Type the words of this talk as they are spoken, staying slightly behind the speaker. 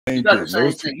He's not the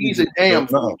same thing. He's a damn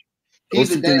fool.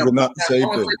 He's a damn. Not the same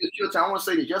thing. I want to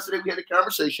say this. Yesterday we had a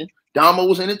conversation. Damo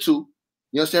was in it too.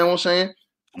 You understand what I'm saying?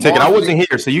 Take it. I wasn't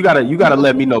here, so you gotta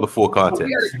let me know the full context.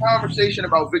 We had a conversation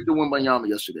about Victor Wembanyama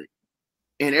yesterday,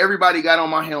 and everybody got on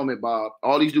my helmet, Bob.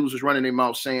 All these dudes was running their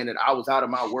mouth saying that I was out of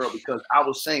my world because I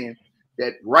was saying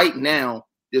that right now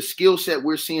the skill set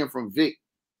we're seeing from Vic,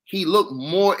 he looked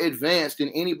more advanced than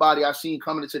anybody I've seen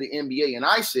coming into the NBA. And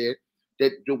I said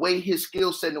that the way his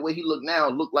skill set and the way he looked now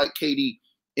looked like KD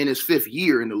in his 5th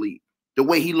year in the league. The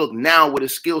way he looked now with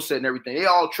his skill set and everything, they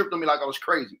all tripped on me like I was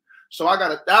crazy. So I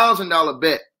got $1,000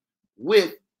 bet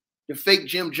with the fake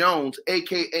Jim Jones,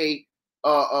 aka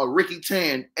Ricky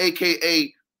Tan,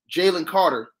 aka Jalen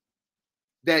Carter,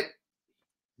 that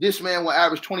this man will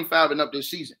average 25 and up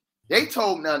this season. They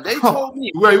told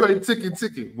me. Wait,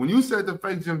 ticket. When you said the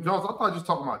fake Jim Jones, I thought you was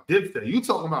talking about Dipset. You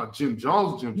talking about Jim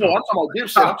Jones? No, I'm talking about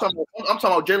Dipset. I'm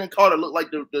talking about Jalen Carter. Look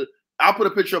like the. I'll put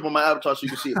a picture up on my avatar so you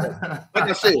can see it. Like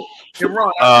I said, and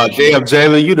Ron. Damn,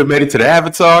 Jalen, you done made it to the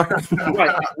avatar.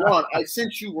 Right, Ron. I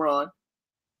sent you, Ron,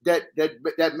 that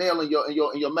mail in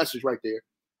your message right there.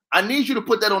 I need you to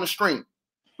put that on the screen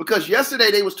because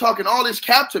yesterday they was talking all this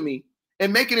cap to me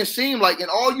and making it seem like, and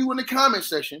all you in the comment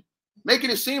section, making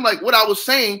it seem like what I was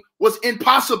saying was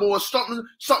impossible or something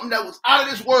that was out of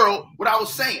this world. What I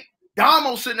was saying,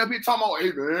 Damo sitting up here talking about,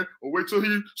 hey man, well, wait till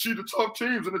he see the tough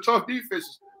teams and the tough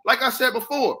defenses. Like I said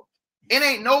before, it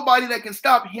ain't nobody that can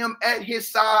stop him at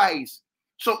his size.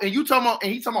 So, and he talking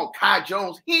about Kai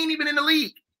Jones. He ain't even in the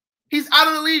league. He's out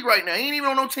of the league right now. He ain't even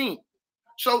on no team.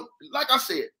 So, like I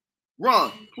said,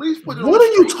 Ron, please put it on. What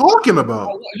are you talking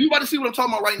about? You about to see what I'm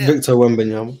talking about right now. Victor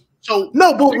Wembanyama. So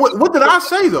no, but what did I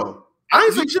say though? I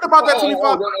ain't say shit about that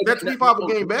 25. That 25 a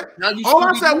game bet. All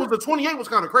I said was the 28 was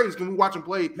kind of crazy. Can we watch him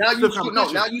play? What did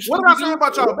I say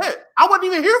about y'all bet? I wasn't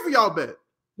even here for y'all bet.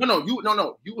 No.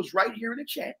 You was right here in the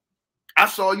chat. I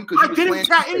saw you because I didn't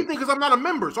chat anything because I'm not a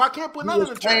member, so I can't put nothing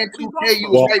in the chat.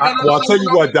 I'll tell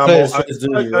you what, Damo.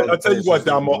 I'll tell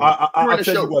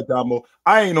you what, Damo.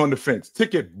 I ain't on the fence.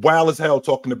 Ticket wild as hell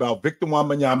talking about Victor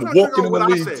Wembanyama walking in the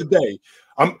league today.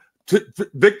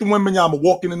 Victor Wembanyama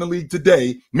walking in the league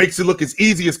today makes it look as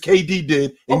easy as KD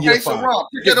did in year 5. So Rob,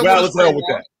 wild as hell with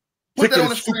that. Put that on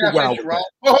the screen.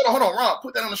 Hold on, Rob.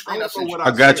 Put that on the screen. I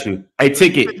got you. Hey,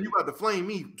 Ticket. You about to flame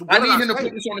me. I need him to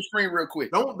put this on the screen real quick.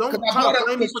 Don't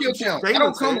flame me for some I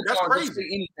don't come that's crazy.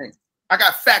 Anything. I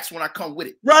got facts when I come with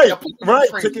it. Right.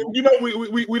 Ticket. You know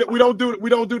we don't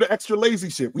do the extra lazy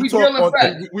shit. We talk on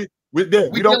we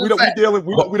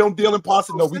don't deal in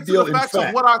posse. No, we deal in facts.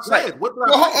 Of what I said. What did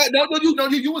I say? No,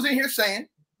 you was in here saying.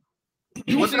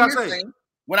 What did I say?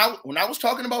 When I was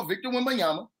talking about Victor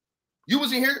Wembanyama, you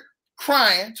was in here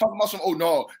crying, talking about some, oh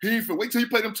no, he ain't wait till he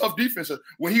play them tough defenses.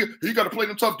 When he got to play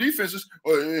them tough defenses,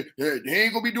 he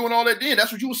ain't gonna be doing all that then.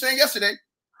 That's what you were saying yesterday.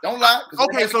 Don't lie.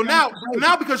 Okay, so now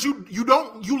because you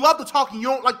love to talk and you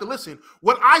don't like to listen.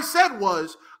 What I said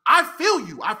was, I feel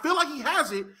you. I feel like he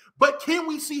has it, but can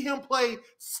we see him play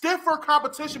stiffer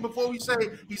competition before we say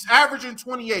he's averaging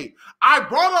 28? I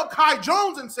brought up Kai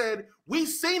Jones and said we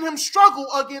seen him struggle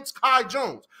against Kai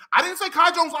Jones. I didn't say Kai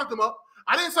Jones locked him up.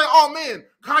 I didn't say, oh man,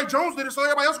 Kai Jones did it, so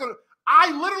everybody else gonna.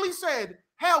 I literally said,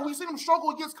 hell, we seen him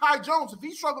struggle against Kai Jones. If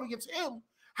he struggled against him,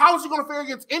 how is he gonna fare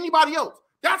against anybody else?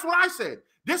 That's what I said.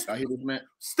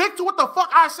 Stick to what the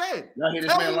fuck I said. Tell me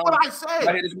what I said.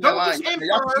 Don't just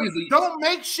infer. Don't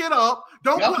make shit up.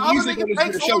 Don't put other niggas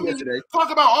takes on me. Talk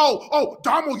about oh,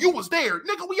 Damo, you was there,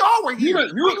 nigga. We all were here.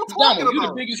 You're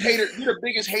the biggest hater. You're the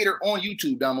biggest hater on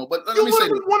YouTube, Damo. But let me say this.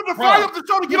 You wanted to fire up the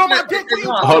show to get on my dick.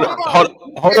 Hold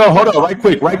on, right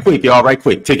quick, y'all, right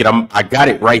quick. Ticket. I got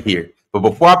it right here. But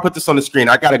before I put this on the screen,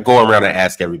 I got to go around and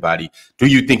ask everybody: do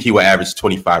you think he will average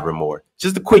 25 or more?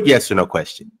 Just a quick yes or no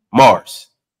question. Mars.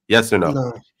 Yes or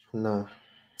no? No.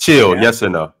 Chill, yes or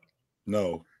no?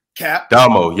 No. Cap.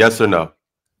 Damo, yes or no?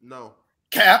 No.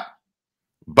 Cap.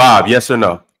 Bob, yes or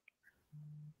no?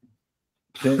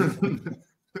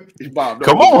 Bob,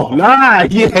 come on. Nah,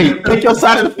 take your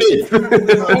side of the fence.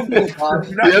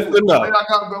 Yes or no?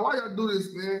 Why y'all do this,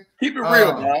 man? Keep it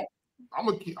real, man. I'm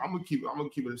gonna keep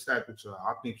it a stack picture.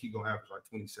 I think he's gonna average like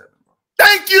 27, bro.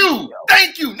 Thank you.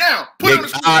 Now put on the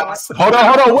screen. Hold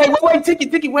on. Wait.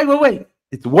 Ticket. Wait.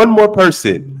 It's one more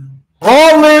person.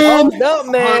 All in. No,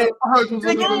 man.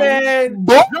 Man.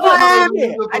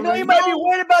 I know you might be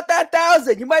worried about that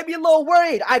 1,000. You might be a little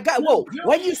worried.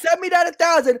 When you send me that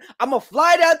 1,000, I'm gonna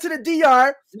fly down to the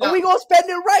DR and we gonna spend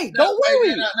it right. Don't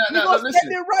worry. We gonna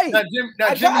spend it right.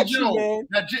 I got you, man.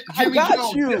 I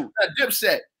got you.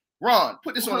 Dipset. Ron,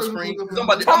 put this on the screen. I'm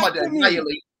about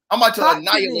to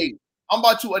annihilate. I'm I'm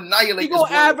about to annihilate. You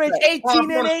gonna average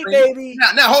 18 and 8, baby.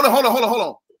 Now, hold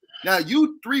on. Now,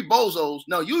 you three bozos.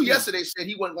 No, you yesterday said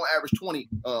he wasn't gonna average 20,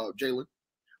 Jalen.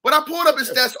 But I pulled up his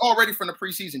stats already from the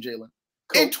preseason, Jalen.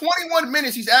 Cool. In 21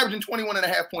 minutes, he's averaging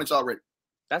 21.5 points already.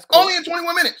 That's cool. Only in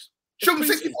 21 minutes. Shooting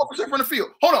 64% from the field.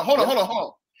 Hold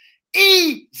on.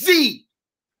 Easy.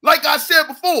 Like I said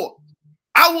before,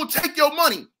 I will take your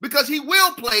money because he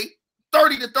will play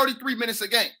 30 to 33 minutes a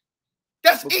game.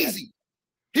 That's easy.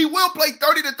 He will play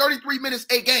 30 to 33 minutes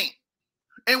a game.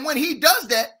 And when he does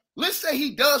that, let's say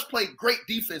he does play great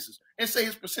defenses and say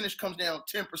his percentage comes down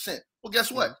 10%. Well,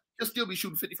 guess what? He'll still be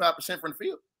shooting 55% from the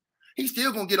field. He's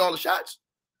still going to get all the shots.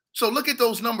 So look at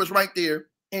those numbers right there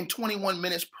in 21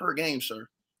 minutes per game, sir.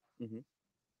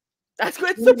 That's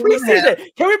good. It's the preseason.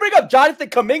 Can we bring up Jonathan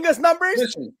Kuminga's numbers?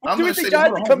 Listen, do we think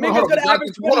Jonathan Kuminga's going to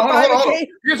average 25 a game?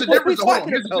 Here's the difference.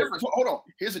 Hold on.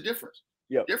 Here's the difference.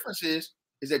 Yep. The difference is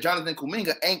that Jonathan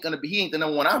Kuminga ain't going to be, he ain't the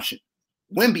number one option.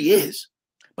 Wemby is.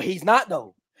 But he's not,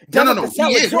 though. No. He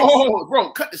is. Bro,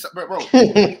 cut this up, bro.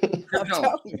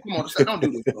 Come on, don't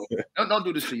do this, bro. Don't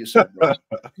do this to yourself, bro.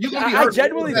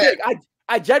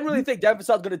 I genuinely think Denver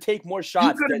South's going to take more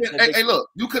shots. Hey, look,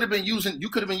 you could have been using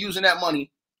that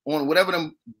money on whatever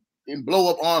them blow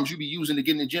up arms you be using to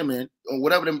get in the gym in, or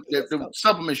whatever the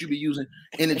supplements you be using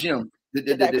in the gym. We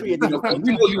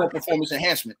know you want performance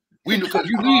enhancement. We know because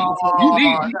you need.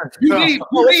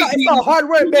 It's all hard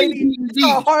work, baby. It's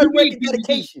all hard work and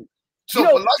dedication. So,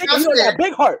 like I said,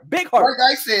 big heart.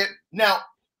 Like I said, now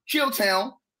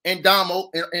Chilltown and Damo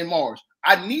and Mars,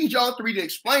 I need y'all three to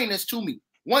explain this to me.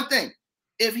 One thing,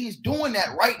 if he's doing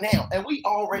that right now, and we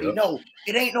already know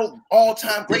it ain't no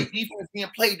all-time great defense being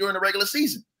played during the regular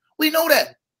season. We know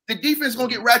that the defense is gonna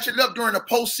get ratcheted up during the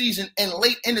postseason and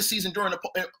late in the season during the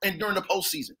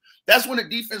postseason. That's when the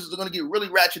defenses are gonna get really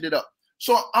ratcheted up.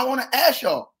 So I want to ask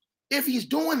y'all, if he's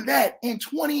doing that in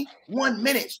 21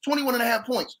 minutes, 21 and a half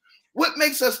points. What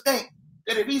makes us think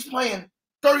that if he's playing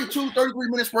 32, 33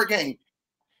 minutes per game,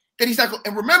 that he's not going?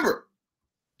 And remember,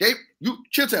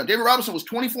 Chilltown, David Robinson was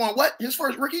 24 and what? His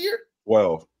first rookie year?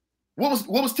 12. What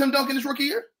was Tim Duncan his rookie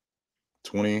year?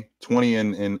 20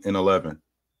 and 11.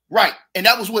 Right. And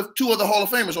that was with two other Hall of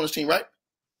Famers on his team, right?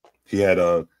 He had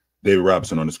David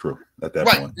Robinson on his crew at that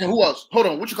point. And who else? Hold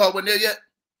on. What you call it? Wasn't there yet?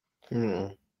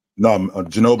 No,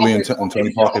 Ginobili and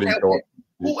Tony Parker didn't show up.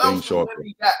 Who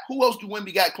else do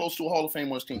Wemby got close to a Hall of Fame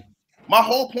on his team? My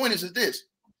whole point is this.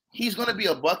 He's going to be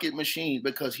a bucket machine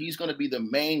because he's going to be the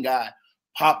main guy.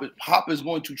 Pop is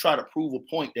going to try to prove a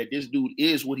point that this dude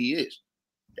is what he is.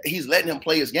 He's letting him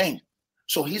play his game.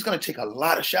 So he's going to take a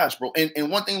lot of shots, bro. And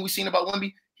one thing we've seen about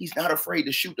Wemby, he's not afraid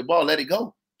to shoot the ball, let it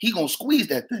go. He's going to squeeze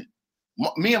that thing.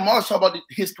 Me and Mars talked about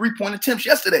his three-point attempts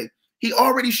yesterday. He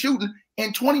already shooting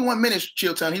in 21 minutes,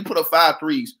 Chilltown. He put up 5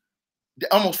 threes.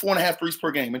 Almost 4.5 threes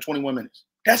per game in 21 minutes.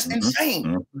 That's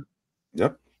insane.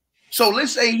 Yep. So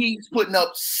let's say he's putting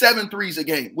up 7 threes a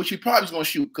game, which he probably is going to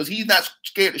shoot because he's not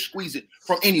scared to squeeze it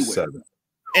from anywhere. 7.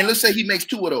 And let's say he makes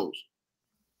 2 of those.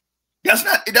 That's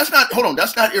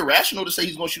not irrational to say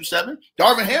he's going to shoot 7.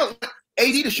 Darvin Ham,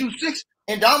 AD to shoot 6,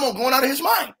 and Damo going out of his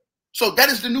mind. So that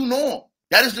is the new norm.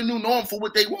 That is the new norm for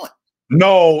what they want.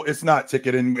 No, it's not,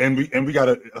 Ticket, and we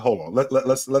gotta hold on.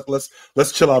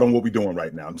 Let's chill out on what we're doing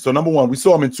right now. So number one, we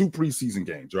saw him in 2 preseason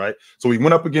games, right? So he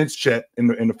went up against Chet in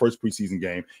the first preseason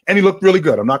game, and he looked really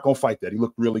good. I'm not gonna fight that. He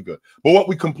looked really good. But what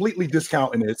we completely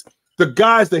discounting is the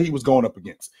guys that he was going up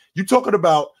against. You talking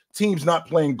about teams not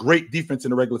playing great defense in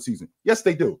the regular season? Yes,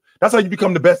 they do. That's how you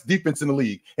become the best defense in the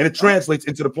league, and it translates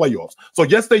into the playoffs. So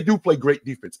yes, they do play great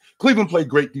defense. Cleveland played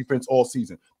great defense all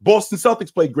season. Boston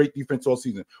Celtics played great defense all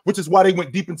season, which is why they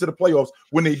went deep into the playoffs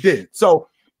when they did. So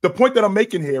the point that I'm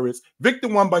making here is Victor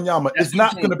Wembanyama is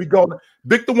not going to be going.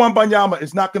 Victor Wembanyama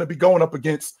is not going to be going up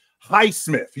against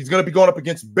Highsmith. He's going to be going up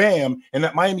against Bam and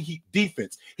that Miami Heat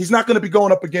defense. He's not going to be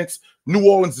going up against New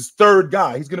Orleans' third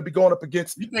guy. He's going to be going up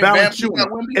against Valanciunas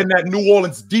and that New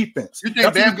Orleans defense. You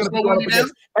think Bam's going to be going up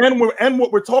against? And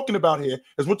what we're talking about here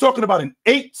is we're talking about an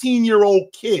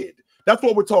 18-year-old kid. That's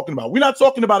what we're talking about. We're not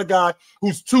talking about a guy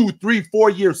who's 2, 3, 4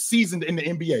 years seasoned in the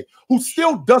NBA, who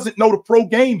still doesn't know the pro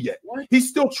game yet. He's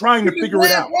still trying to figure it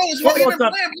out.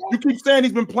 You keep saying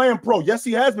he's been playing pro. Yes,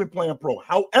 he has been playing pro.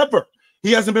 However,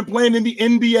 he hasn't been playing in the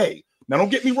NBA. Now, don't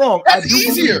get me wrong. That's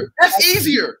easier.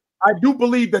 I do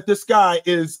believe that this guy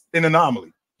is an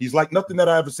anomaly. He's like nothing that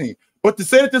I ever seen. But to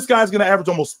say that this guy's going to average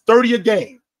almost 30 a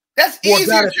game. That's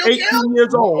easier. 18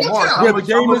 years old. Yeah, the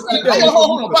game is today.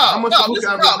 How much Luke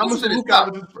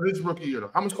averages for his rookie year?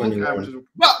 How much Luke averages?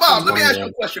 Bob, let me ask you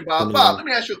a question, Bob. Let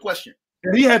me ask you a question.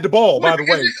 And he had the ball, by the way.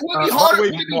 Would it be harder for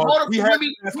Wemby,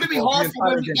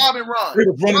 Bob, and Ron? He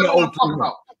was running the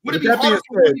 0-3. Would it be harder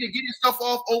for Wemby to get his stuff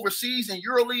off overseas in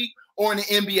EuroLeague or in the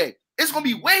NBA? It's gonna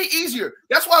be way easier.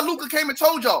 That's why Luka came and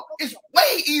told y'all it's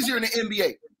way easier in the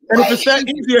NBA. And if it's that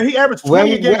easier, he averaged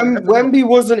 20 a game. Wemby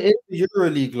wasn't in the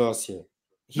EuroLeague last year.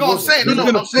 I'm saying,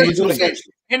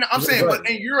 but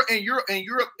in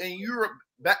Europe,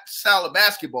 that style of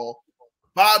basketball,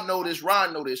 Bob noticed,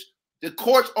 Ron noticed, the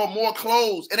courts are more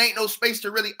closed. It ain't no space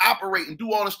to really operate and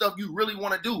do all the stuff you really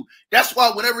want to do. That's why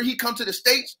whenever he comes to the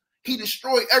States, he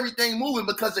destroyed everything moving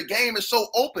because the game is so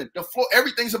open. The floor,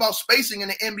 everything's about spacing in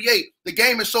the NBA. The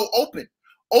game is so open.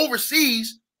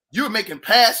 Overseas, you're making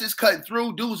passes, cutting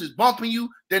through, dudes is bumping you.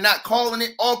 They're not calling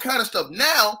it, all kind of stuff.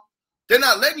 Now, they're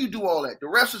not letting you do all that. The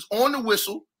refs is on the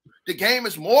whistle. The game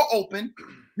is more open.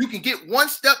 You can get one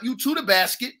step you to the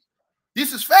basket.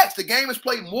 This is facts. The game is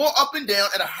played more up and down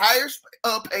at a higher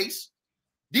pace.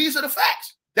 These are the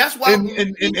facts. That's why when Team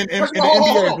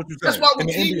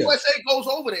USA goes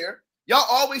over there, y'all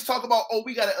always talk about, oh,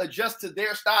 we got to adjust to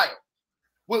their style.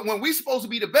 When we supposed to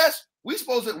be the best, we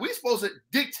supposed to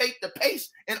dictate the pace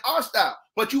in our style.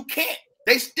 But you can't.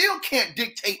 They still can't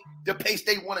dictate the pace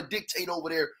they want to dictate over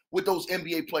there with those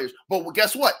NBA players. But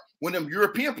guess what? When them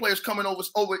European players coming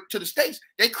over to the States,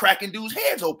 they cracking dudes'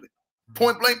 heads open.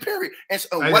 Point blank, period. And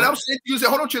so what I'm saying to you is,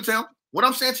 hold on, Chilltown. What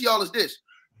I'm saying to y'all is this.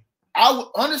 I would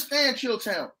understand,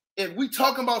 Chilltown, if we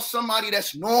talking about somebody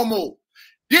that's normal.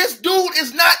 This dude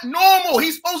is not normal.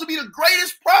 He's supposed to be the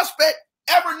greatest prospect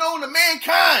ever known to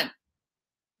mankind.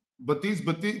 But these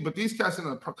cats in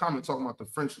the comment talking about the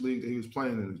French league that he was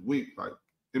playing in is weak. Like,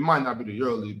 it might not be the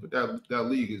Euro League, but that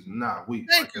league is not weak.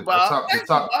 Thank you, Bob.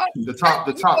 The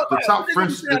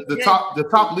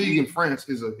top league in France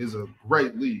is a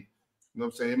great league. You know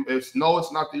what I'm saying? It's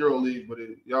not the Euro League, but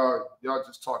y'all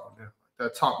just talking there.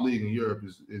 That top league in Europe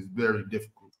is very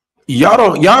difficult.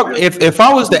 If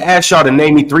I was to ask y'all to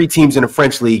name me 3 teams in the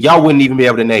French league, y'all wouldn't even be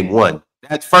able to name one.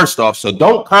 That's first off. So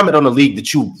don't comment on a league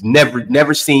that you've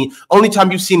never seen. Only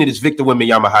time you've seen it is Victor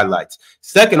Wembanyama highlights.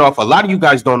 Second off, a lot of you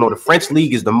guys don't know the French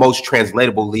league is the most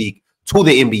translatable league to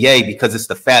the NBA because it's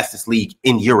the fastest league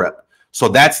in Europe. So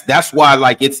that's why,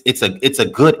 like, it's a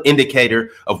good indicator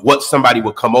of what somebody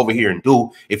will come over here and do.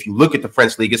 If you look at the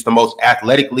French league, it's the most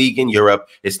athletic league in Europe.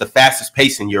 It's the fastest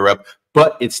pace in Europe,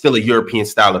 but it's still a European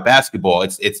style of basketball.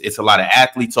 It's a lot of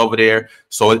athletes over there.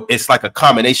 So it's like a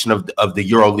combination of the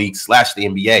Euro League / the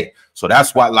NBA. So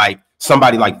that's why, like,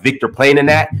 somebody like Victor playing in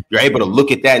that, you're able to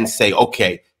look at that and say,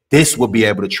 okay, this will be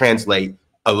able to translate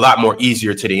a lot more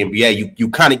easier to the NBA. You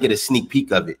kind of get a sneak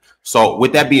peek of it. So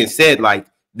with that being said, like,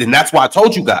 then that's why I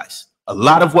told you guys a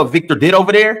lot of what Victor did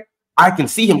over there, I can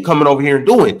see him coming over here and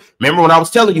doing. Remember when I was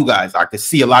telling you guys, I could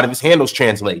see a lot of his handles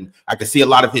translating. I could see a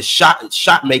lot of his shot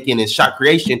making and shot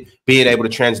creation being able to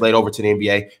translate over to the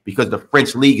NBA because the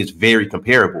French league is very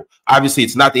comparable. Obviously,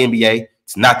 it's not the NBA.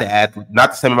 It's not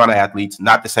the same amount of athletes,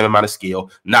 not the same amount of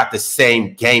skill, not the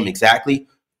same game exactly,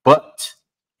 but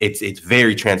it's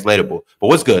very translatable. But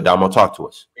what's good, Damo? Talk to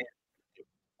us.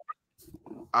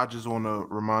 I just want to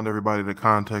remind everybody the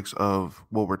context of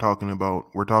what we're talking about.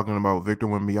 We're talking about Victor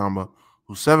Wembanyama,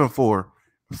 who's 7'4",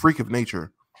 freak of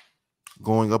nature,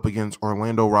 going up against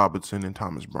Orlando Robinson and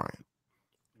Thomas Bryant.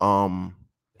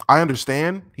 I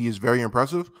understand he is very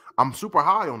impressive. I'm super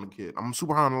high on the kid. I'm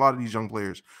super high on a lot of these young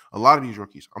players, a lot of these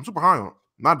rookies. I'm super high on them.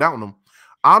 Not doubting them.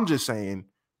 I'm just saying,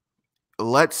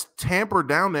 let's tamper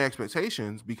down the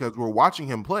expectations because we're watching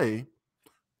him play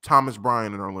Thomas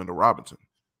Bryant and Orlando Robinson.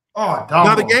 Oh,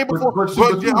 now the game before,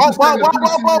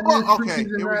 okay,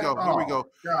 here we go.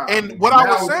 God. And what I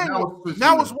was saying,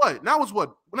 now was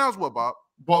what, Bob?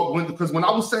 But because when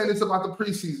I was saying this about the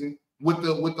preseason with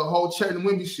the whole Chet and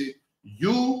Wemby shit,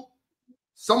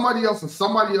 somebody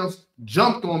else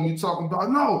jumped on me talking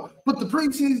about no, but the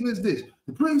preseason is this,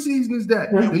 the preseason is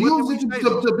that. They use it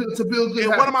to build good.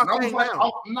 And what am I saying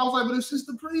now? And I was like, but it's just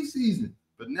the preseason.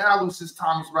 But now it's just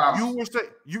Thomas Robinson.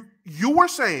 You were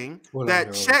saying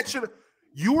that Chet should.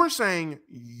 You were saying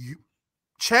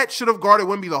Chet should have guarded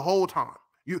Wemby the whole time.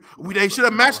 They should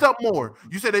have matched up more.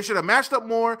 You said they should have matched up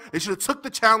more. They should have took the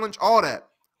challenge. All that.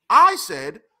 I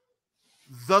said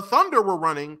the Thunder were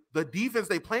running the defense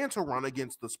they plan to run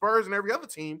against the Spurs and every other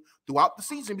team throughout the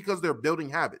season because they're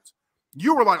building habits.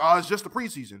 You were like, oh, it's just the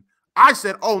preseason. I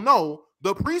said, oh no,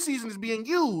 the preseason is being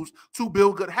used to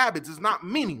build good habits. It's not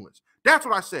meaningless. That's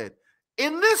what I said.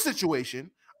 In this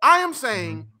situation, I am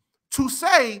saying to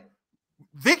say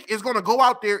Vic is going to go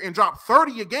out there and drop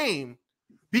 30 a game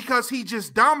because he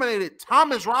just dominated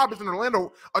Thomas Bryant,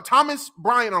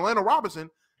 Orlando Robinson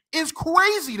is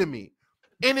crazy to me.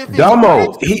 And if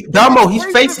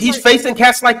he's facing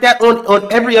cats like that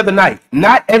on every other night.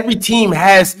 Not every team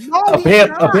has a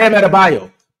Bam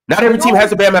Adebayo. Not every team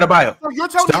has a Bam Adebayo. So you're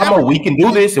telling me we can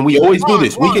do this, and we always do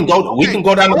this. We can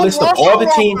go down the list of all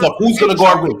the teams of who's going to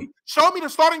guard Wemby. Show me the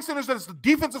starting centers that's the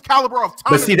defensive caliber of time.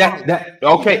 But see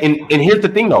and here's the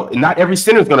thing though, not every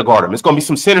center is going to guard him. It's going to be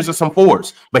some centers or some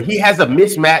forwards. But he has a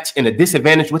mismatch and a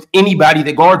disadvantage with anybody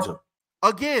that guards him.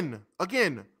 Again,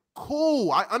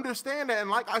 cool. I understand that, and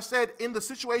like I said, in the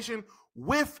situation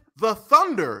with the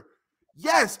Thunder,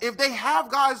 yes, if they have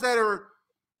guys that are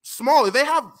small, if they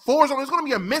have fours on, it's going to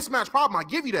be a mismatch problem. I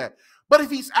give you that. But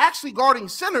if he's actually guarding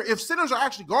center, if centers are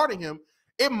actually guarding him,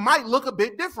 it might look a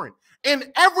bit different.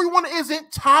 And everyone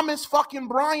isn't Thomas fucking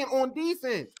Bryant on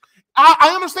defense.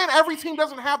 I understand every team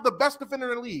doesn't have the best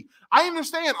defender in the league. I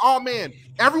understand, oh man,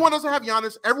 everyone doesn't have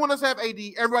Giannis, everyone doesn't have AD,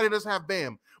 everybody doesn't have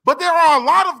Bam. But there are a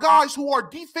lot of guys who are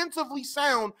defensively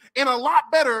sound and a lot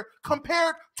better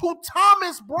compared to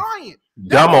Thomas Bryant.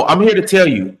 Damo, I'm here to tell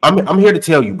you. I'm here to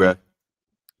tell you, bro.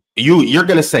 You're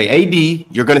gonna say AD,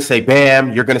 you're gonna say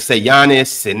Bam, you're gonna say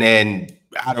Giannis, and then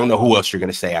I don't know who else you're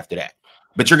gonna say after that.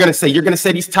 But you're gonna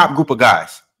say these top group of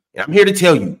guys. And I'm here to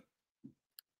tell you,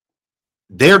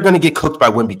 they're gonna get cooked by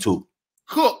Wemby too.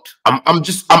 Cooked.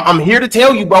 I'm here to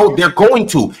tell you, bro. They're going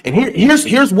to. And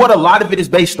here's what a lot of it is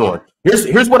based on.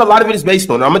 Here's what a lot of it is based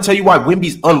on. I'm gonna tell you why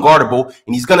Wemby's unguardable,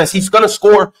 and he's gonna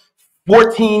score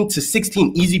 14 to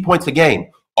 16 easy points a game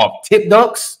off tip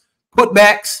dunks,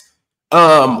 putbacks.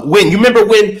 When you remember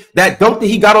when that dunk that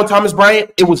he got on Thomas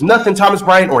Bryant, it was nothing Thomas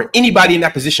Bryant or anybody in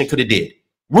that position could have did.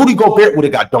 Rudy Gobert would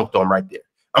have got dunked on right there.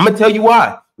 I'm gonna tell you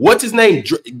why. What's his name?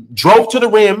 Drove to the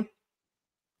rim.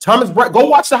 Thomas Bryant, go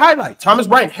watch the highlight. Thomas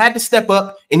Bryant had to step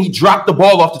up and he dropped the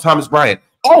ball off to Thomas Bryant.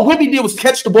 All Wemby did was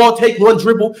catch the ball, take one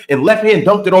dribble, and left hand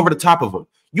dunked it over the top of him.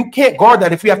 You can't guard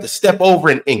that if you have to step over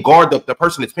and guard the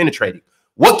person that's penetrating.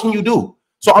 What can you do?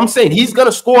 So I'm saying he's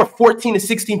gonna score 14 to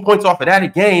 16 points off of that a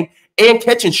game and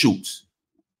catch and shoots.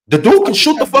 The dude can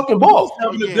shoot the fucking ball.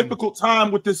 I'm having a difficult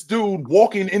time with this dude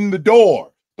walking in the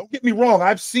door. Don't get me wrong.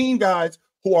 I've seen guys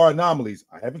who are anomalies.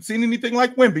 I haven't seen anything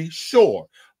like Wemby, sure.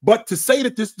 But to say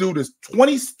that this dude is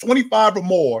 20, 25 or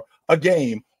more a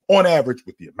game on average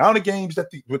with the amount of games,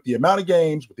 with the amount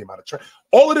of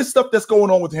all of this stuff that's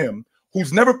going on with him,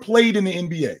 who's never played in the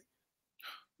NBA,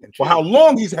 and for how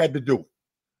long he's had to do it,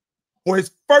 for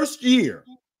his first year,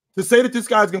 to say that this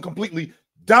guy's going to completely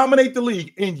dominate the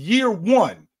league in year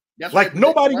one, like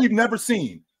nobody we've never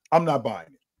seen, I'm not buying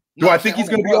it. Do I think he's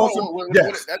going to be awesome?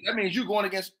 Yes. That means you going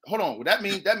against. Hold on. That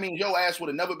means your ass would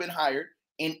have never been hired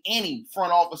in any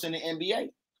front office in the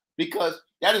NBA, because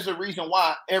that is the reason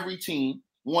why every team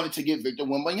wanted to get Victor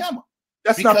Wembanyama.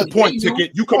 That's not the point,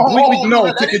 Ticket. You completely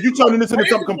Ticket. You turning this into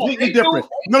something completely different.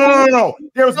 No.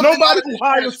 There's nobody who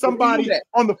hires somebody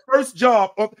on the first job.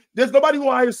 There's nobody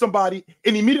who hires somebody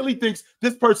and immediately thinks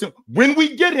this person, when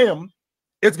we get him,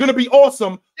 it's going to be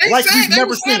awesome, like we've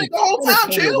never seen. The whole time,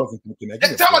 chill. Tell me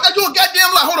that you a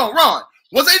goddamn lie. Hold on, Ron.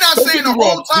 Was they not saying the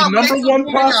whole time? The number one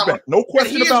prospect, no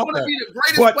question about that.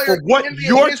 But for what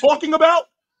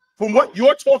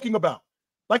you're talking about,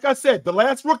 like I said, the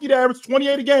last rookie to average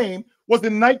 28 a game was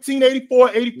in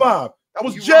 1984-85. That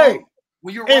was Jay.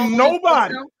 And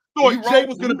nobody thought Jay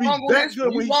was going to be that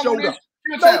good when he showed up.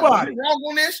 Nobody.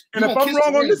 And if I'm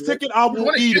wrong on this ticket, I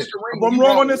will eat it. If I'm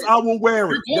wrong on this, I will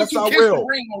wear it. Yes, I will.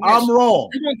 I'm wrong.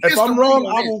 If I'm wrong,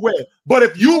 I will wear it. But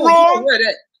if you're wrong,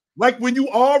 like when you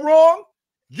are wrong,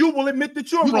 you will admit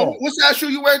that you're wrong. What size shoe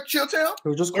you wear, Chilltown?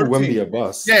 He'll just call Wemby a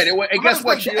bust. Yeah, and guess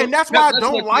what? And that's why I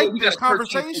don't like this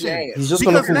conversation. He's just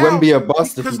going to call Wemby a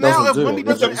bust if he doesn't do it.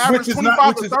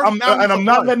 And I'm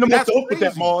not letting him off the hook with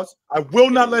that, Mars. I will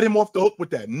not let him off the hook with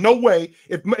that. No way.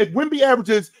 If Wemby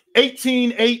averages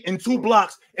 18, 8, and 2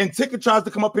 blocks, and Ticket tries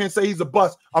to come up here and say he's a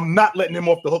bust, I'm not letting him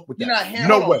off the hook with that.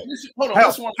 No way.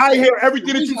 I hear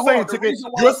everything that you're saying, Ticket.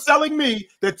 You're selling me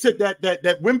that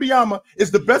Wembanyama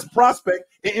is the best prospect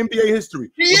in NBA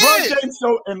history.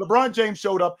 LeBron James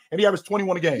showed up and he averaged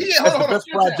 21 a game. As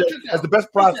the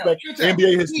best prospect in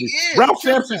NBA history. Ralph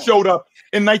Sampson showed up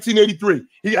in 1983.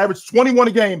 He averaged 21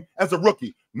 a game as a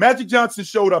rookie. Magic Johnson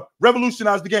showed up,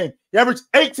 revolutionized the game. He averaged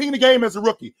 18 a game as a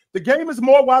rookie. The game is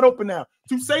more wide open now.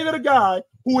 To say that a guy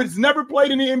who has never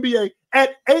played in the NBA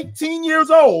at 18 years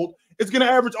old is going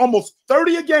to average almost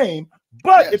 30 a game,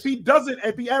 but if he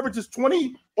averages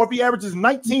 20 or if he averages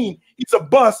 19, he's a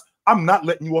bust. I'm not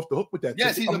letting you off the hook with that.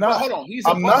 Yes, he's a bust. Hold on. He's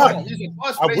a bust. He's a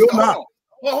bust. I will not.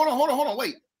 Well, hold on.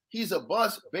 Wait. He's a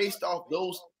bust based off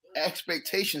those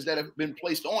expectations that have been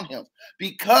placed on him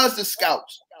because the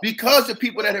scouts because the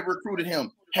people that have recruited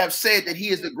him have said that he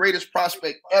is the greatest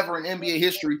prospect ever in NBA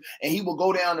history, and he will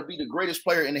go down to be the greatest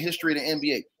player in the history of the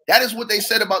NBA. That is what they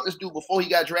said about this dude before he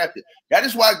got drafted. That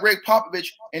is why Greg Popovich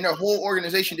and their whole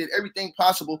organization did everything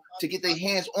possible to get their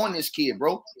hands on this kid,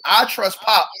 bro. I trust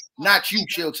Pop, not you,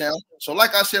 Chilltown. So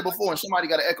like I said before, and somebody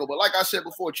got an echo, but like I said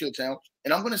before, Chilltown,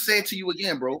 and I'm going to say it to you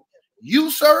again, bro. You,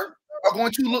 sir, are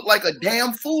going to look like a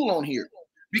damn fool on here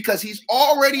because he's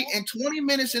already in 20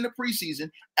 minutes in the preseason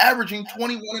averaging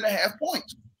 21.5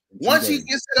 points. Once he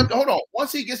gets set up to, hold on,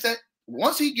 once he gets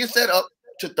set up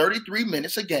to 33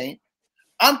 minutes a game,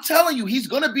 I'm telling you, he's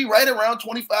going to be right around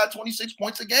 25, 26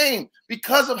 points a game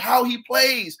because of how he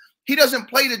plays. He doesn't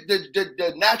play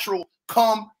the natural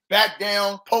come back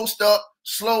down, post up,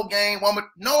 slow game.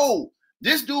 No,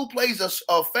 this dude plays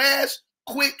a fast,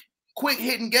 quick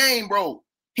hitting game, bro.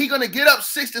 He's going to get up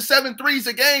 6 to 7 threes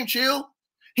a game, chill.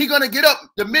 He's going to get up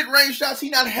the mid-range shots.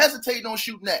 He's not hesitating on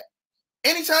shooting that.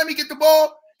 Anytime he get the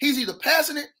ball, he's either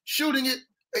passing it, shooting it,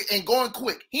 and going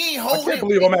quick. He ain't holding. I can't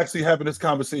believe I'm actually having this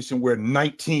conversation where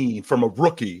 19 from a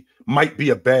rookie might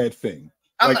be a bad thing.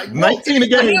 Like 19 a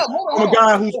game from a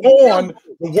guy who's on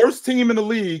the worst team in the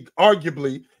league,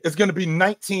 arguably, is going to be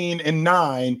 19 and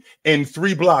 9 and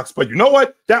 3 blocks. But you know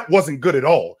what? That wasn't good at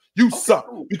all. You suck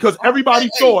because everybody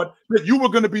thought that you were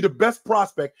going to be the best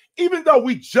prospect, even though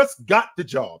we just got the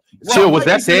job. Chill, was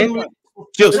that said?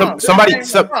 Chill, somebody,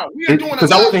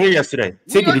 because I wasn't here yesterday.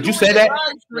 Ticket, did you say that?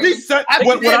 He said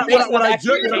what I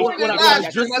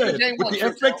just said. With the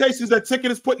expectations that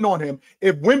Ticket is putting on him,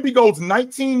 if Wemby goes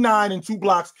 19, 9, and 2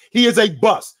 blocks, he is a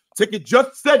bust. Ticket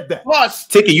just said that. Bust.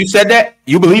 Ticket, you said that?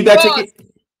 You believe that, Ticket?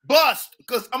 Bust.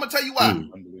 Because I'm gonna tell you why.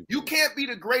 You can't be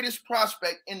the greatest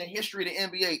prospect in the history of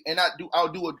the NBA and I'll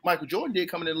do what Michael Jordan did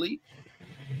coming in the league.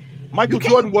 Michael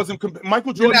Jordan wasn't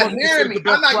hearing me.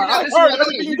 I heard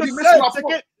everything you just said,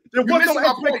 Ticket. There was no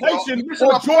expectation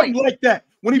for Jordan like that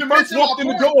when he first walked in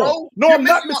the door. No, I'm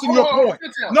not missing your point.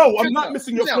 No, I'm not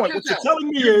missing your point. What you're telling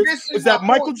me is that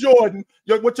Michael Jordan,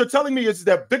 what you're telling me is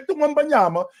that Victor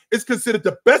Wembanyama is considered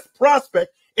the best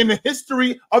prospect in the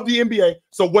history of the NBA.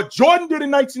 So what Jordan did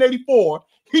in 1984,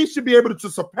 he should be able to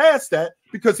surpass that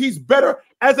because he's better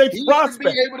as a prospect. He should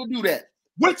be able to do that.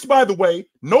 Which, by the way,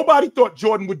 nobody thought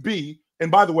Jordan would be. And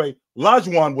by the way,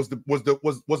 Olajuwon was the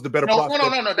better prospect.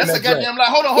 No. That's a goddamn lie.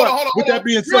 Hold on. With that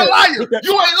being said, you're a liar. You ain't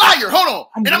a liar. Hold on.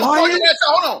 And I'm gonna call you that.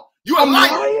 Hold on. You a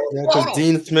liar. Yeah, because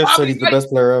Dean Smith said he's the best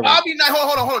player ever. Bobby Knight.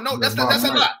 Hold on. No, that's a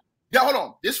lie. Yeah, hold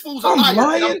on. This fool's a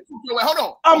liar. Hold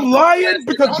on. I'm lying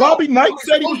because Bobby Knight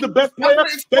said he was the best player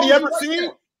that he ever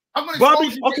seen.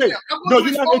 Bobby, okay. No,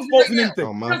 you're not exposing anything.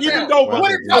 Even though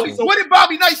what did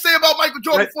Bobby Knight say about Michael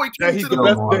Jordan before he came to the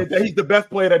league? That he's the best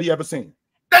player that he ever seen.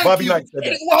 Bobby Knight said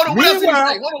that.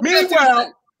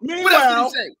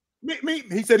 Meanwhile,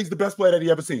 he said he's the best player that he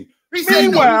ever seen.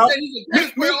 Meanwhile, he's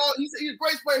the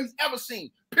greatest player he's ever seen.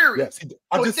 Period. Yes,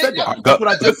 I just said that. That's what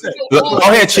I just said. Go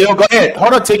ahead, Chill. Go ahead.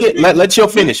 Hold on, Ticket. Let Chill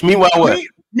finish. Meanwhile, what?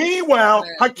 Meanwhile,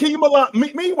 Hakeem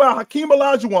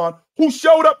Olajuwon, who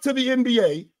showed up to the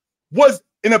NBA, was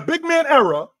in a big man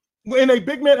era,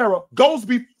 goes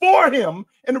before him.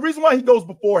 And the reason why he goes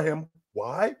before him,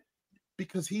 why?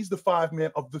 Because he's the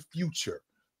 5-man of the future.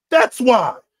 That's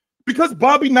why. Because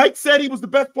Bobby Knight said he was the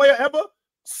best player ever.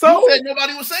 So you said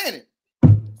nobody was saying it.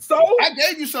 So I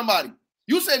gave you somebody.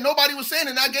 You said nobody was saying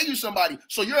it, and I gave you somebody.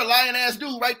 So you're a lying ass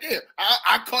dude right there.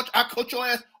 I caught your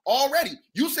ass already.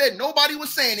 You said nobody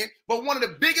was saying it, but one of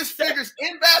the biggest figures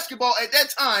in basketball at that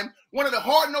time, one of the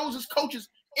hard-nosed coaches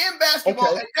in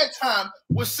basketball at that time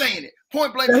was saying it.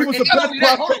 Point blank. He was the best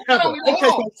prospect ever.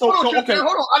 Hold on.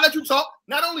 I'll let you talk.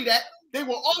 Not only that, they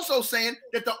were also saying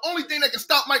that the only thing that could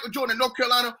stop Michael Jordan in North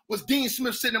Carolina was Dean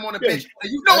Smith sitting him on the bench.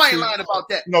 And you know I ain't lying about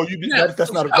that. No, you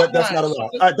that's not a lie.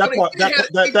 That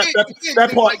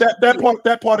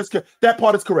part is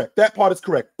correct. That part is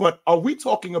correct. But are we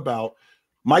talking about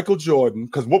Michael Jordan?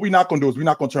 Because what we're not going to do is we're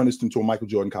not going to turn this into a Michael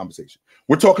Jordan conversation.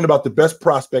 We're talking about the best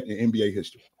prospect in NBA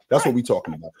history. That's what we're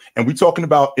talking about. And we're talking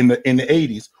about in the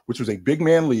 80s, which was a big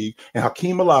man league, and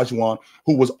Hakeem Olajuwon,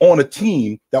 who was on a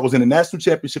team that was in the national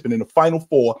championship and in the Final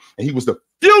Four, and he was the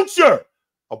future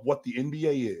of what the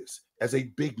NBA is as a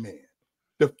big man.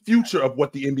 The future of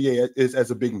what the NBA is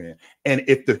as a big man. And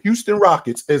if the Houston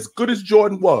Rockets, as good as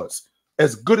Jordan was,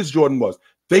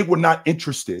 they were not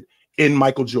interested in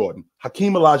Michael Jordan.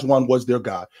 Hakeem Olajuwon was their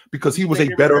guy because he was a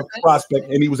better prospect,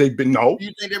 and he was a big. No. Do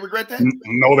you think they regret that?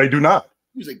 No, they do not.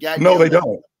 No, they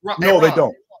don't. No, they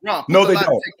don't. Ron, No, they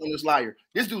don't. On this liar.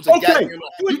 This dude's a goddamn liar.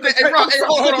 You think, hey, Ron,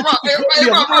 hold on, Ron. Hey,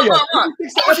 Ron. I'm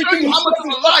gonna show you how much of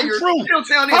a liar. Hold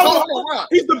on, Ron.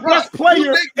 He's the best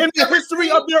player in the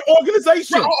history of their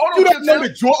organization. You don't know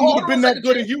that Jordan would have been that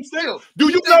good in Houston?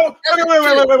 Do you know?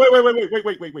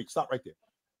 Wait. Stop right there.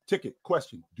 Ticket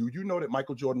question. Do you know that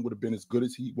Michael Jordan would have been as good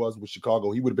as he was with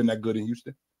Chicago? He would have been that good in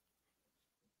Houston?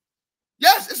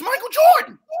 Yes, it's Michael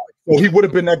Jordan. Well, he would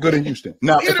have been that good in Houston.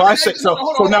 Now, if I say so,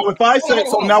 hold on,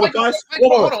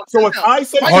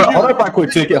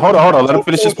 quick, Ticket. Hold on. Let him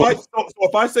finish his point. So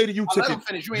if I say to you, Ticket,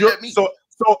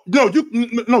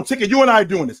 no, Ticket. You and I are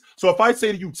doing this. So if I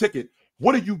say to you, Ticket,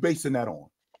 what are you basing that on?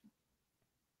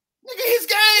 Nigga, his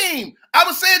game. I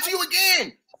was saying to you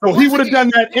again. So he would have done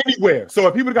that anywhere. So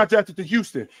if he would have got drafted to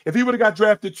Houston, if he would have got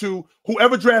drafted to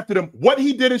whoever drafted him, what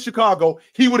he did in Chicago,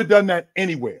 he would have done that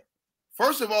anywhere.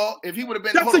 First of all, if he would have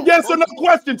been, that's a yes or no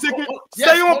question, Ticket.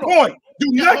 Stay on point. Do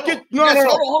not get no.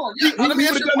 Hold on. He would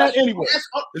have done that anyway.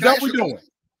 Is that what we're doing?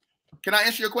 Can I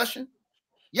answer your question?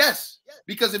 Yes,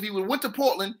 because if he would have went to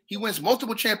Portland, he wins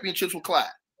multiple championships with Clyde.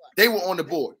 They were on the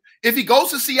board. If he goes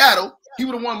to Seattle, he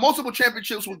would have won multiple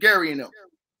championships with Gary and them.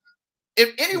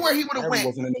 If anywhere he would have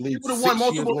went, he would have won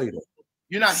multiple.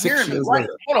 You're not hearing me, right?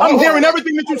 I'm hearing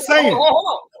everything that you're saying.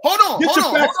 Hold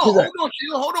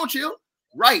on, chill.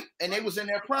 Right, and they was in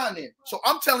their prime then. So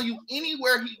I'm telling you,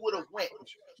 anywhere he would have went,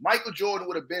 Michael Jordan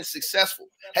would have been successful.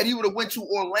 Had he would have went to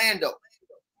Orlando,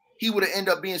 he would have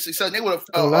ended up being successful. They would have.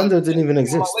 Orlando didn't even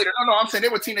exist. No, I'm saying they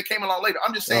were a team that came along later.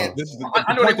 I'm just saying.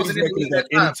 I know they wasn't in the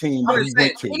any team that he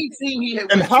went to. Any team he had.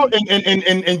 And how?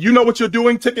 And you know what you're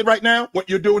doing, Ticket, right now? What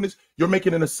you're doing is you're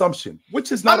making an assumption,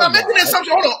 which is not. I'm not making an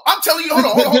assumption. Hold on. I'm telling you. Hold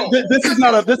on. This is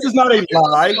not a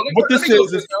lie. What this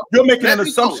is you're making an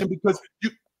assumption because you.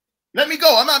 Let me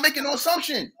go. I'm not making no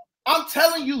assumption. I'm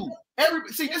telling you.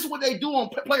 See, this is what they do on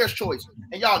Player's Choice.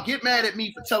 And y'all get mad at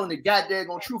me for telling the goddamn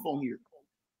truth on here.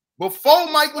 Before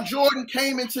Michael Jordan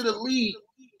came into the league,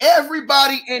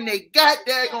 everybody in their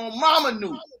goddamn mama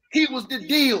knew he was the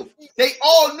deal. They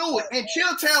all knew it. And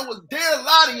Chilltown was dare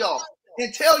lie to y'all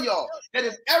and tell y'all that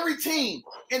if every team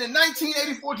in the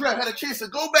 1984 draft had a chance to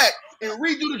go back and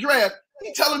redo the draft,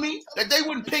 he telling me that they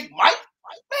wouldn't pick Mike?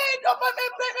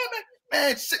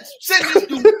 Man, send this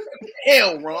dude to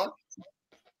hell, Ron.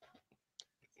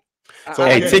 So,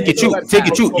 hey, Ticket, you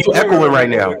echoing right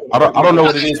now. I don't know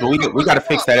what it is, but we got to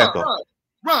fix that echo.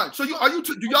 Ron, so do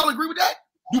y'all agree with that?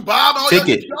 Do Bob all y'all,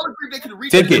 do y'all agree they could have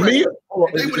reached Ticket. They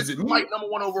would have Mike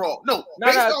 #1 overall. No,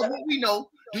 based on what we know,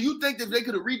 do you think that they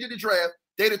could have redid the draft,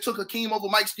 they'd have took Hakeem over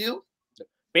Mike still?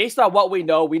 Based on what we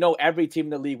know every team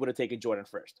in the league would have taken Jordan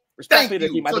first. Respectfully to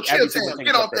the team, I think every team would have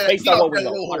taken Jordan first. Based on what we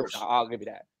know, I'll give you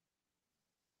that.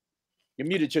 You're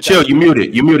muted, Chill. You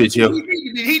muted, Chill.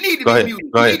 He need to be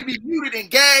muted. He need to be muted and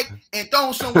gagged and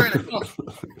thrown somewhere in the dumpster.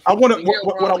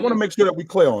 What I want to make sure that we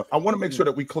clear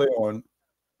on.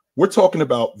 We're talking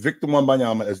about Victor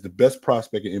Wembanyama as the best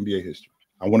prospect in NBA history.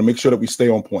 I want to make sure that we stay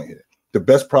on point here. The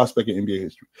best prospect in NBA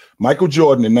history. Michael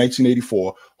Jordan in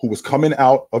 1984, who was coming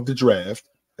out of the draft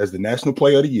as the National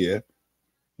Player of the Year,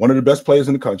 one of the best players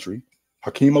in the country.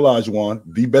 Hakeem Olajuwon,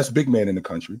 the best big man in the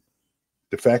country.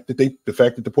 The fact that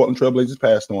the Portland Trailblazers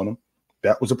passed on him,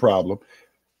 that was a problem.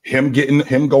 Him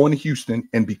going to Houston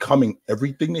and becoming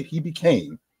everything that he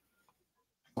became.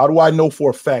 How do I know for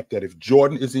a fact that if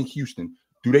Jordan is in Houston,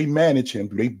 do they manage him?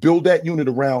 Do they build that unit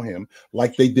around him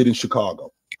like they did in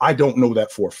Chicago? I don't know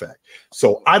that for a fact.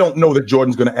 So I don't know that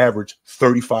Jordan's going to average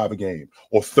 35 a game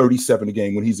or 37 a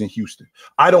game when he's in Houston.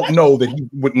 I don't know that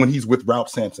when he's with Ralph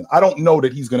Sampson. I don't know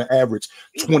that he's going to average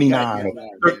 29 or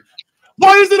 30.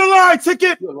 Why is it a lie,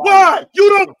 Ticket? Why? You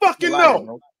don't fucking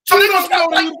know. So they're going to stop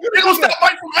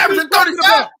Mike from averaging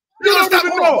 35.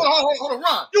 Hold on,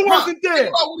 Ron. You wasn't there. Think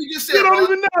about what he just said. You don't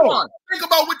even know. Ron, think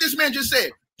about what this man just said.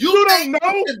 You don't know.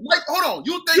 Hold on.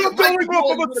 You're going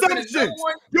off of assumptions.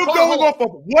 You're going off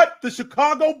of what the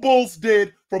Chicago Bulls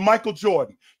did for Michael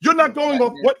Jordan. You're not going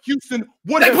off what Houston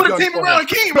would have done. They put a team around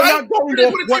Hakeem, right? They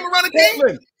put a team around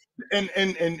Hakeem.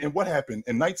 And what happened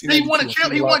in 1982? He won a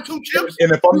chip. He won 2 chips.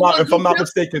 And if I'm not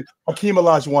mistaken, Hakeem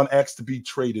Olajuwon asked to be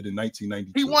traded in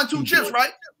 1992. He won 2 chips, right?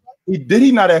 Did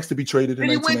he not ask to be traded in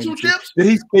 1992? Did he win 2 chips? Did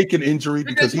he fake an injury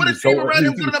because he was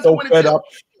so fed up?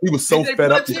 He was so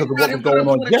fed up because of what was going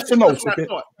on. Yes or no? So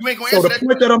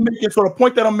the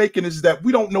point that I'm making is that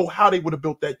we don't know how they would have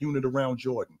built that unit around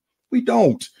Jordan. We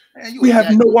don't. We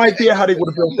have no idea how they would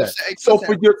have built that. So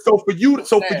for you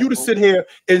to sit here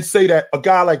and say that a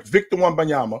guy like Victor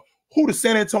Wembanyama, who the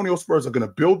San Antonio Spurs are going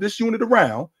to build this unit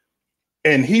around,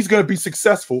 and he's going to be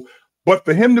successful, but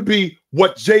for him to be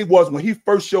what Jay was when he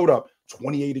first showed up,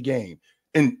 28 a game,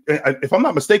 and if I'm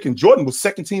not mistaken, Jordan was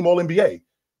second team All NBA.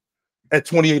 at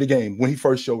 28 a game when he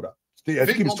first showed up. I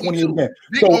think he was 28 a game.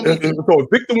 So if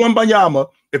Victor Wembanyama,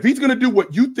 if he's going to do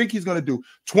what you think he's going to do,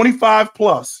 25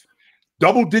 plus,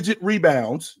 double-digit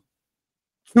rebounds,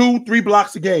 2-3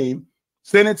 blocks a game,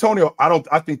 San Antonio,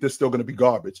 I think they're still going to be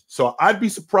garbage. So I'd be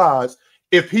surprised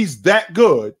if he's that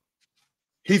good.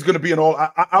 He's going to be an all.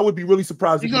 I would be really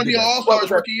surprised. He's going to be an all-star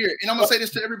rookie year. And I'm going to say this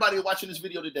to everybody watching this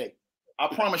video today. I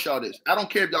promise y'all this. I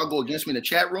don't care if y'all go against me in the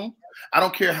chat room. I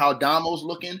don't care how Damo's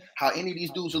looking, how any of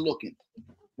these dudes are looking.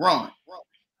 Ron,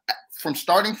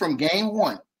 starting from game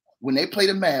 1, when they play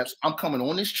the Mavs, I'm coming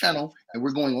on this channel and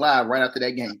we're going live right after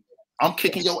that game. I'm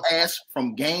kicking your ass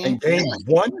from game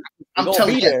 1. I'm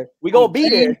telling you, we gonna be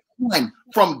there.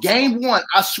 From game 1,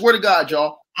 I swear to God,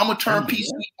 y'all, I'm gonna turn PC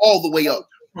all the way up.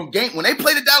 From game when they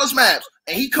play the Dallas Mavs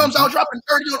and he comes out dropping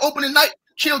 30 on opening night,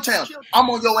 Chilltown, I'm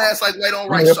on your ass like right on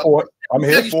right. I'm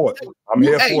here for it. I'm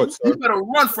here for it, sir. You better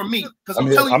run from me because I'm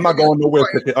telling you, I'm not going nowhere.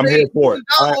 I'm here for it.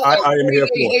 I am here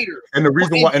for it. And the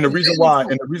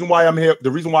reason why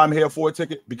I'm here for a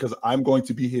ticket, because I'm going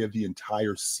to be here the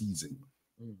entire season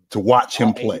to watch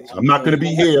him play. I'm not going to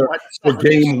be here for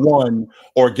game 1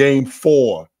 or game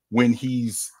 4 when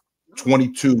he's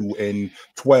 22 and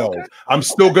 12. I'm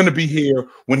still going to be here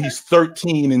when he's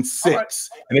 13 and 6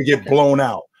 and they get blown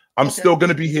out. I'm still going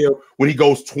to be here when he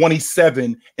goes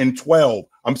 27 and 12.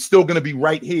 I'm still going to be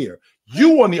right here.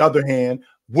 You, on the other hand,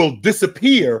 will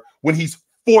disappear when he's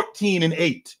 14 and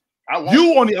 8.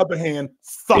 You, on the other hand,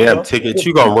 sucker. Damn, Ticket,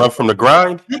 you gonna run from the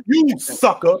grind? You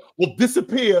sucker will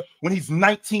disappear when he's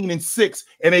 19 and 6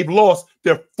 and they've lost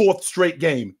their 4th straight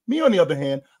game. Me, on the other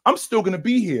hand, I'm still going to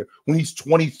be here when he's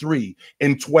 23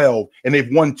 and 12 and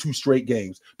they've won 2 straight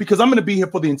games, because I'm going to be here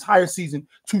for the entire season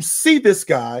to see this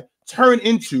guy turn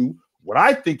into what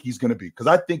I think he's going to be, because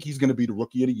I think he's going to be the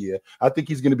rookie of the year. I think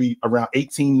he's going to be around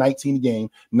 18, 19 a game,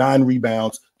 9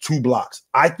 rebounds, 2 blocks.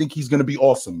 I think he's going to be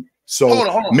awesome. So hold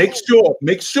on.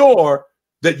 Make sure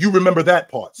that you remember that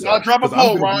part. So drop a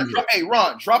poll, Ron.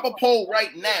 Ron, drop a poll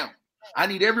right now. I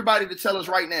need everybody to tell us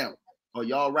right now. Are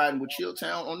y'all riding with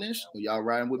Chilltown on this? Or y'all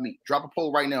riding with me? Drop a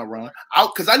poll right now, Ron.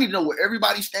 Because I need to know where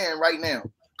everybody's standing right now.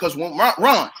 Because when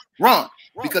Ron,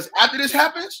 because after this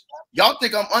happens, y'all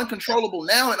think I'm uncontrollable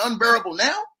now and unbearable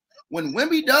now? When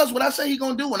Wemby does what I say he's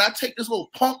gonna do, when I take this little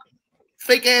punk,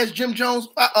 fake ass Jim Jones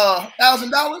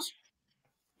 $1,000,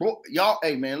 bro, y'all,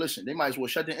 hey man, listen, they might as well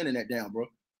shut the internet down, bro.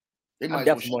 I'm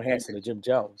definitely more handsome than Jim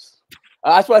Jones.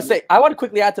 That's what I say. I want to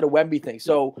quickly add to the Wemby thing.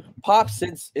 So Pop,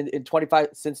 since in 25,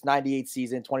 since 98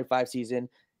 season, 25 season,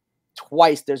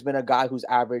 twice there's been a guy who's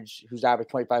averaged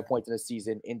 25 points in a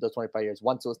season in those 25 years.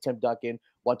 Once it was Tim Duncan,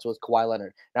 once it was Kawhi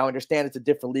Leonard. Now I understand it's a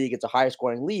different league, it's a higher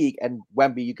scoring league, and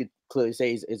Wemby you could clearly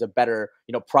say is a better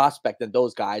prospect than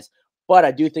those guys. But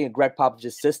I do think in Greg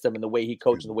Popovich's system and the way he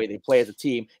coaches and the way they play as a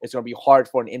team, it's going to be hard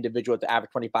for an individual to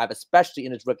average 25, especially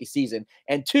in his rookie season.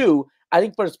 And 2, I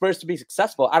think for the Spurs to be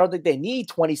successful, I don't think they need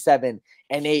 27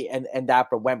 and 8 and that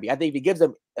for Wemby. I think if he gives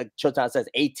them, like Chilltown says,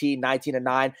 18, 19, and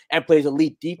 9 and plays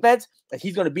elite defense,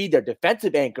 he's going to be their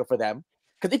defensive anchor for them.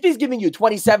 Because if he's giving you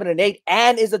 27 and 8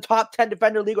 and is a top 10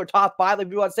 defender league or top 5,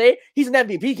 like you want to say, he's an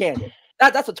MVP candidate.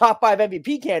 That's a top 5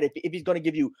 MVP candidate if he's going to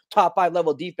give you top 5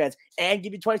 level defense and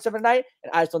give you 27 a night.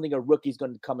 And I just don't think a rookie's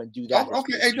going to come and do that. Oh,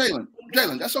 okay, hey Jalen,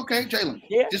 that's okay, Jalen.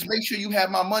 Yeah, just make sure you have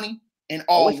my money and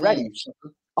always ready.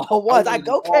 Always,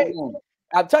 okay.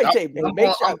 I'm telling you,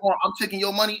 I'm taking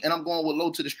your money and I'm going with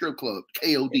low to the strip club.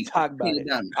 KOD. Talk about it.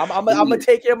 I'm gonna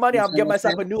take your money. I'm getting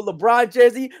myself a new LeBron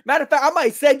jersey. Matter of fact, I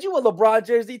might send you a LeBron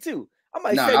jersey too.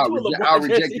 I'll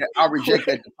reject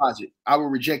that deposit. I will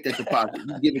reject that deposit.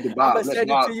 You give it to Bob. Let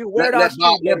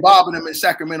Bob and them in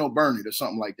Sacramento burn it or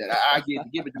something like that. I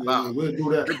give it to Bob. We'll do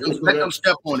that. Let them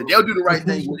step on it. They'll do the right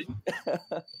thing with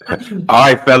it. All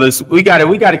right, fellas. We got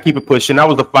to keep it pushing. That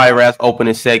was the fire ass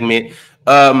opening segment.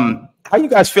 How you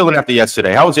guys feeling after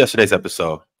yesterday? How was yesterday's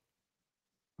episode?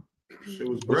 It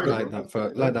was great. Like that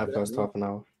first half an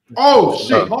hour. Oh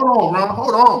shit! Hold on, Ron.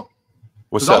 Hold on.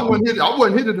 What's up? I wasn't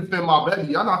here to defend my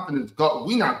baby. Y'all not finna go.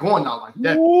 We not going out like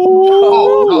that.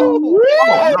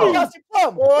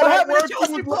 What happened to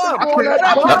Chelsea Plum?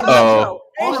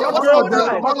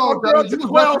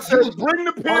 Bring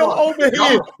the pill over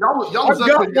here. Y'all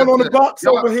got one on the box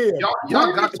over here.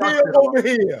 Y'all got your shit over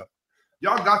here.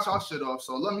 Y'all got y'all shit off.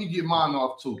 So let me get mine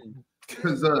off too.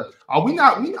 Because are we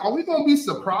gonna be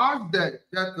surprised that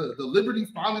the Liberty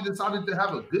finally decided to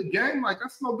have a good game? Like,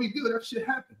 that's no big deal. That shit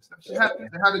happens. They had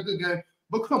a good game.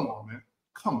 But come on, man.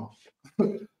 Come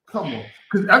on.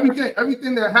 Because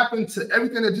everything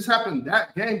that just happened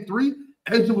that game 3,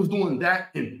 Edge was doing that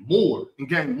and more in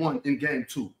game 1 and game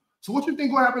 2. So what you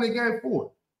think will happen in game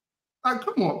 4? Like,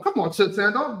 come on,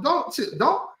 Chilltown.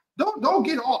 Don't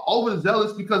get all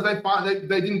overzealous because they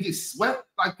didn't get swept.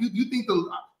 Like you think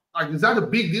is that a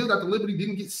big deal that the Liberty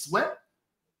didn't get swept?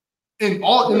 And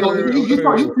all you talking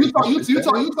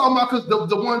about because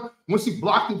the one when she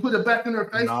blocked and put it back in her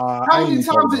face. How many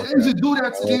times did Asia do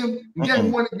that to them in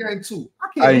game 1 and game 2?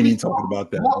 I ain't even talking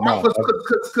about that.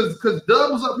 Because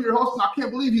Dub was up here hosting. I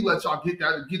can't believe he let y'all get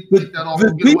that off.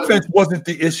 The defense wasn't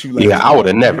the issue. Yeah, I would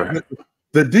have never.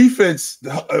 The defense,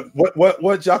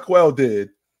 what Jacquel did.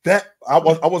 That I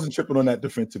wasn't tripping on that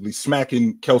defensively,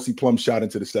 smacking Kelsey Plum shot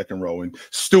into the second row and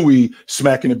Stewie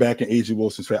smacking it back in Asia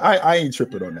Wilson's face. I ain't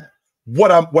tripping on that.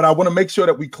 What I want to make sure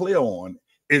that we clear on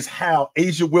is how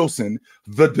Asia Wilson,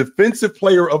 the defensive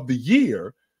player of the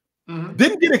year,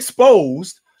 didn't get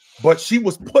exposed, but she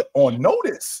was put on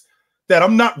notice that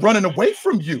I'm not running away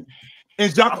from you.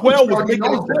 And Jacquel was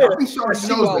making it clear that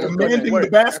she was commanding the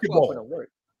basketball.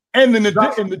 And then the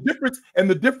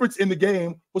difference in the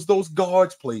game was those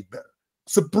guards played better.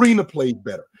 Sabrina played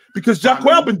better because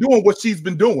Jacquel been doing what she's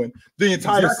been doing the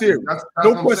entire series. That's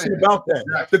no question about that.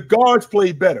 Exactly. The guards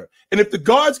played better, and if the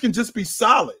guards can just be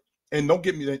solid, and don't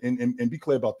get me and be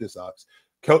clear about this, Ox,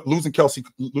 losing Kelsey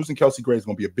Gray is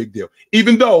going to be a big deal.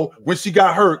 Even though when she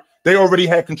got hurt, they already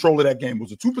had control of that game. It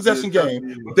was a 2-possession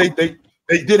game, but they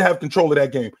did have control of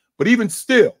that game. But even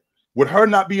still, with her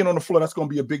not being on the floor, that's going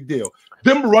to be a big deal.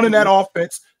 Them running that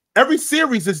offense, every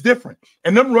series is different.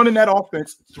 And them running that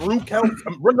offense through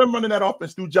running that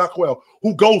offense through Jacquel,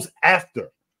 who goes after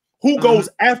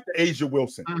Asia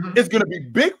Wilson. It's going to be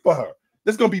big for her.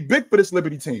 It's going to be big for this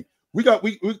Liberty team. We got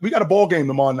a ball game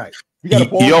tomorrow night.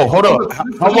 Hold on.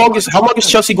 How long is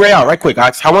Chelsea Gray out? Right quick,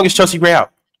 Ox. How long is Chelsea Gray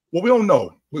out? Well, we don't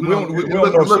know. We don't know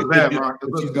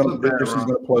if she's going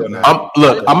to play or not.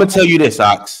 Look, I'm going to tell you this,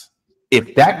 Ox.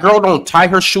 If that girl don't tie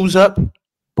her shoes up,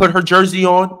 put her jersey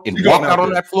on, and walk out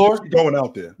on that floor, she's going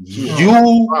out there.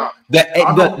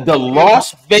 The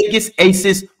Las Vegas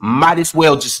Aces might as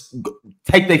well just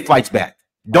take their flights back.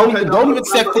 Don't even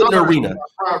set foot in the arena.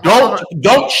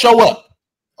 Don't show up.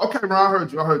 Okay, Ron, I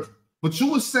heard you. But you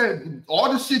was saying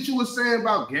all the shit you was saying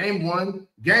about game 1,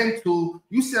 game 2.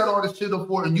 You said all this shit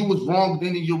before, and you was wrong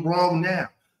then, and you're wrong now.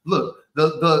 Look.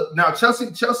 Now Chelsea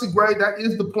Gray, that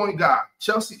is the point guard.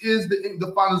 Chelsea is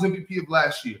the Finals MVP of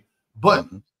last year. But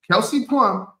Kelsey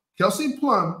Plum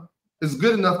is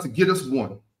good enough to get us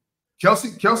one.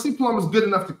 Kelsey Plum is good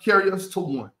enough to carry us to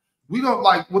one. We don't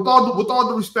like with all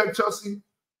the respect, Chelsea.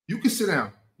 You can sit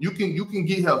down. You can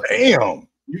get help. Damn.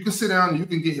 You can sit down and you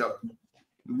can get help.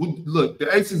 Look,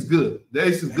 the Ace is good. The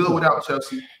Ace is good without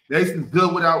Chelsea. The Ace is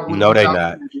good without. No, they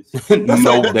not.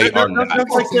 No, they are not.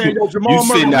 You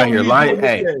sitting out here lying.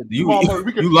 Hey, you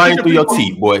lying through your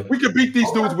teeth, boy. We could beat these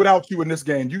dudes without you in this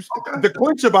game. The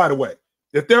clincher, by the way,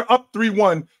 if they're up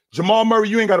 3-1, Jamal Murray,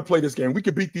 you ain't got to play this game. We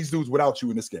could beat these dudes without you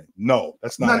in this game. No,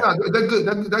 that's not. No, they're good.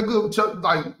 They're good.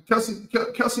 Like Kelsey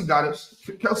got us.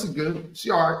 Kelsey good. She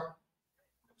all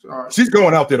right. She's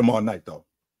going out there tomorrow night, though.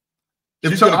 I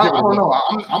don't know.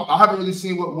 I haven't really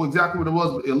seen what exactly what it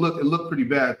was, but it looked pretty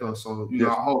bad though. So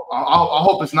know, I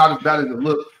hope it's not as bad as it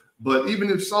looked. But even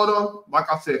if so, though, like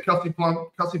I said, Kelsey Plum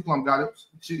got it.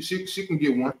 She can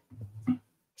get one.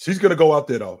 She's gonna go out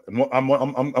there though, and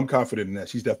I'm confident in that.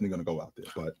 She's definitely gonna go out there.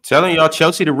 But telling y'all,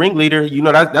 Chelsea the ringleader. You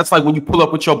know that's like when you pull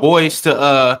up with your boys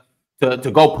to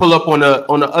go pull up on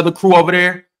the other crew over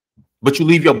there, but you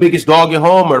leave your biggest dog at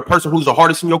home or the person who's the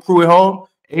hardest in your crew at home.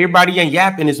 Everybody ain't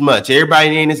yapping as much.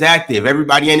 Everybody ain't as active.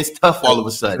 Everybody ain't as tough all of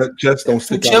a sudden. Just don't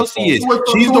stick Chelsea is.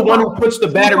 She's the one who puts the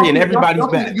battery in everybody's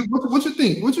back. What you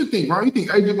think? What you think, Ron? You think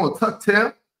AJ gonna tuck tail?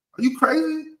 Are you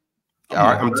crazy? All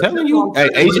right, I'm telling you,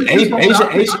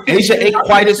 Asia ain't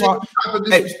quite as hard.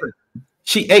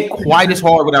 She ain't quite as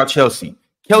hard without Chelsea.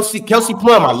 Kelsey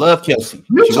Plum, I love Kelsey.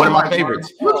 She's one of my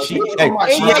favorites. She ain't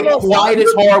quite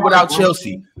as hard without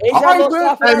Chelsey. Morris,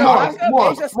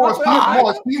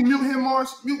 can you mute him,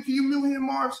 Morris? Can you mute him,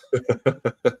 Morris?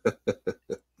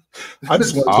 I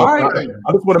just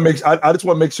want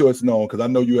to make sure it's known because I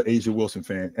know you're an Asia Wilson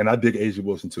fan, and I dig Asia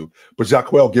Wilson too. But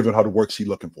Jacquel giving her the work she's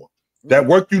looking for. That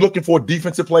work you're looking for,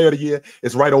 defensive player of the year,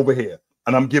 is right over here,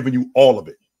 and I'm giving you all of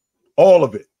it.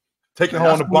 Taking her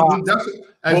on the box,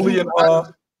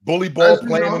 bully ball,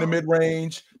 playing in the mid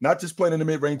range, not just playing in the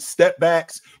mid range, step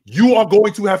backs. You are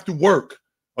going to have to work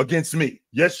against me.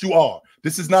 Yes, you are.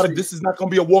 This is not going to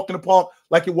be a walk in the park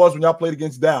like it was when y'all played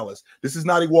against Dallas. This is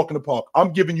not a walk in the park.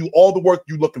 I'm giving you all the work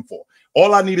you're looking for.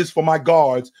 All I need is for my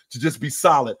guards to just be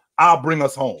solid. I'll bring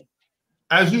us home.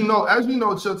 As you know,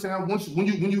 Chilton,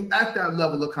 when you at that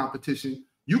level of competition,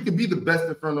 you can be the best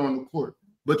defender on the court,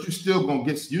 but you still gonna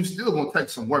take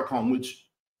some work home with you.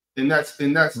 And that's how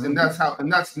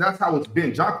it's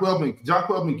been. Jacquel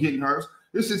been getting hers.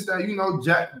 It's just that, you know,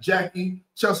 Jackie,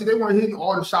 Chelsea, they weren't hitting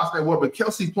all the shots they were, but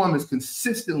Kelsey Plum is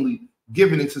consistently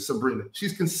giving it to Sabrina.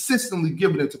 She's consistently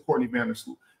giving it to Courtney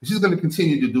Vandersloot. She's going to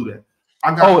continue to do that.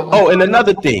 And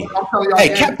another thing.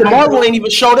 Hey, Captain Marvel ain't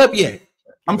even showed up yet.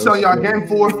 I'm telling y'all, game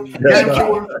 4.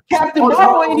 Captain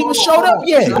Marvel ain't even showed up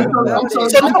yet. So now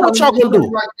what y'all gonna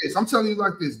do? I'm telling you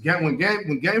like this. When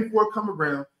game 4 come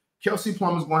around, Kelsey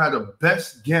Plum is gonna have the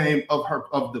best game of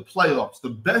the playoffs, the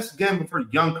best game of her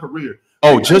young career.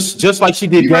 Oh, just like she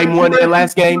did game 1 and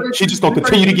last game, she just gonna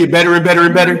continue to get better and better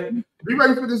and better. Be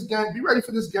ready for this game. Be ready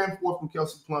for this game 4 from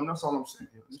Kelsey Plum. That's all I'm saying.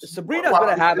 Sabrina's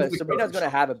gonna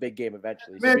have a big game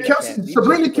eventually. Man,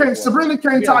 Sabrina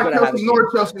can't tie Kelsey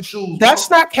nor Chelsea's shoes. That's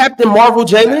not Captain Marvel,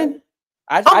 Jalen.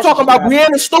 I'm talking about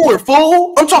Brianna Stewart,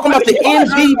 fool. I'm talking about the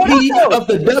MVP of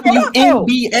the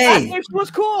WNBA.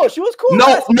 She was cool.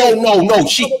 No.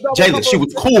 Jalen, she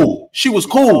was cool. She was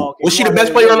cool. Was she the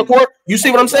best player on the court? You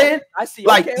see what I'm saying? I see.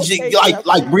 Like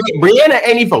Brianna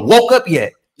ain't even woke up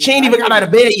yet. She ain't even got out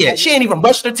of bed yet. She ain't even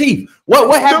brushed her teeth.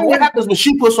 What happens when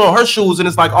she puts on her shoes and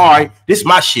it's like, all right, this is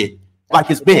my shit.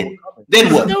 Like it's been.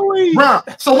 Then what? Ron,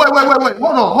 so wait. Hold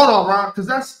on, Ron, because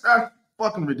that's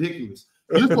fucking ridiculous.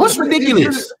 What's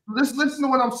ridiculous? Listen to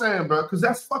what I'm saying, bro, because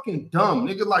that's fucking dumb,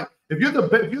 nigga. Like, if you're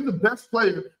the best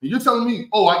player, and you're telling me,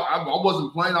 oh, I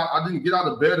wasn't playing, I didn't get out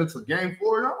of bed until game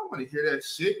 4. I don't want to hear that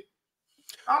shit.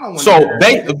 I don't want to hear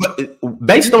that.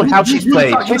 Based on how she's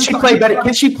played, can she play better?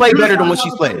 Can she play better than what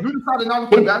she's played? You decided not to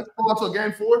play basketball until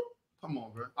game 4? Come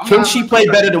on, bro. Can she play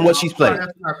better than what she's played?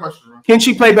 Can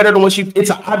she play better than what she?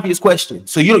 It's an obvious question,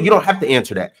 so you don't have to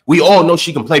answer that. We all know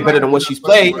she can play better than what she's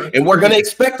played, and we're gonna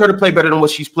expect her to play better than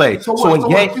what she's played. I'm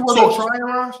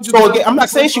not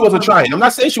saying she wasn't trying. I'm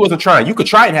not saying she wasn't trying. You could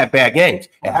try and have bad games.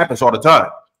 It happens all the time.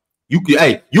 You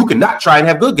could not try and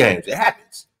have good games. It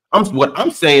happens. What I'm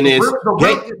saying is the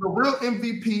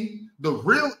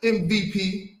real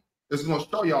MVP is going to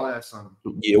show y'all ass something.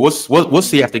 Yeah, we'll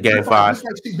see after game 5.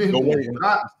 We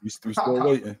still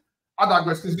waiting. I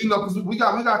digress because we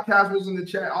got casuals in the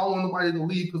chat. I don't want nobody to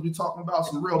leave because we're talking about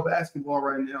some real basketball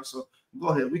right now. So go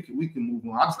ahead, we can move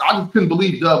on. I just couldn't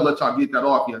believe Dub let y'all get that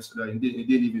off yesterday and didn't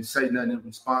even say nothing in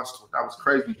response to it. That was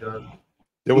crazy, Dub.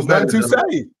 There was nothing to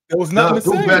say. There was nothing to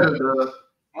say. Better, Dub.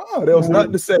 Oh, there was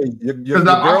nothing to say. Your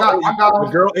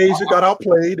girl Asia got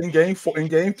outplayed in game 4, in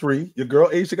game 3. Your girl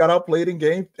Asia got outplayed in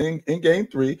game 3.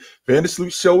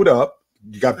 Vandersloot showed up.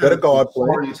 You got better guard play.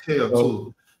 Sorry as hell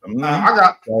too. I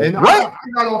got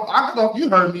off. You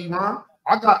heard me, Ron.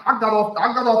 I got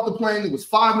off the plane. It was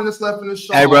 5 minutes left in the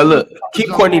show. Hey, bro, look, keep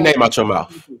Courtney's name out your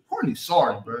mouth. Courtney,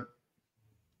 sorry, bro.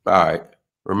 All right,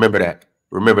 remember that.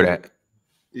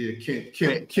 Yeah, can't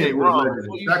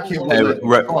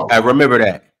remember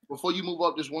that. Before you move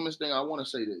up this women's thing, I want to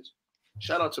say this.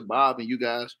 Shout out to Bob and you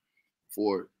guys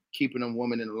for keeping them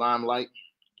women in the limelight.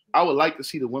 I would like to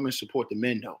see the women support the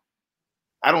men, though.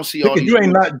 I don't see all these. You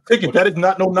ain't not ticket. That is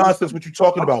not no nonsense. What you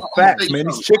talking about? Facts, man.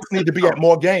 These chicks need to be at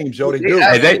more games, yo. They do.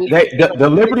 The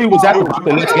Liberty was at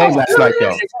the next game last night,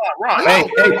 though. Hey,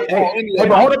 but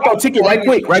hold up, though, ticket, right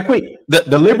quick.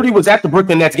 The Liberty was at the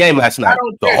Brooklyn Nets game last night.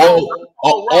 The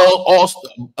all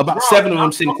about 7 of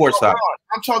them sitting courtside.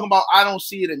 I'm talking about. I don't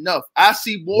see it enough. I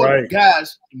see more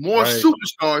guys, more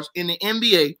superstars in the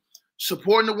NBA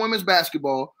supporting the women's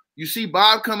basketball. You see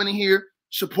Bob coming in here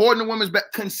supporting the women's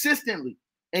consistently.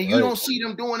 And you don't see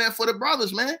them doing that for the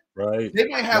brothers, man. Right. They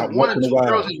might have one or two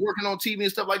girls that's working on TV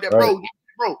and stuff like that, bro.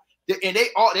 And they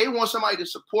want somebody to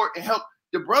support and help.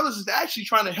 The brothers is actually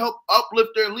trying to help uplift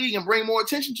their league and bring more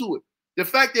attention to it. The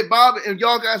fact that Bob and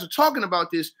y'all guys are talking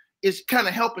about this is kind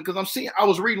of helping because I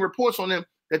was reading reports on them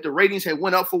that the ratings had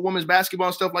went up for women's basketball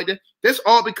and stuff like that. That's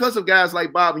all because of guys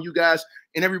like Bob and you guys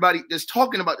and everybody that's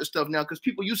talking about this stuff now because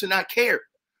people used to not care.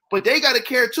 But they got to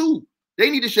care too. They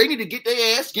need to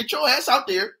get your ass out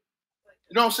there.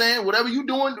 You know what I'm saying? Whatever you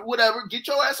doing, whatever, get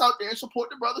your ass out there and support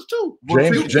the brothers too.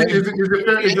 Is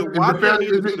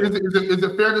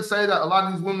it fair to say that a lot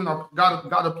of these women got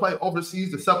to play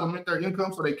overseas to supplement their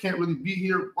income, so they can't really be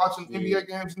here watching NBA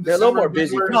games? They're a little more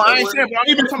busy. No, I ain't saying.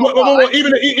 Even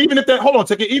if that, hold on a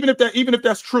second. Even if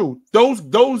that's true,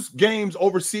 those games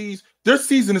overseas, their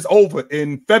season is over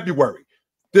in February.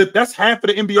 That's half of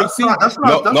the NBA season.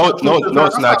 No,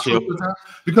 it's not true.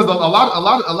 Because a lot of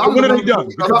when are they done?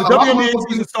 Because the WNBA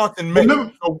season starts in May.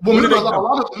 Remember,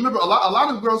 a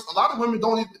lot of girls, a lot of women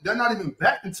they're not even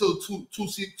back until two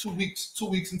weeks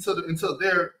until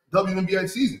their WNBA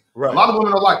season. Right. A lot of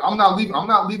women are like, I'm not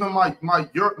leaving my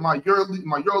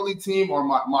EuroLeague team or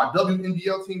my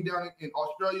WNBA team down in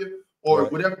Australia or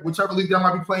whichever league they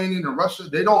might be playing in Russia.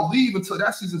 They don't leave until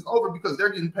that season's over because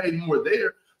they're getting paid more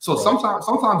there. So sometimes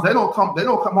they don't come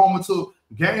home until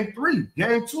game 3,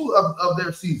 game 2 of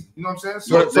their season. You know what I'm saying?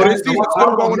 So this season's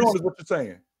still going on, is what you're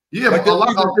saying. Yeah, like but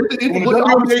when the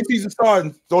WNBA season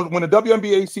starts, when the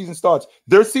WNBA season starts,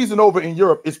 their season over in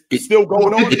Europe is still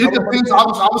going on. It depends.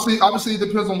 Obviously, it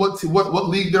depends on what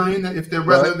league they're in. If they're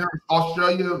they're in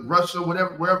Australia, Russia,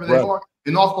 wherever they are,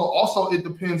 and also it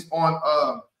depends on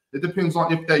if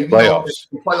they playoff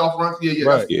runs.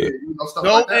 Stuff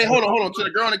no, like that. Hey, hold on. To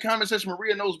the girl in the comment section,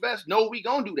 Maria knows best. No, we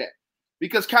gonna do that.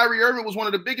 Because Kyrie Irving was one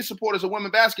of the biggest supporters of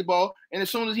women's basketball, and as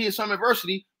soon as he had some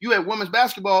adversity, you had women's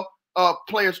basketball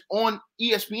players on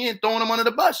ESPN throwing him under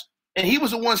the bus. And he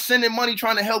was the one sending money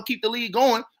trying to help keep the league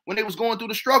going when they was going through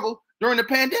the struggle during the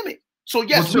pandemic. So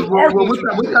yes, with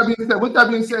that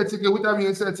being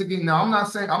said, Ticket. Now I'm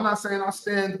not saying I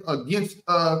stand against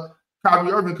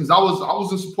Kyrie Irving, because I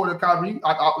was in support of Kyrie.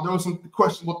 There were some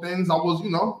questionable things. I was,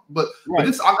 but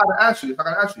this I gotta ask you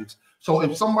this. So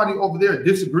if somebody over there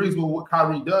disagrees with what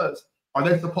Kyrie does, are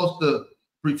they supposed to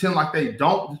pretend like they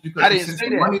don't? Just because I didn't say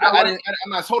that.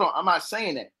 I'm not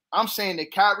saying that. I'm saying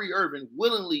that Kyrie Irving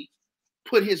willingly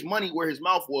put his money where his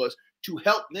mouth was to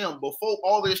help them before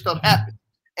all this stuff happened.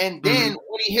 And then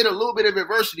when he hit a little bit of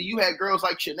adversity, you had girls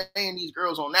like Shanae and these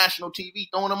girls on national TV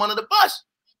throwing them under the bus.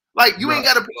 Like, you ain't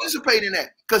got to participate in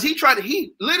that, because he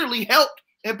literally helped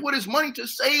and put his money to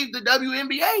save the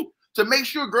WNBA, to make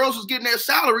sure girls was getting their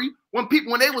salary when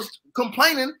they was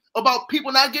complaining about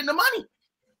people not getting the money.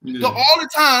 So all the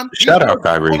time, shout out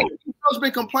Kyrie. Girls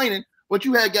been complaining, but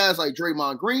you had guys like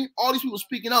Draymond Green, all these people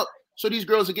speaking up, so these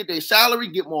girls will get their salary,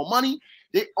 get more money.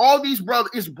 All these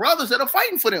brothers that are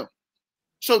fighting for them.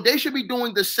 So they should be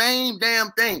doing the same damn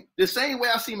thing. The same way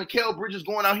I see Mikal Bridges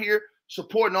going out here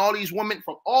supporting all these women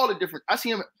from all the different. I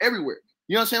see them everywhere.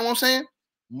 You understand what I'm saying?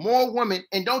 More women,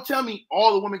 and don't tell me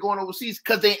all the women going overseas,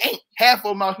 because they ain't. Half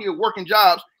of them out here working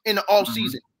jobs in the off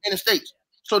season in the States,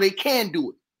 so they can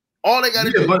do it. All they got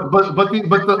to do. How do you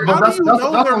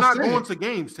know they're not going to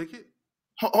games, Ticket?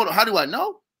 Hold on. How do I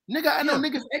know? Nigga, I know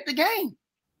niggas at the game.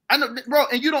 I know, bro,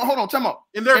 and you don't hold on. Tell me.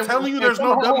 And they're telling you there's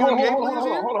no WNBA players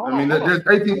here? I mean, there's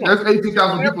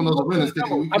 18,000 people in those arenas. I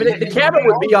mean, the camera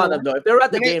would be on them though if they're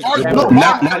at the game.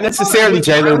 Not necessarily,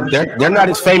 Jalen. They're not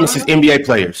as famous as NBA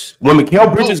players. When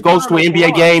Mikal Bridges goes to an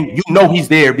NBA game, you know he's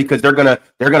there because they're gonna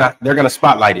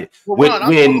spotlight it.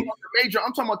 I'm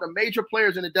talking about the major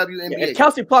players in the WNBA. Yeah,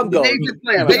 Kelsey Plum goes. Major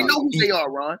players. They know who they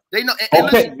are, Ron. They know. And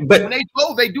listen, when they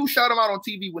go, they do shout them out on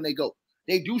TV when they go.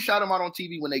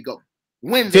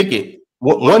 When Ticket.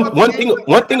 One thing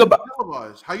about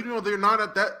how you know they're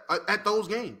not at those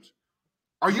games?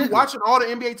 Are you watching all the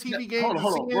NBA TV games?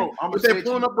 Hold on, bro. If they're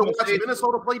pulling up to watch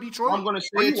Minnesota play Detroit, I'm gonna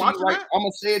say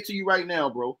it to you right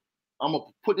now, bro. I'm gonna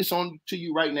put this on to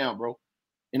you right now, bro.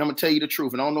 And I'm gonna tell you the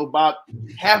truth. And I don't know about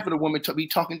half of the women to be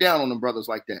talking down on them brothers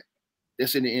like that.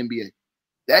 That's in the NBA.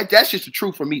 That's just the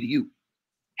truth from me to you.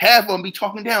 Half of them be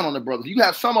talking down on the brothers. You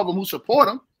have some of them who support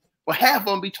them, but half of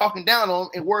them be talking down on them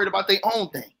and worried about their own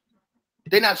thing.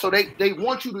 They're not, so they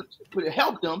want you to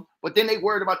help them, but then they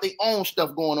worried about their own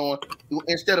stuff going on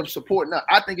instead of supporting us.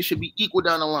 I think it should be equal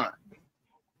down the line.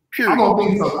 Period. I don't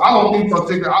think so.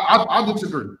 I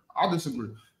disagree.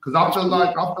 Because I feel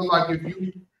like if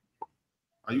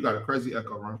you got a crazy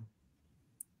echo, right?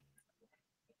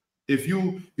 If you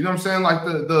know what I'm saying, like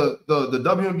the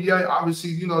WNBA,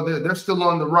 obviously, they're still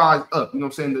on the rise up. You know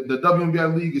what I'm saying? The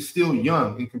WNBA league is still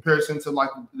young in comparison to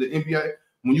like the NBA.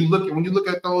 When you look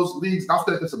at those leagues, I've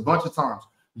said this a bunch of times.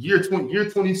 Year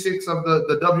 26 of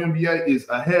the WNBA is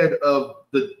ahead of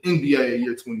the NBA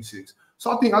year 26.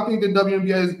 So I think the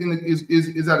WNBA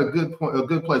is at a good point, a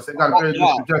good place. They got a very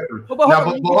good trajectory. They have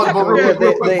the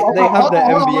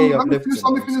NBA of Let me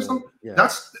finish something. Yeah.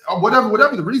 That's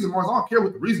whatever the reason was. I don't care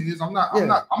what the reason is. I'm not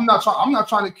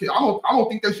trying to. I don't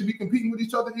think they should be competing with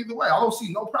each other either way. I don't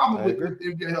see no problem with the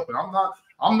NBA helping.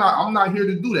 I'm not here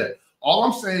to do that. All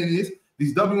I'm saying is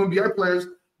these WNBA players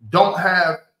don't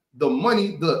have the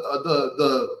money,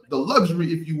 the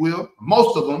luxury, if you will.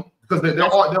 Most of them. Because there are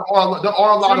a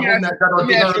lot of them that are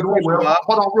doing well.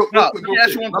 Hold on, real quick. Let me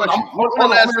ask you one question. I'm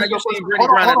gonna ask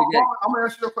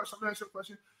you a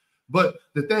question. But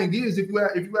the thing is, if you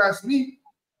ask me,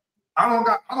 I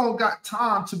don't got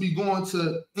time to be going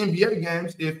to NBA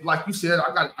games. If, like you said,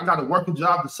 I got to work a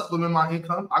job to supplement my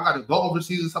income. I got to go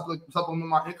overseas to supplement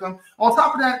my income. On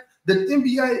top of that, the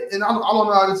NBA, and I don't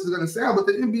know how this is going to sound, but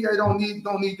the NBA don't need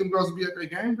them girls to be at their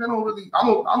games. They don't really. I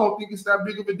don't think it's that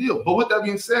big of a deal. But with that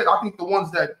being said, I think the ones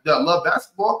that love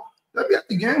basketball, they'll be at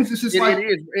the games. It's just it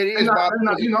is.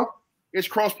 It's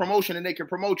cross promotion, and they can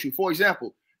promote you. For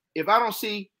example, if I don't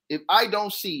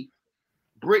see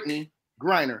Brittany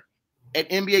Griner at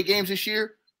NBA games this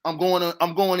year, I'm going in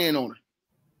on her.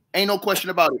 Ain't no question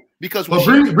about it. Because but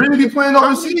Brittany be playing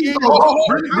overseas.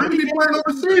 Brittany be playing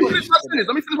overseas.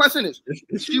 Let me finish my sentence.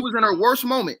 She was in her worst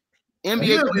moment.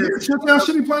 NBA players.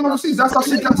 She be playing overseas. That's how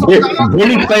she got.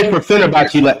 Brittany played for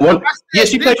Fenerbahce.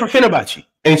 She played for Fenerbahce,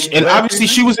 and obviously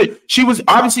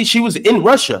she was in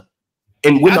Russia,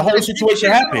 and when the whole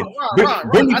situation happened,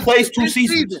 Brittany plays 2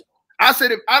 seasons. I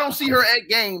said if I don't see her at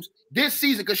games this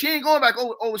season, because she ain't going back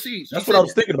overseas. That's what I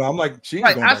was thinking about. I'm like, she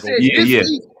ain't going back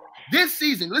overseas. This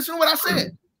season, listen to what I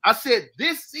said. I said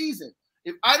this season,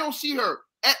 if I don't see her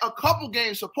at a couple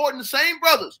games supporting the same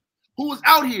brothers who was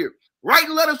out here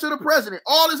writing letters to the president,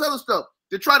 all this other stuff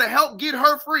to try to help get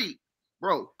her free,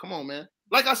 bro, come on, man.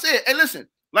 Like I said, and listen,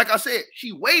 like I said,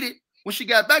 she waited when she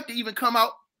got back to even come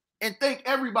out and thank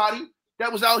everybody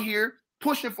that was out here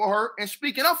pushing for her and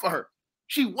speaking up for her.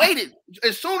 She waited.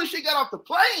 As soon as she got off the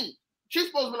plane, she's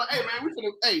supposed to be like, hey, man, we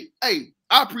finna, hey,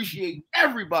 I appreciate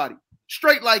everybody.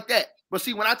 Straight like that. But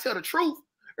see, when I tell the truth,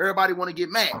 everybody want to get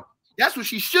mad. That's what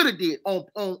she should have did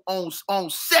on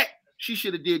set. She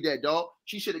should have did that, dog.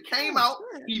 She should have came out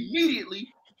immediately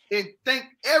and thanked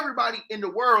everybody in the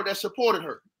world that supported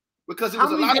her. Because it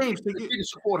was a lot of people that didn't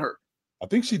support her. I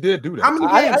think she did do that. How many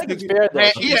games? I think it's fair,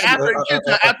 though. Yeah,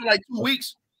 after like 2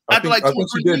 weeks. I think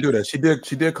she did do that.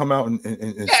 She did come out and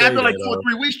say after like that, 2 or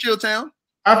 3 weeks, Chilltown.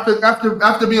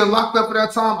 After being locked up for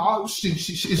that time, is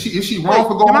she wrong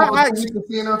for going home and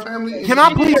seeing her family? Can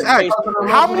I please ask,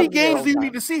 how many games do you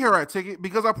need to see her at, Ticket?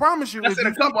 Because I promise you, I said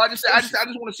a couple. I just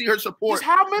want to see her support. Just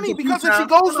how many? Because if she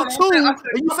goes to 2 and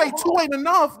you say 2 ain't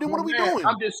enough, then what are we doing?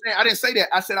 I'm just saying. I didn't say that.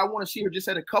 I said I want to see her just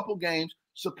at a couple games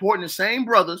supporting the same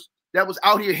brothers that was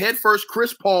out here head first.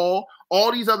 Chris Paul,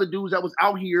 all these other dudes that was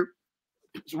out here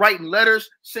writing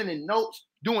letters, sending notes,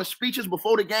 doing speeches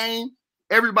before the game.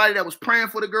 Everybody that was praying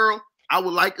for the girl, I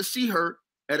would like to see her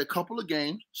at a couple of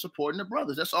games supporting the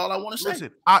brothers. That's all I want to say.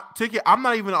 Listen, Ticket, I'm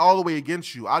not even all the way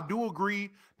against you. I do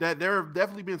agree that there have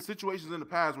definitely been situations in the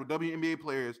past where WNBA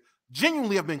players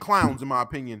genuinely have been clowns, in my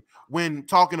opinion, when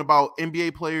talking about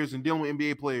NBA players and dealing with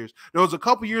NBA players. There was a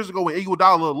couple years ago when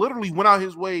Iguodala literally went out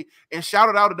his way and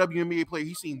shouted out a WNBA player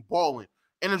he seen balling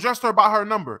and addressed her about her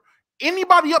number.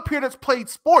 Anybody up here that's played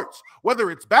sports,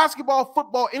 whether it's basketball,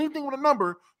 football, anything with a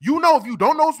number, you know if you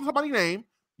don't know somebody's name,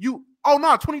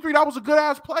 23, that was a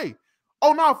good-ass play.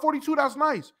 42, that's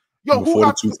nice. Yo, who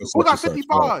got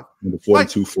 55? Like,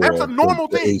 that's a normal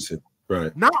thing.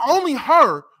 Right. Not only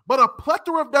her, but a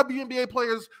plethora of WNBA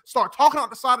players start talking out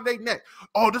the side of their neck.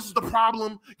 Oh, this is the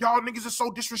problem. Y'all niggas are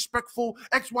so disrespectful.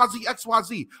 XYZ,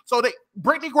 XYZ. So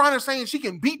Brittany Griner saying she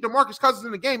can beat DeMarcus Cousins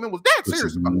in the game and was dead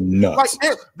serious about it. Like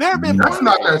there have been that's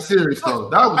not that serious though.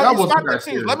 That wasn't that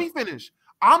serious. Let me finish.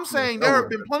 I'm saying there have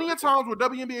been plenty of times where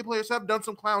WNBA players have done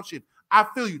some clown shit. I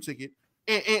feel you, Ticket,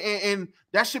 and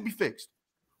that should be fixed.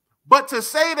 But to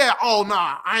say that, oh,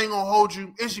 nah, I ain't going to hold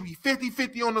you. It should be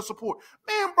 50-50 on the support.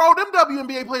 Man, bro, them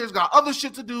WNBA players got other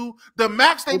shit to do. The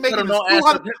max they making is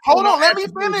 $200. Hold on, let me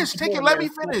finish. Ticket, let me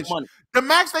finish. The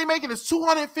max they making is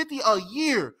 $250 a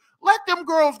year. Let them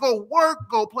girls go work,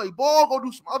 go play ball, go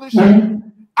do some other shit.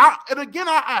 And again,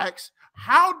 I ask,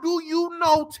 how do you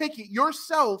know, Ticket,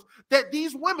 yourself, that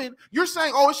these women, you're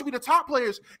saying, oh, it should be the top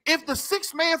players. If the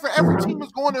 6th man for every team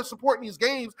is going and supporting these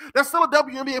games, that's still a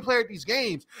WNBA player at these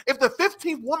games. If the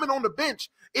 15th woman on the bench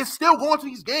is still going to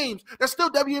these games, that's still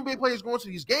WNBA players going to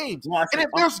these games. And if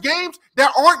there's games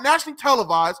that aren't nationally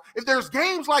televised, if there's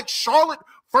games like Charlotte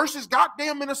versus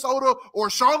goddamn Minnesota or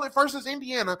Charlotte versus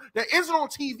Indiana that isn't on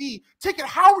TV, Ticket,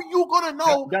 how are you going to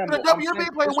know that a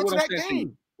WNBA player went to that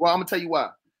game? Well, I'm going to tell you why.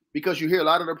 Because you hear a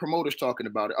lot of the promoters talking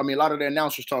about it. I mean, a lot of the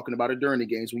announcers talking about it during the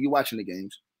games when you're watching the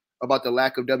games about the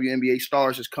lack of WNBA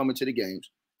stars that's coming to the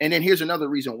games. And then here's another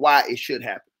reason why it should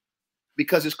happen.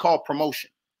 Because it's called promotion.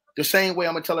 The same way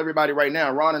I'm going to tell everybody right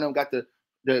now, Ron and them got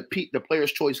the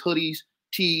Players' Choice hoodies,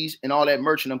 tees, and all that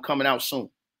merch and them coming out soon.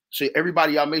 So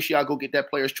everybody, y'all make sure y'all go get that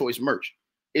Players' Choice merch.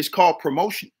 It's called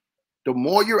promotion. The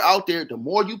more you're out there, the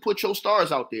more you put your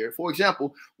stars out there. For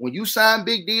example, when you sign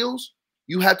big deals,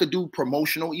 you have to do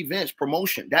promotional events,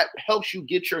 promotion. That helps you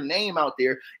get your name out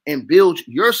there and build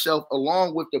yourself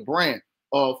along with the brand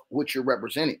of what you're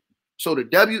representing. So the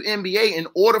WNBA, in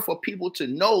order for people to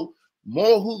know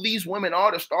more who these women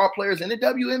are, the star players in the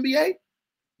WNBA,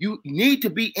 you need to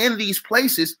be in these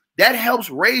places. That helps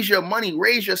raise your money,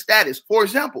 raise your status. For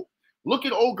example, look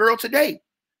at old girl today.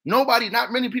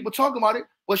 Not many people talk about it,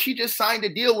 but she just signed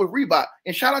a deal with Reebok.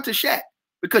 And shout out to Shaq,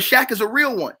 because Shaq is a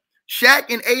real one. Shaq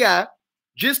and AI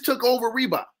just took over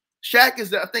Reebok. Shaq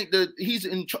is he's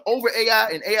over AI,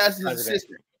 and AI is his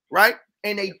assistant, right?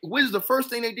 And what is the first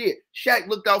thing they did? Shaq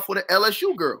looked out for the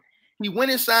LSU girl. He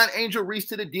went and signed Angel Reese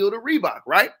to the deal to Reebok,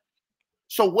 right?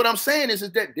 So what I'm saying is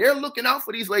that they're looking out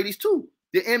for these ladies too,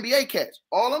 the NBA cats.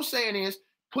 All I'm saying is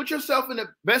put yourself in the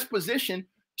best position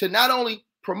to not only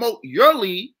promote your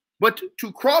league, but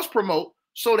to cross-promote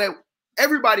so that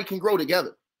everybody can grow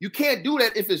together. You can't do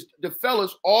that if it's the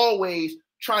fellas always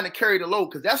trying to carry the load,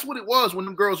 because that's what it was when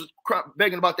them girls was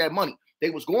begging about that money. They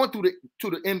was going to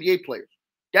the NBA players.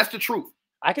 That's the truth.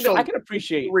 I can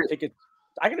appreciate tickets.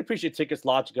 I can appreciate tickets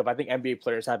logic of I think NBA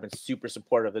players have been super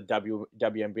supportive of the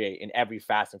WNBA in every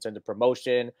facet in terms of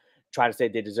promotion, try to say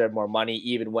they deserve more money,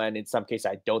 even when in some cases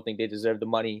I don't think they deserve the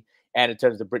money. And in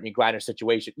terms of the Brittany Griner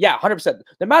situation, yeah, 100%.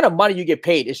 The amount of money you get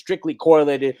paid is strictly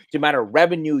correlated to the amount of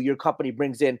revenue your company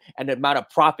brings in and the amount of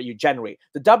profit you generate.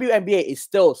 The WNBA is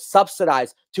still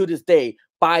subsidized to this day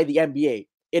by the NBA.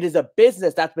 It is a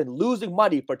business that's been losing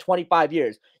money for 25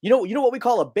 years. You know what we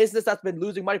call a business that's been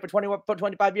losing money for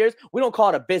 25 years? We don't call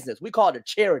it a business. We call it a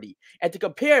charity. And to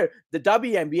compare the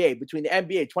WNBA between the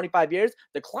NBA 25 years,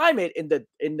 the climate in the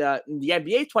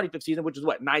NBA's 25th season, which is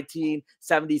what,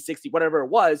 1970, 60, whatever it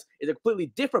was, is a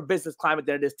completely different business climate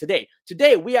than it is today.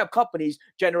 Today, we have companies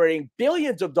generating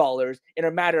billions of dollars in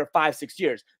a matter of 5-6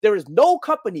 years. There is no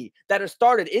company that has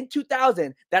started in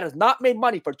 2000 that has not made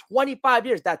money for 25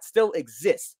 years that still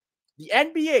exists. The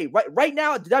NBA, right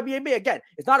now, the WNBA, again,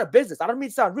 it's not a business. I don't mean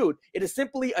to sound rude. It is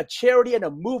simply a charity and a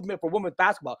movement for women's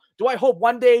basketball. Do I hope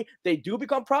one day they do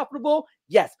become profitable?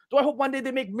 Yes. Do I hope one day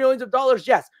they make millions of dollars?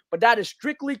 Yes. But that is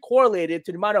strictly correlated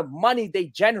to the amount of money they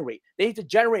generate. They need to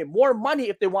generate more money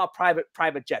if they want private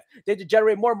jets. They need to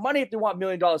generate more money if they want $1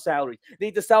 million salaries. They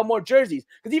need to sell more jerseys.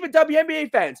 Because even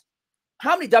WNBA fans,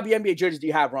 how many WNBA jerseys do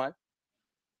you have, Ron?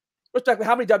 Respectfully,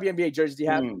 how many WNBA jerseys do you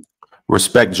have?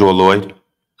 Respect Joel Lloyd.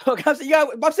 Okay, I'm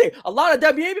saying a lot of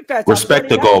WNBA fans respect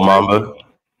the goal, Mamba.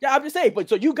 Yeah, I'm just saying, but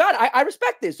so you got it. I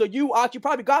respect it. So you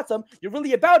probably got some. You're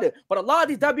really about it. But a lot of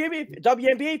these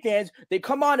WNBA fans, they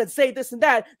come on and say this and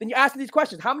that. Then you ask them these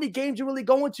questions: how many games you really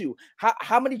going to?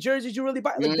 How many jerseys you really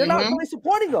buy? Like, they're not really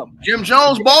supporting them. Jim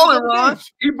Jones balling, Ron.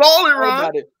 He balling,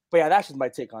 Ron. But yeah, that's just my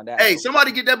take on that. Hey,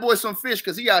 somebody get that boy some fish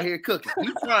because he out here cooking.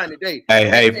 He's trying today.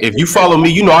 Hey, if you follow me,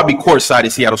 you know I'll be courtside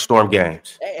at Seattle Storm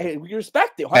games. Hey, we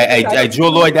respect it. Hey,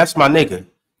 Joel Lloyd, that's my nigga.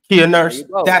 Kia Nurse,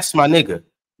 that's my nigga.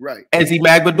 Right. Ezzy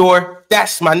Maglador,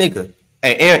 that's my nigga.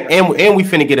 Hey, and we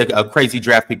finna get a crazy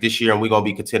draft pick this year, and we're gonna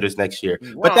be contenders next year.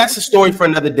 Ron, but that's a story for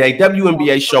another day.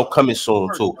 WNBA show coming soon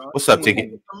too. What's up,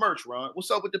 Ticket? Merch, Ron.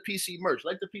 What's up with the PC merch?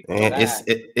 Like the people. Man,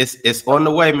 it's on the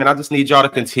way, man. I just need y'all to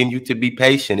continue to be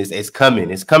patient. It's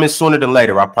coming. It's coming sooner than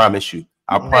later. I promise you.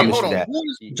 I promise you that.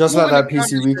 Just like that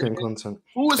PC weekend content.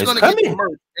 Who is gonna get the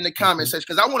merch in the comment section?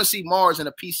 Because I want to see Mars in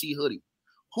a PC hoodie.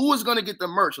 Who is gonna get the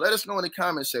merch? Let us know in the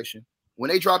comment section. When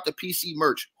they drop the PC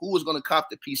merch, who is going to cop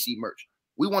the PC merch?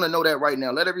 We want to know that right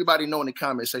now. Let everybody know in the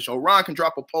comment section. Or Ron can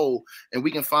drop a poll and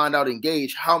we can find out and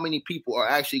gauge how many people are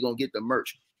actually going to get the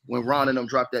merch when Ron and them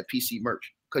drop that PC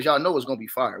merch. Because y'all know it's going to be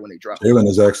fire when they drop it. Jalen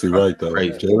is actually right, though.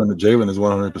 Jalen is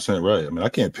 100% right. I mean, I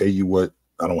can't pay you what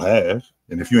I don't have.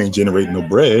 And if you ain't generating no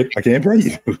bread, I can't pay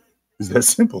you. It's that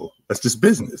simple. That's just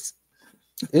business.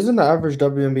 Isn't the average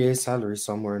WNBA salary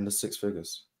somewhere in the 6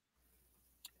 figures?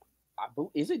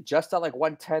 Is it just at like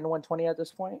 110, 120 at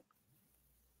this point?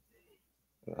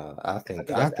 I think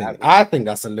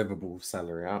that's a livable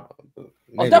salary.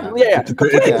 Definitely, yeah. It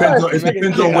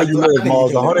depends on where you live,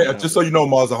 Mars. Just so you know,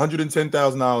 Mars,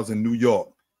 $110,000 in New York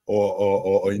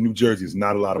or in New Jersey is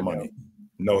not a lot of money.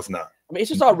 No, it's not. I mean, it's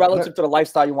just all relative to the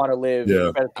lifestyle you want to live.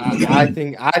 Yeah.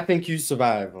 I think you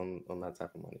survive on that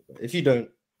type of money. But if you don't,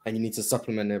 and you need to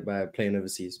supplement it by playing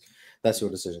overseas, that's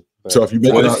your decision. But so if you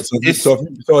make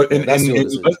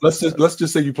let's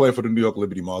just say you play for the New York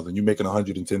Liberty Mars and you're making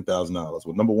 $110,000.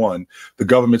 Well, number one, the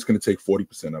government's going to take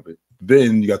 40% of it.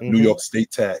 Then you got the New York state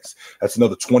tax. That's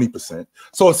another 20%.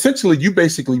 So essentially, you're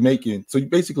basically making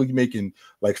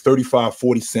like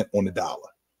 35-40 cents on the dollar.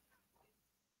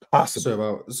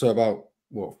 Possibly. So about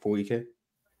what, 40K?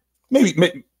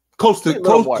 Maybe close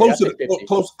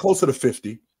to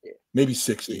 50. Maybe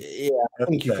 60. Yeah, I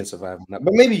think you can survive on that.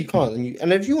 But maybe you can't.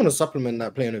 And if you want to supplement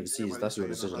that playing overseas, that's your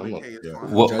decision. I'm not.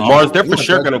 Well, Mars, they're for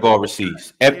sure going to go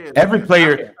overseas. Every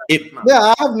player.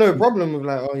 I have no problem with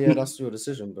like, oh yeah, that's your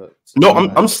decision. But no,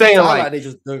 I'm saying like they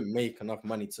just don't make enough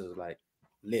money to like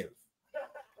live.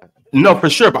 No, for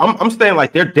sure. But I'm saying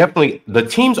like they're definitely the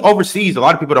teams overseas. A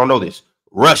lot of people don't know this.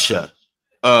 Russia,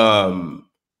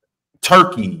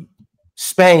 Turkey,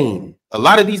 Spain. A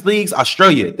lot of these leagues,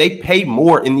 Australia, they pay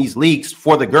more in these leagues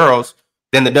for the girls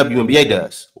than the WNBA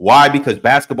does. Why? Because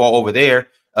basketball over there,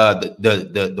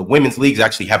 the women's leagues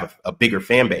actually have a bigger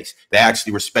fan base. They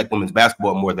actually respect women's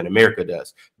basketball more than America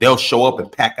does. They'll show up and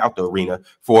pack out the arena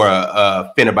for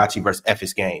a Fenerbahce versus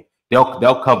Efes game.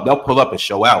 they'll pull up and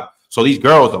show out. So these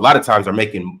girls a lot of times are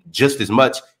making just as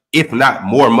much, if not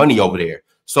more money over there.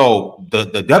 So the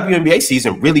WNBA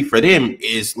season really for them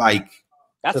is like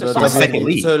that's the second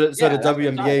league. So the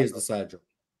WNBA is the side job.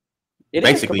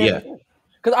 Basically, yeah.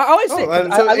 Because I always say,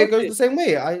 it goes the same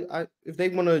way. If they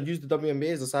want to use the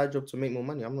WNBA as a side job to make more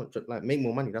money, I'm not like make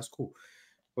more money. That's cool.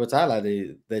 But it's like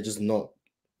they're just not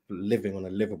living on a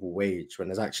livable wage when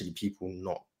there's actually people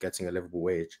not getting a livable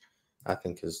wage. I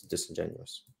think is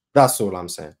disingenuous. That's all I'm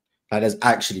saying. Like there's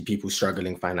actually people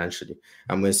struggling financially,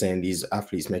 and we're saying these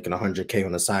athletes making 100K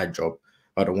on a side job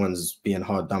are the ones being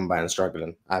hard done by and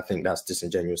struggling. I think that's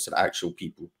disingenuous to the actual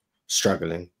people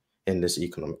struggling in this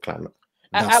economic climate.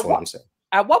 That's what I'm saying.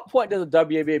 At what point does the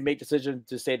WNBA make decision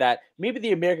to say that maybe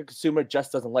the American consumer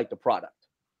just doesn't like the product,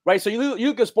 right? So you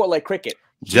look at a sport like cricket.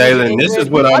 Jalen, this is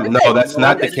what I'm. No, that's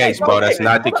not the case, bro. That's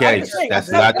not the case.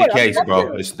 That's not the case,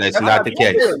 bro. That's not the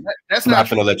case. That's not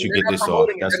going to let you get this off.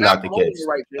 That's not the case.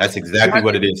 That's exactly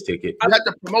what it is, Ticket. You have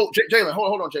to promote. Jalen,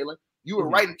 hold on, Jalen. You were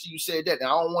right until you said that.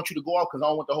 Now I don't want you to go off because I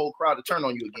don't want the whole crowd to turn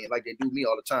on you again like they do me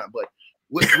all the time. But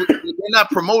they're not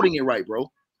promoting it right,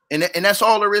 bro. And that's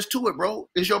all there is to it, bro.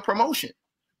 Is your promotion.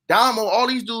 Damo, all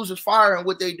these dudes is firing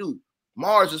what they do.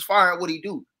 Mars is firing what he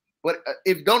do. But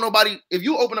if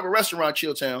you open up a restaurant,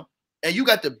 Chilltown, and you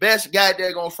got the best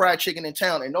goddamn fried chicken in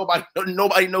town, and nobody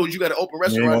knows you got an open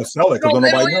restaurant, you ain't gonna sell it because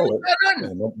nobody know it.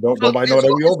 Nobody know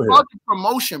that we over here.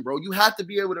 Promotion, bro. You have to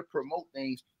be able to promote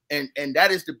things, and that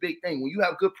is the big thing. When you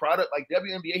have good product, like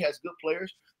WNBA has good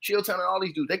players, Chilltown and all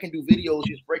these dudes, they can do videos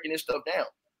just breaking this stuff down.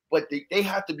 But they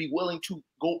have to be willing to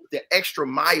go the extra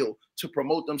mile to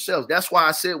promote themselves. That's why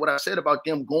I said what I said about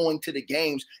them going to the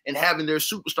games and having their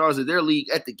superstars of their league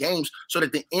at the games so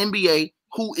that the NBA,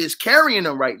 who is carrying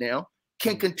them right now,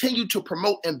 can continue to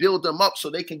promote and build them up so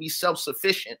they can be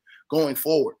self-sufficient going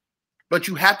forward. But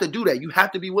you have to do that. You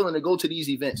have to be willing to go to these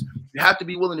events. You have to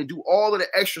be willing to do all of the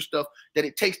extra stuff that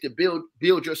it takes to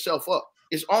build yourself up.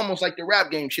 It's almost like the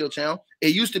rap game, Chilltown.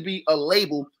 It used to be a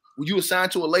label. You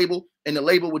assigned to a label, and the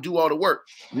label would do all the work.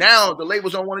 Now the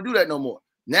labels don't want to do that no more.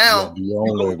 Now you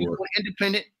go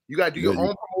independent. You got to do your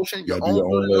own promotion, your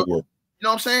own label. You know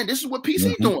what I'm saying? This is what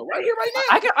PC's doing right here, right now.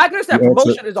 I can understand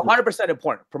promotion is 100%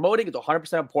 important. Promoting is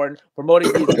 100% important.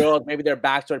 Promoting these girls, maybe their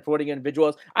backstory, promoting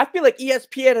individuals. I feel like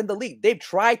ESPN and the league, they've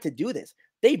tried to do this.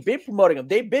 They've been promoting them.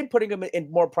 They've been putting them in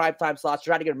more primetime slots,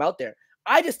 trying to get them out there.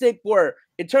 I just think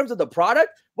in terms of the product,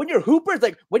 when you're hoopers,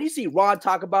 like when you see Ron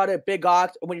talk about it, Big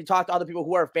Ox, and when you talk to other people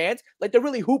who are fans, like they're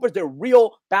really hoopers, they're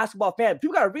real basketball fans.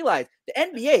 People got to realize the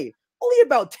NBA, only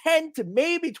about 10 to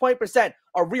maybe 20%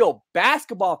 are real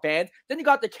basketball fans. Then you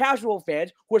got the casual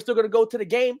fans who are still going to go to the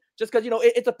game just because,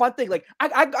 it's a fun thing. Like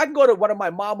I can go to one of my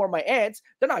mom or my aunts.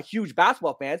 They're not huge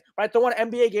basketball fans, but I throw on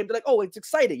an NBA game. They're like, oh, it's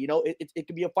exciting. It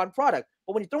can be a fun product.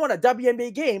 But when you throw on a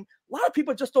WNBA game, a lot of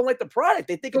people just don't like the product.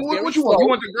 They think it's very what you want? You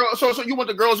want the girls? So you want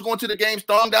the girls going to the games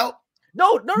thonged out?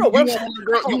 No. You want one of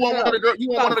the girls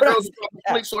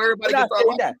so everybody can talk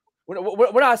about.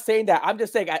 We're not saying that. I'm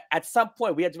just saying at some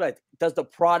point we have to realize, does the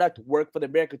product work for the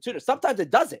American consumer? Sometimes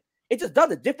it doesn't. It just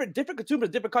doesn't. Different consumers,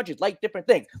 different countries like different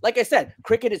things. Like I said,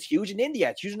 cricket is huge in India.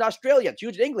 It's huge in Australia. It's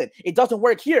huge in England. It doesn't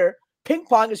work here. Ping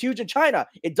pong is huge in China.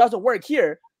 It doesn't work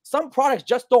here. Some products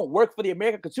just don't work for the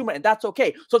American consumer, and that's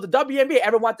okay. So the WNBA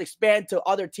ever wants to expand to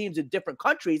other teams in different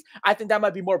countries, I think that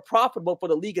might be more profitable for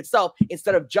the league itself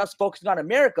instead of just focusing on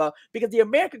America, because the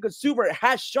American consumer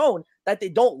has shown that they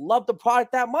don't love the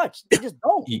product that much. They just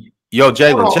don't. Yo,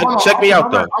 Jalen, check me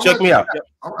out, though. Check me out.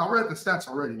 I read the stats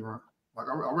already, Ron. Like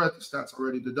I read the stats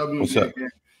already. The WNBA,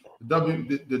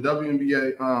 the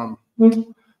WNBA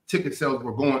ticket sales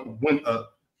went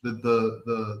up.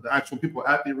 The actual people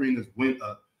at the arenas went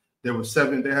up. There were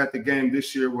 7. They had the game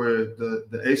this year where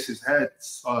the Aces had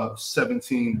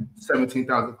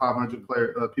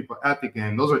 17,500 people at the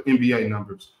game. Those are NBA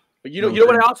numbers. But you know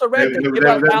what I also read? They were going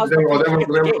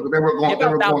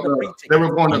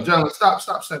to Jalen.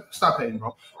 Stop hating,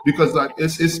 bro. Because like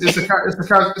it's a casual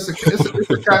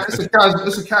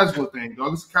thing,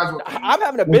 dog. It's a casual thing. I'm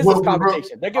having a business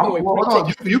conversation. They're giving away free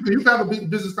tickets. You can have a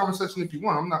business conversation if you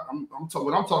want.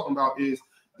 What I'm talking about is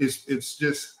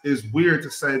it's weird to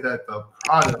say that the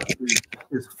product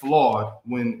is flawed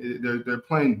when they're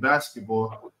playing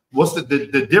basketball. What's the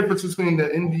difference between the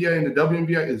NBA and the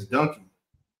WNBA is dunking.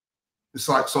 It's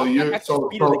like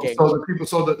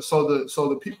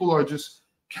the people are just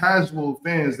casual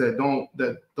fans that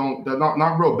they're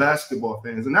not real basketball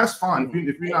fans, and that's fine.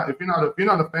 If you're not a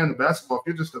fan of basketball, if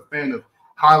you're just a fan of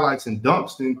highlights and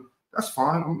dunks, then that's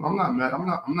fine. I'm not mad. I'm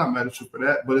not mad at you for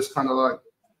that. But it's kind of like,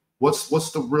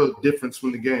 what's the real difference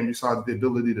from the game besides the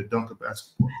ability to dunk a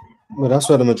basketball? Well, that's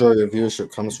where the majority of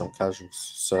viewership comes from, casuals.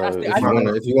 So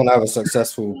if you want to have a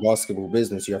successful basketball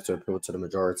business, you have to appeal to the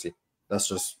majority. That's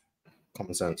just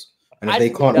common sense. And if they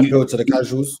can't appeal to the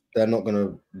casuals, they're not going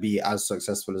to be as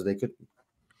successful as they could be.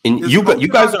 And you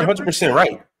guys are 100%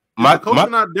 right. The coach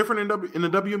not different in the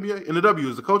WNBA. In the W,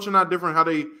 is the coach not different? How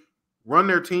they run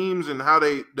their teams and how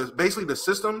they basically the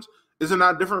systems is it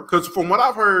not different? Because from what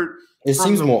I've heard, it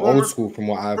seems more old school from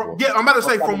what I've heard. Yeah, I'm about to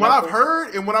say from what I've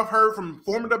heard and what I've heard from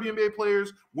former WNBA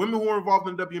players, women who are involved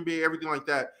in the WNBA, everything like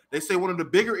that. They say one of the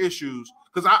bigger issues,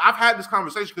 because I've had this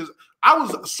conversation because I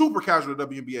was super casual at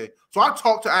WNBA, so I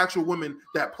talked to actual women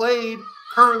that played,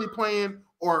 currently playing,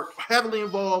 or heavily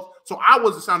involved. So I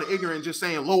wasn't sounding ignorant, just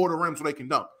saying lower the rim so they can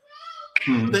dunk.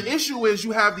 Mm-hmm. The issue is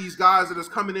you have these guys that is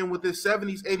coming in with this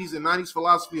 70s, 80s, and 90s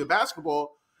philosophy of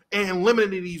basketball and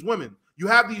limiting these women. You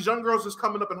have these young girls that's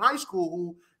coming up in high school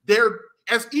who they're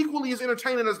as equally as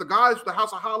entertaining as the guys with the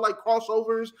House of Highlight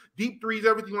crossovers, deep threes,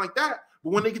 everything like that.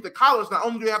 But when they get to college, not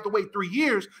only do they have to wait 3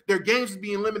 years, their games is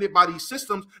being limited by these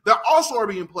systems that also are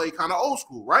being played kind of old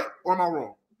school, right? Or am I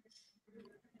wrong?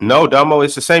 No, Damo,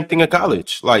 it's the same thing in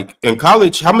college. Like in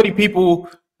college, how many people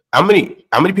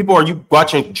are you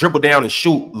watching dribble down and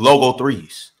shoot logo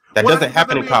threes? That doesn't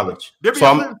happen in college.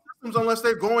 So unless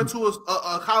they're going to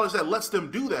a college that lets them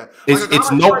do that.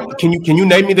 Can you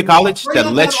name me the college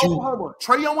that lets you?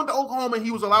 Trae Young went to Oklahoma and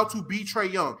he was allowed to be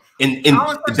Trae Young. And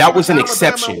that was an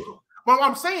exception. But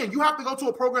I'm saying you have to go to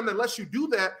a program that lets you do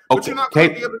that. But you're not going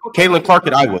to be able to go Caitlin Clark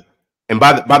at Iowa. And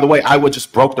by the way, Iowa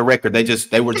just broke the record. They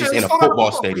were just in a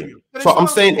football stadium. So I'm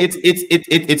saying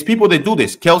it's people that do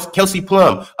this. Kelsey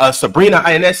Plum, Sabrina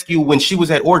Ionescu when she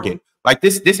was at Oregon. Like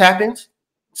this happens.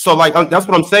 So like that's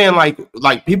what I'm saying.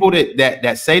 Like people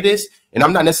that say this, and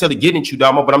I'm not necessarily getting at you,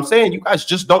 Damo, but I'm saying you guys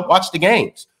just don't watch the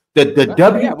games. The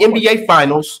WNBA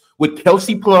finals with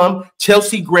Kelsey Plum,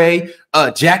 Chelsea Gray,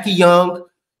 Jackie Young,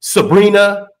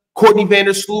 Sabrina, Courtney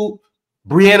Vandersloot,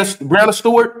 Brianna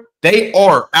Stewart, they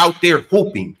are out there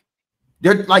hooping.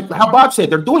 They're like how Bob said,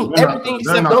 they're doing everything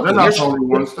except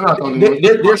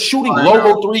they're shooting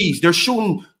logo threes, they're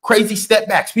shooting crazy step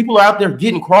backs. People are out there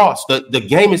getting crossed. The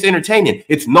game is entertaining.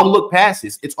 It's no look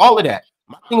passes. It's all of that.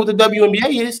 My thing with the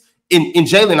WNBA is in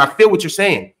Jalen, I feel what you're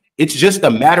saying. It's just a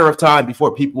matter of time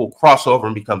before people will cross over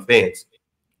and become fans.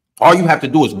 All you have to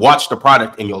do is watch the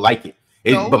product and you'll like it.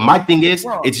 But my thing is,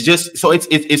 it's just so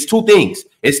it's two things.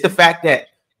 It's the fact that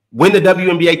when the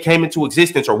WNBA came into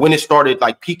existence or when it started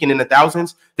like peaking in the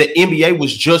thousands, the NBA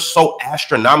was just so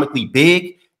astronomically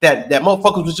big that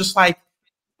motherfuckers was just like,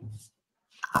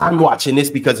 I'm watching this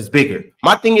because it's bigger.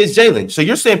 My thing is, Jalen, so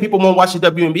you're saying people won't watch the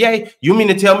WNBA? You mean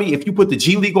to tell me if you put the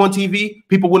G League on TV,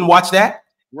 people wouldn't watch that?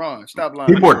 Ron, stop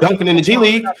lying. People are dunking in the G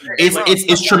League.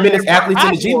 It's tremendous athletes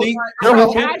in the G League. You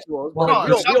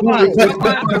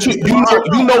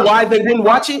know why they wouldn't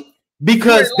watch it?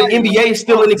 Because the NBA is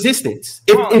still in existence.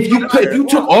 If you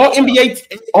took all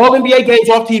NBA games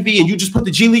off TV and you just put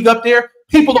the G League up there,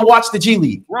 people will watch the G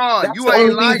League. Ron, you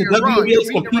ain't lying. The WNBA is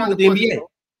competing with the NBA.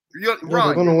 They're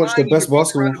going to watch the best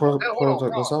basketball product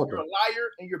that's out there. You're a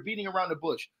liar and you're beating around the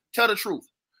bush. Tell the truth.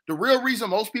 The real reason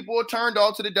most people are turned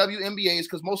on to the WNBA is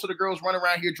because most of the girls run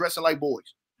around here dressing like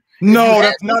boys. No,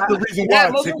 that's not the reason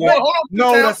why.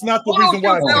 No, that's not the reason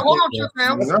why.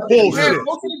 That's bullshit.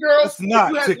 That's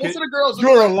not Ticket.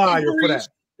 You're a liar for that.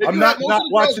 I'm not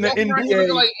watching the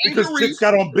NBA because chicks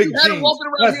got on big jeans.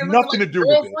 That's nothing to do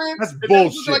with it. That's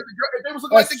bullshit.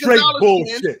 That's straight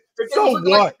bullshit. So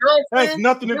what? That has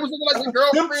nothing to do.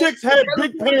 Them chicks had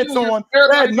big pants on.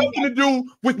 That had nothing to do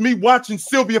with me watching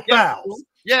Sylvia Fowles.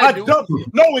 Yeah, no,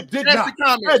 it did not.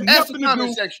 It had nothing to do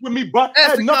with me.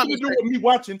 Had nothing to do with me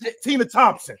watching Tina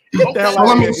Thompson. So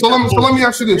let me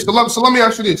ask you this. So let me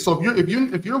ask you this. So if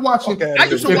you're watching, if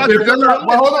they're not,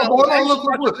 hold on,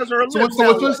 look.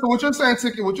 So what you're saying,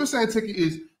 Ticket,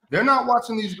 is they're not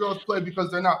watching these girls play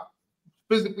because they're not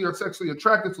physically or sexually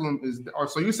attracted to them.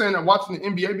 So you're saying they're watching the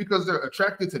NBA because they're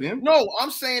attracted to them? No,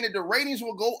 I'm saying that the ratings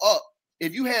will go up.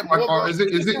 If you have more is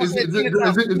it that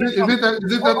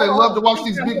they love to watch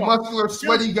these big, muscular,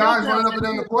 sweaty guys running up and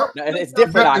down the court? No, it's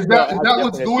different. Is that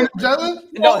what's doing it, Jalen?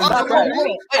 No, it's not right.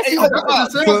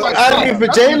 I mean, for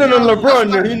Jalen and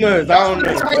LeBron, he knows. I don't know.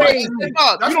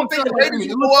 You don't think the ratings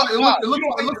will go up? It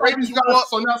looks like these guys.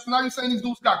 So now you're saying these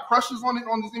dudes got crushes on this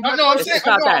NBA? No, I'm saying it's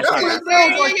not that.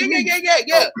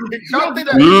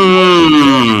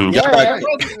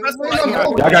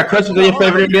 Y'all got crushes on your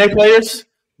favorite NBA players?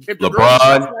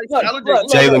 LeBron,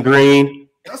 Jalen Green,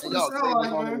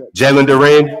 Jalen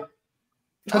Duren.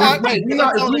 If we're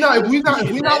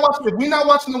not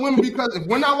watching the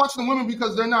women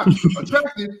because they're not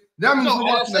attractive, that means we're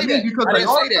watching the men because they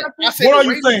are attractive. What are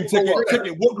you saying, Ticket?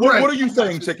 What are you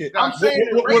saying, Ticket? I'm saying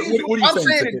what are you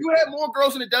saying, if you had more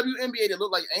girls in the WNBA that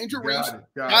look like Angel Reese,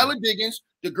 Kyla Diggins,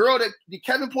 the girl that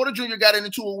Kevin Porter Jr. got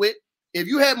into it with, if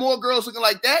you had more girls looking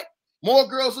like that, more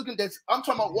girls looking I'm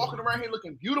talking about walking around here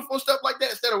looking beautiful and stuff like that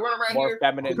instead of running around more here.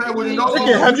 Feminine.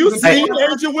 Okay, have you seen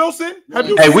Angel Wilson? Have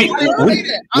you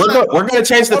we're gonna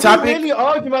change the topic. Really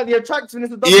argue about the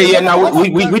attractiveness of No,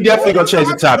 we definitely gonna change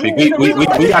the topic. We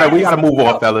gotta move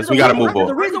on, fellas. We gotta move on.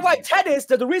 The reason why tennis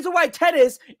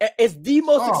is the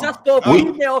most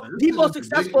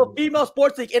successful female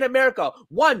sports league in America.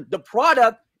 One, the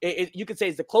product you could say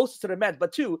is the closest to the men's,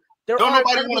 but two, there don't are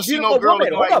nobody want to see no girl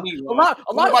like me. A lot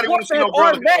of sports fans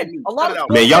are men.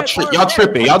 Man, y'all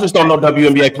tripping. Y'all just don't know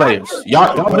WNBA players.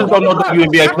 Y'all just don't know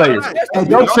WNBA players. Hey,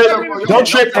 don't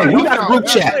trip. Hey, we got a group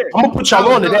chat. I'm gonna put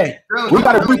y'all on today. We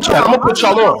got a group chat. I'm gonna put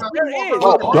y'all on.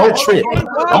 Don't trip.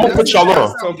 I'm gonna put y'all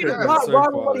on. He's not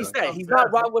wrong with what he said. He's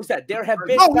not wrong with what he said. There have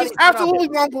been he's absolutely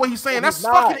wrong with what he's saying. That's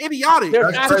fucking idiotic.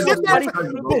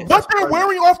 What they're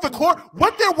wearing off the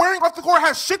court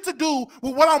has shit to do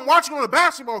with what I'm watching on the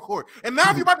basketball court. And now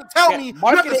if you're about to tell me you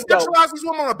have to sexualize these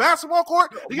women on a basketball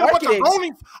court, you get a bunch of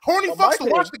horny fucks to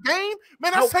watch the game,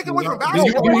 man, that's taking away from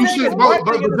basketball. You should,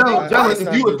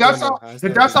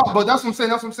 if that's how, but that's what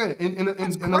I'm saying.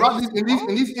 In a lot of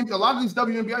these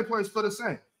WNBA players feel the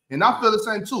same, and I feel the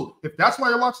same too. If that's why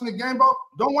you're watching the game, bro,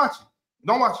 don't watch it.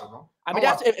 Don't watch it, bro. I mean,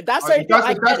 if that's it, then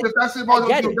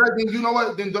you know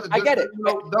what? Then I get it.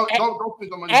 Don't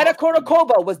think I'm Anna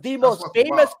Kournikova was the most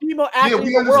famous female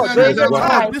athlete in the world during her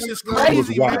time. This is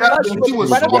crazy, man. She was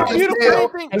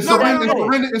beautiful. And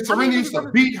Serena used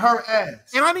to beat her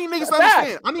ass. And I need niggas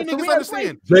to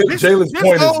understand. Jalen's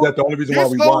point is that the only reason why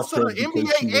we watch her is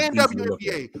because the NBA and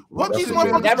WNBA. What these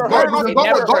never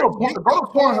motherfuckers go to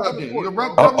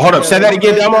Pornhub. Hold up, say that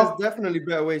again, Damo. There's definitely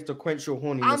better ways to quench your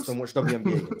horniness than watch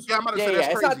WNBA.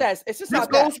 It's not that. It's just not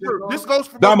that. This goes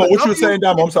for Damo. What you were saying,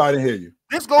 Damo? I'm sorry, I didn't hear you.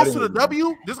 This goes for the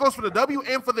W. This goes for the W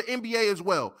and for the NBA as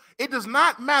well. It does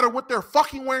not matter what they're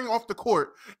fucking wearing off the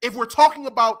court if we're talking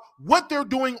about what they're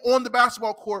doing on the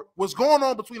basketball court, what's going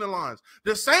on between the lines.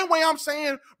 The same way I'm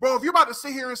saying, bro, if you're about to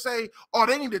sit here and say, oh,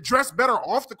 they need to dress better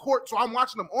off the court, so I'm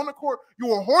watching them on the court,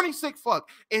 you're a horny sick fuck.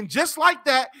 And just like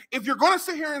that, if you're going to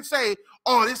sit here and say,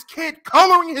 oh, this kid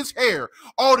coloring his hair,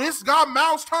 oh, this guy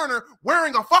Miles Turner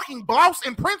wearing a fucking blouse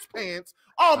and Prince pants,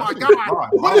 oh my God!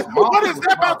 What is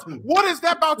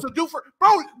that about to do for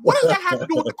bro? What does that have to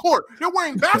do with the court? They're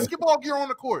wearing basketball gear on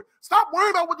the court. Stop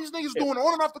worrying about what these niggas doing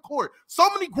on and off the court. So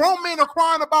many grown men are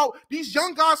crying about these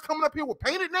young guys coming up here with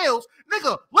painted nails.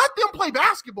 Nigga, let them play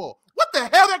basketball. What the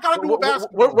hell that got to do with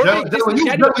basketball? We're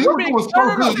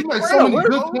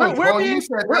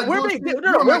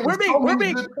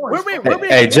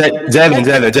Hey,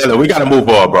 Jalen, we gotta move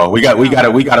on, bro. We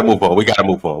gotta move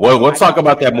on. We'll talk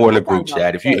about that more in the group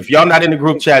chat. If y'all not in the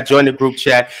group chat, join the group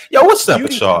chat. Yo, what's up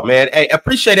with y'all, man? Hey,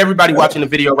 appreciate everybody watching the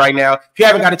video right now. If you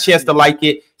haven't got a chance to like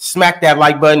it, smack that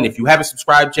like button. If you haven't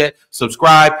subscribed yet,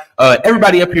 subscribe.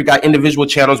 Everybody up here got individual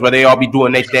channels where they all be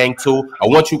doing their thing too. I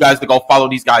want you guys to go follow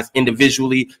these guys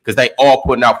individually because they all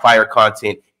putting out fire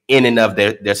content in and of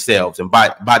themselves and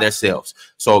by themselves.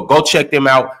 So go check them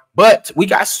out. But we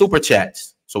got super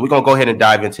chats. So we're going to go ahead and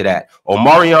dive into that.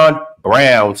 Omarion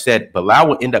Brown said, Bilal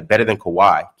will end up better than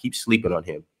Kawhi. Keep sleeping on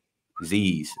him.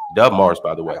 Z's. Dub Mars,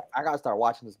 by the way. I got to start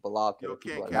watching this Bilal kid.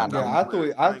 I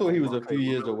thought he was a few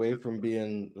years away from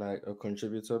being like a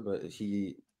contributor, but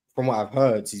from what I've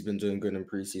heard, he's been doing good in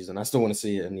preseason. I still want to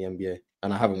see it in the NBA,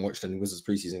 and I haven't watched any Wizards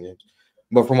preseason games.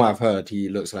 But from what I've heard, he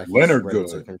looks like Leonard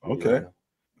good. Okay. Right,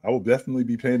 I will definitely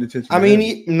be paying attention. I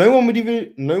mean, no one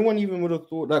even would have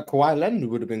thought that Kawhi Leonard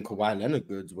would have been Kawhi Leonard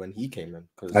goods when he came in.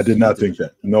 I did not think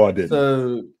that. No, I didn't.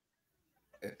 So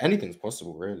anything's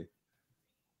possible, really.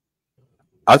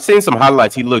 I've seen some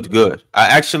highlights. He looked good.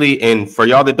 And for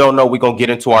y'all that don't know, we're gonna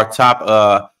get into our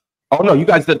top. You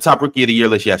guys did the top rookie of the year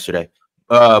list yesterday.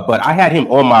 But I had him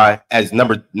on as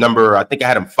number. I think I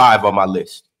had him 5 on my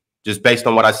list, just based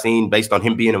on what I've seen, based on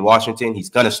him being in Washington. He's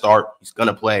gonna start. He's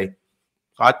gonna play.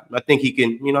 I think he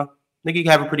can, I think he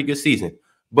can have a pretty good season.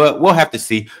 But we'll have to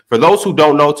see. For those who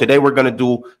don't know, today we're going to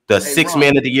do the 6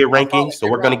 man of the year ranking. So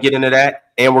we're going to get into that.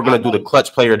 And we're going to do the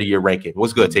clutch player of the year ranking.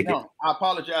 What's good, Ticket? No, I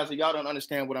apologize if y'all don't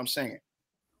understand what I'm saying.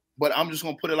 But I'm just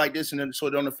going to put it like this and so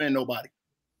it don't offend nobody.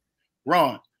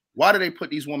 Ron, why do they put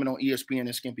these women on ESPN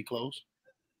in skimpy clothes?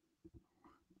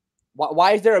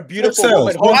 Why is there a beautiful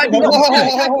woman? Because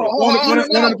I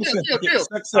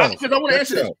want to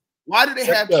answer that. Why do they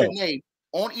have Sinead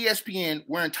on ESPN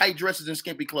wearing tight dresses and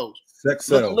skimpy clothes, Sex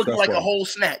sells. looking like a whole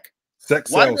snack.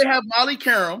 Sex Why sells. do they have Molly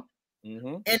Karam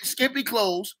in skimpy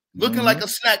clothes looking like a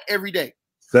snack every day?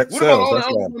 Sex What about sells. all the That's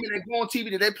other why. women that go on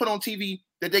TV that they put on TV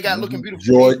that they got looking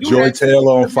beautiful? Joy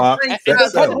Taylor on Fox. And they're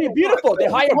trying to be beautiful. They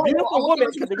hire beautiful women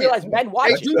because they realize men They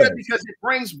watch do that because it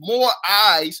brings more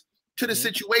eyes to the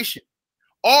situation.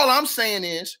 All I'm saying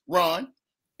is, Ron,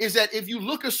 is that if you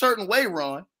look a certain way,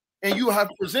 Ron, and you have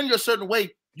presented a certain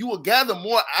way, you will gather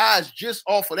more eyes just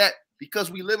off of that because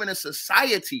we live in a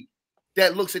society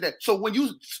that looks at that. So when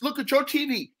you look at your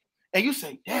TV and you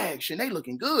say, dang, Shanae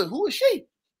looking good, who is she?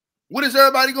 What is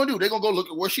everybody going to do? They're going to go look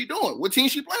at what she's doing. What team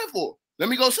she playing for? Let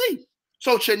me go see.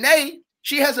 So Shanae,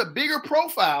 she has a bigger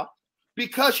profile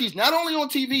because she's not only on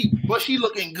TV, but she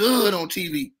looking good on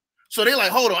TV. So they're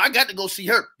like, hold on, I got to go see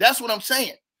her. That's what I'm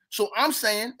saying. So I'm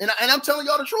saying, and I'm telling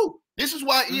y'all the truth. This is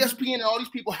why ESPN and all these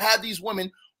people have these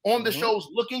women on the shows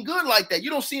looking good like that. You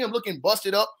don't see them looking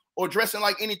busted up or dressing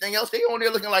like anything else. They on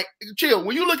there looking like chill.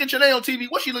 When you look at Shanae on TV,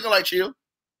 what's she looking like, chill?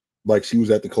 Like she was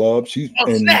at the club. She's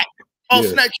snack. Oh,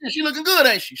 snack. She looking good,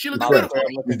 ain't she? She looking fresh. good.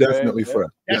 She's definitely fresh.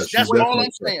 That's she's all I'm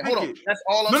definitely saying. fresh. Hold on. That's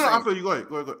all I'm saying. I feel you.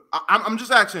 Go ahead. I'm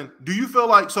just asking, do you feel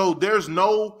like, so there's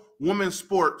no women's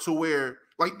sport to where,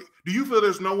 like, do you feel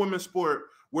there's no women's sport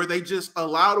where they just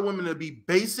allow the women to be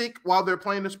basic while they're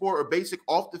playing the sport, or basic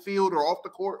off the field or off the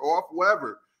court or off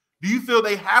wherever? Do you feel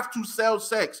they have to sell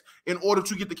sex in order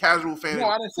to get the casual fan? No,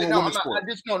 I didn't say no.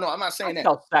 I'm not saying that.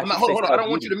 Hold on. I don't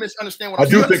want you to misunderstand what I I'm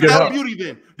do saying. think it helps. Beauty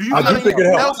then. Do you I do think it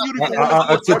helps.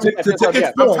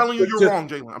 I'm telling you, you're wrong,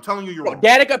 Jalen. I'm telling you, you're wrong.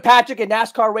 Danica Patrick in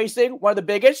NASCAR racing, one of the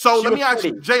biggest. So let me ask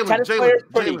you, Jalen,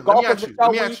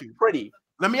 pretty.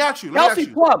 Let me ask you. Kelsey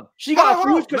Plum, she got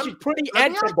huge because she's pretty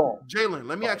and football. Jalen,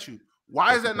 let me ask you,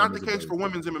 why is that not the case for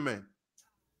women's MMA?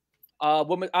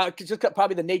 Women, just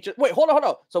probably the nature. Wait, hold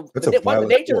on. So the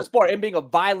nature of the sport and being a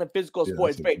violent physical sport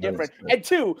is very different. And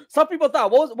two, some people thought,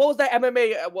 what was that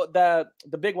MMA?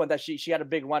 The big one that she had a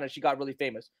big run and she got really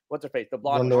famous. What's her face? The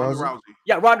blonde. Ronda Rousey.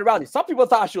 Yeah, Ronda Rousey. Some people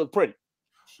thought she was pretty.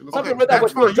 Some people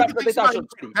that's fine.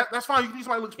 That's fine. You can think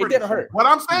somebody looks pretty. It didn't hurt. What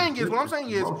I'm saying is,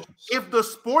 if the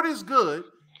sport is good.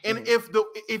 And if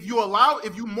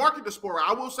you market the sport right,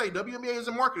 I will say WNBA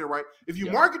isn't marketed right. If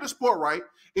you market the sport right,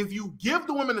 if you give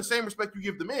the women the same respect you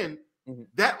give the men,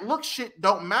 that look shit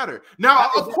don't matter.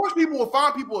 Now, of course, people will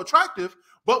find people attractive,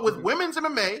 but with women's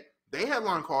MMA, they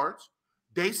headline cards.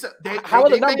 How are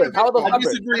the numbers? How are those numbers?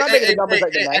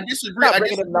 I disagree.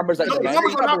 The numbers are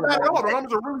not bad at all. The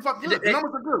numbers are really fucking good. The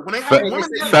numbers are good. When they have women,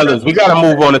 fellas, we gotta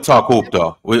move on to talk hoop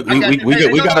though. We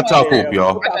gotta talk hoop,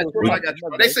 y'all.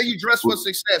 They say you dress for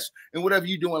success in whatever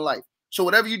you do in life. So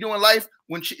whatever you do in life,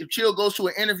 when Chill goes to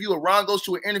an interview or Ron goes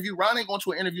to an interview, Ron ain't going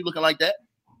to an interview looking like that.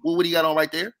 Well, what he got on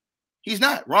right there? He's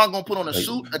not. Ron gonna put on a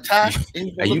suit, a tie.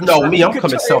 And you know me, I'm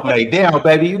coming self-made down,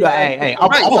 baby. You know, hey, I'm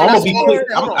gonna be clean.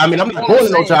 I'm not going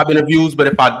to no job interviews, but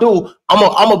if I do, I'm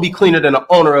gonna be cleaner than the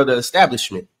owner of the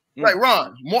establishment. Right,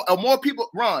 Ron. More people,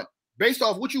 Ron. Based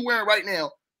off what you're wearing right now,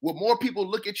 would more people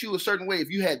look at you a certain way if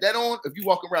you had that on? If you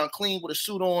walk around clean with a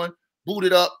suit on,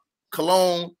 booted up,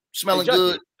 cologne, smelling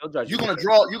good, you're gonna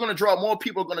draw more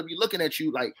people are gonna be looking at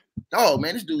you like, oh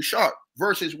man, this dude's sharp,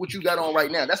 versus what you got on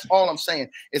right now. That's all I'm saying.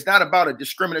 It's not about a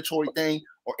discriminatory thing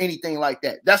or anything like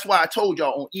that. That's why I told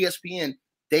y'all on ESPN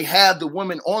they have the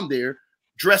women on there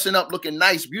dressing up, looking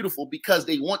nice, beautiful, because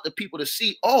they want the people to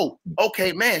see, oh,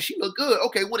 okay, man, she look good.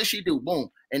 Okay, what does she do? Boom.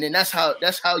 And then that's how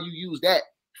you use that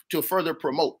to further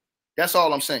promote. That's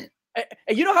all I'm saying.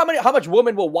 And you know how much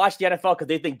women will watch the NFL because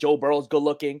they think Joe Burrow's good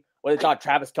looking, or they thought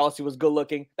Travis Kelce was good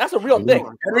looking. That's a real thing.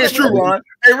 It's true, Ron.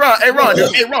 Hey, Ron.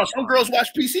 Some girls watch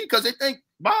PC because they think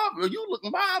Bob look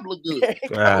good.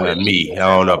 Me, I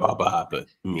don't know about Bob, but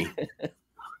me.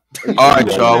 All right,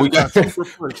 y'all. We got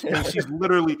and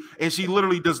she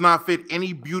literally does not fit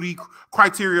any beauty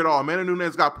criteria at all. Amanda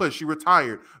Nunes got pushed. She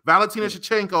retired. Valentina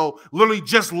Shevchenko literally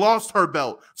just lost her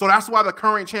belt. So that's why the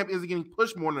current champ isn't getting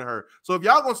pushed more than her. So if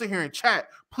y'all gonna sit here and chat,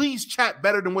 please chat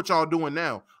better than what y'all doing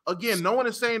now. Again, no one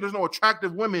is saying there's no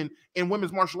attractive women in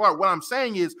women's martial art. What I'm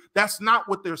saying is that's not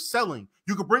what they're selling.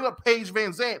 You could bring up Paige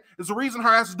Van Zandt. There's a reason her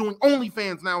ass is doing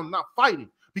OnlyFans now and not fighting.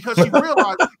 Because she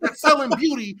realized that selling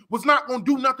beauty was not going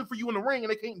to do nothing for you in the ring, and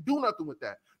they can't do nothing with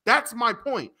that. That's my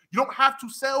point. You don't have to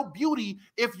sell beauty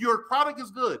if your product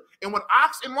is good. And what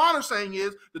Ox and Ron are saying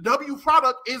is the W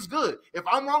product is good. If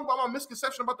I'm wrong about my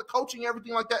misconception about the coaching and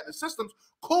everything like that and the systems,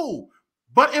 cool.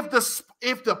 But if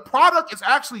the product is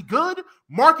actually good,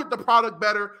 market the product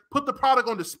better, put the product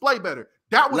on display better.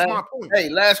 That was my point. Hey,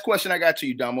 last question I got to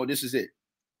you, Damo. This is it.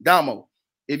 Damo,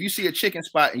 if you see a chicken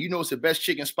spot and you know it's the best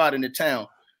chicken spot in the town,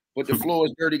 but the floor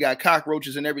is dirty, got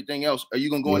cockroaches and everything else. Are you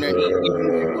gonna go in there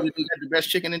and eat the best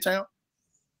chicken in town?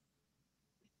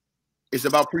 It's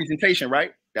about presentation,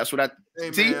 right? That's what I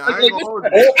see. Or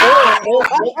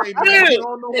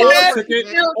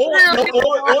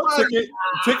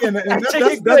Ticket, and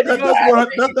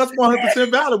that's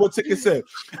 100% valid what Ticket said.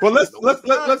 But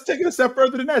let's take it a step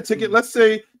further than that. Ticket, let's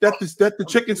say that the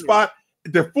chicken spot,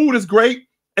 the food is great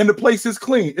and the place is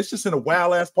clean. It's just in a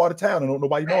wild ass part of town and don't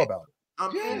nobody know about it.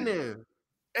 I'm in there.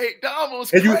 Hey,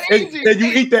 Davo's and you crazy. And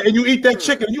you eat that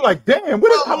chicken. And you like, damn,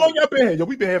 how long y'all been here? Yo,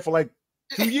 we been here for like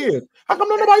 2 years. How come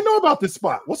nobody know about this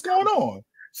spot? What's going on?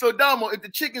 So Damo, if the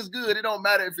chicken's good, it don't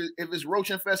matter if it's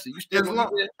roach infested. You still as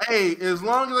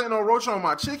long as ain't no roach on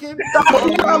my chicken.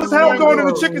 Damo, as hell going in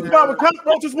the chicken spot with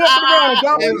cockroaches walking around.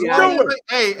 Damo,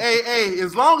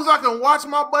 as long as I can watch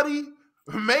my buddy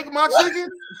make my chicken,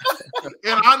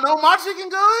 and I know my chicken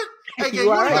good. Hey,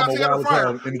 you ain't gotta take it out the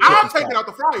fryer. I'll take it out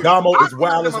the fryer. Damo is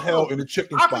wild as hell in the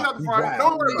chicken spot. He's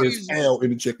wild as hell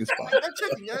in the chicken spot. That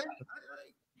chicken, yeah.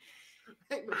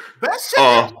 Best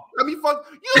chicken. I mean, fuck.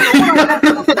 You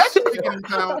know what? Best chicken in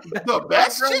town. The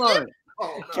best chicken.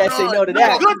 Can't say no to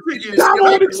that. Good chicken. Damo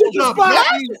in the chicken spot.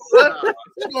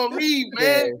 You're gonna leave,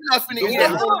 man. You're not finna eat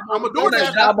that. I'm a door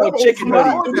that. Damo chicken in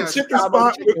the chicken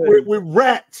spot with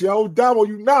rats, yo. Damo,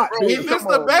 you not. If it's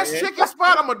the best chicken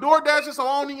spot, I'm a door dasher, so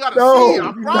I don't even gotta see it.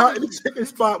 I'm not in the chicken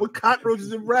spot with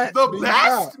cockroaches and rats. The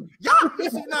best? Y'all,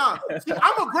 see, nah. See,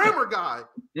 I'm a grammar guy.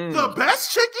 The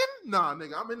best chicken? Nah,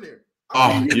 nigga, I'm in there.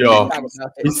 Oh, yo.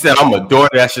 He said, I'm a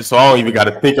DoorDasher, so I don't even got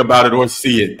to think about it or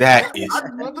see it. That is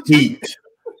heat.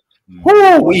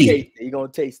 You're going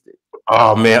to taste it.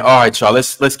 Oh, man. All right, y'all.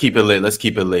 Let's keep it lit. Let's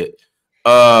keep it lit.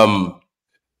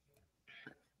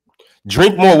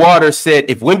 Drink More Water said,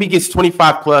 if Wemby gets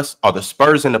 25 plus, are the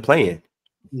Spurs in the play-in?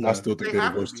 I still think they're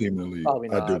the worst team in the league. Probably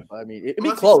not. I do. I mean, it'd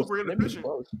be close.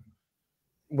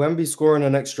 Wemby scoring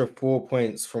an extra 4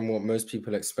 points from what most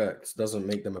people expect doesn't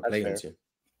make them a play-in team.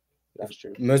 That's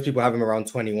true. Most people have him around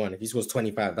 21. If he scores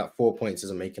 25, that 4 points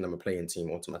isn't making him a play-in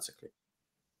team automatically.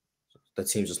 The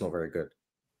team's just not very good.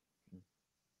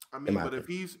 I mean, but if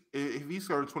he's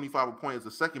scoring 25 a point as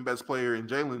the second best player in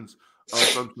Jalen's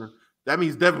assumption, that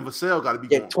means Devin Vassell got to be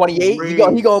 28. He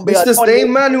gonna be. It's the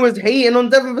same man who was hating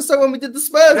on Devin Vassell when we did the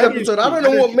Spurs episode. I don't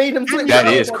know what made him switch. That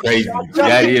is crazy.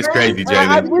 That is crazy, Jalen.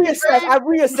 I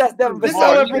reassessed Devin Vassell. This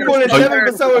time we're calling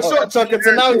Devin Vassell a shot chucker,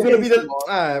 so now he's gonna be the.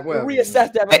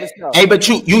 Reassess Devin Vassell. Hey, but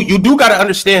you do got to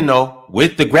understand though,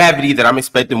 with the gravity that I'm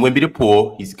expecting Wemby to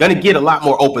pull, he's gonna get a lot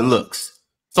more open looks.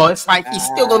 So it's like he's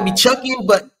still gonna be chucking,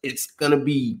 but it's gonna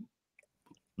be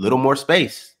a little more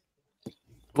space.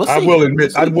 We'll I will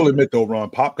admit though, Ron,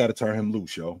 Pop got to turn him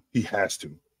loose, yo. He has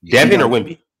to. Devin or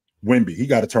Wemby? Wemby. He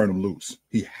got to turn him loose.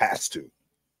 He has to.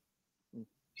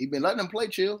 He been letting him play,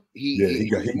 Chill. He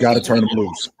got to turn him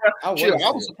loose. I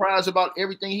was surprised about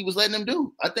everything he was letting him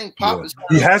do. I think Pop is.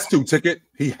 He has to, Ticket.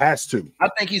 He has to. I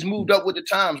think he's moved up with the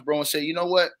times, bro, and say, you know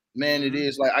what, man, it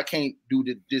is like I can't do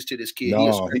this to this kid.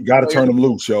 No, he got to turn him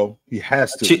loose, yo. He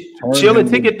has to. Chill and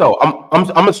Ticket though.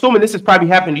 I'm assuming this has probably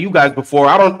happened to you guys before.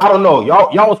 I don't know.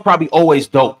 Y'all was probably always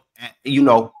dope,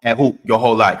 at hoop your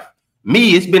whole life.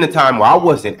 Me, it's been a time where I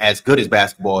wasn't as good as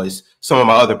basketball as some of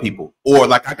my other people, or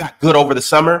like I got good over the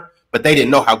summer, but they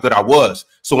didn't know how good I was.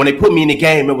 So when they put me in the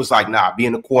game, it was like, nah, be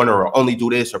in the corner or only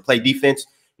do this or play defense.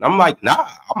 And I'm like, nah,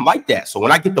 I'm like that. So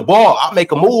when I get the ball, I'll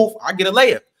make a move, I get a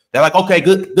layup. They're like, okay,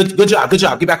 good job,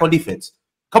 get back on defense.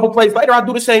 A couple plays later, I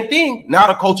do the same thing. Now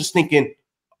the coach is thinking,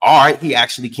 all right, he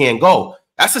actually can go.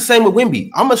 That's the same with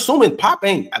Wemby. I'm assuming Pop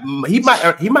ain't. He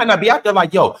might not be out there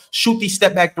like, yo, shoot these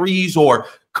step back threes or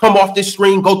come off this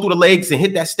screen, go through the legs and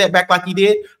hit that step back like he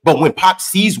did. But when Pop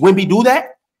sees Wemby do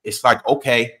that, it's like,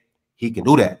 okay, he can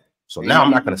do that. So now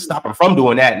I'm not going to stop him from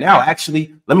doing that. Now,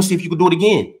 actually, let me see if you can do it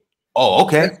again. Oh,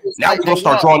 okay. Now we're going to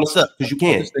start drawing this up because you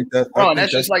can.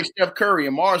 That's just like Steph Curry,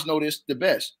 and Mars know this the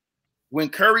best. When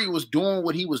Curry was doing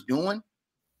what he was doing,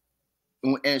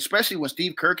 and especially when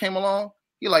Steve Kerr came along,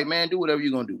 you're like, man, do whatever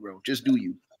you're going to do, bro. Just do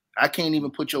you. I can't even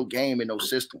put your game in no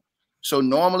system. So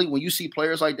normally when you see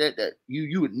players like that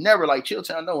you would never like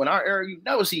Chilltown. No, in our era, you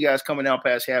never see guys coming out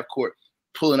past half court,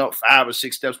 pulling up 5 or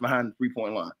 6 steps behind the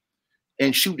three-point line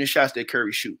and shooting shots that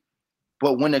Curry shoot.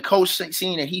 But when the coach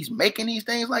seeing that he's making these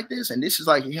things like this, and this is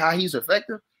like how he's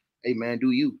effective, hey man,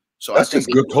 do you? So that's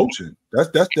just good coaching.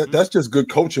 That's just good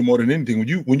coaching more than anything.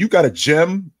 When you got a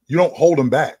gem, you don't hold them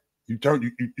back. You turn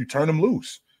them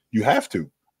loose. You have to,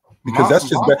 because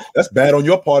that's bad on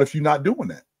your part if you're not doing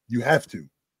that. You have to.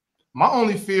 My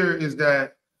only fear is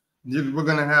that we're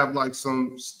gonna have like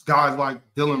some guys like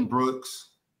Dylan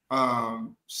Brooks,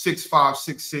 6'5", 6'6",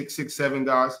 6'7"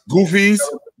 guys, goofies.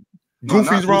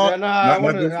 Goofy's wrong. I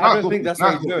don't think that's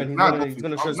what he's doing. He's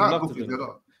gonna show some love to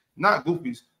them. Not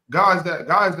goofies. Guys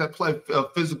that play a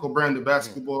physical brand of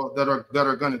basketball that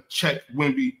are gonna check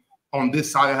Wemby on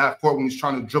this side of half court when he's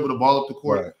trying to dribble the ball up the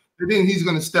court. Right. And then he's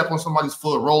gonna step on somebody's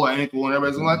foot, roll an ankle, and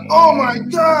everybody's like, "Oh my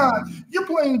God, you're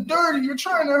playing dirty. You're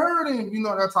trying to hurt him." You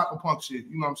know, that type of punk shit.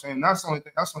 You know what I'm saying? That's the only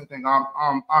thing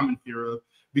I'm in fear of.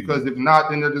 Because if not,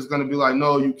 then they're just gonna be like,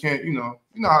 "No, you can't." You know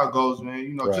how it goes, man.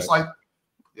 You know, right. just like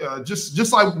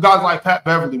guys like Pat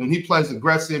Beverly, when he plays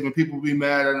aggressive and people be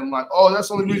mad at him, like, "Oh, that's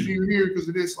the only reason you're here because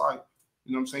of this." Like,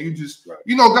 you know what I'm saying? You just,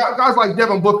 you know, guys like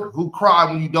Devin Booker who cry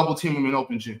when you double team him in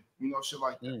open gym. You know, shit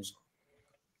like that.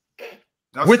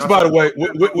 So which, by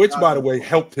the way,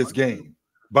 helped his game.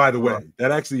 By the way,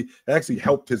 that actually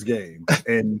helped his game,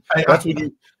 and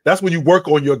that's when you work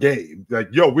on your game. Like,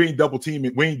 yo, we ain't double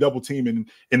teaming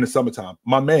in the summertime,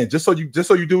 my man. Just so you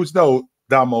dudes know,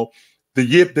 Damo,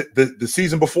 the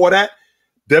season before that,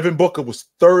 Devin Booker was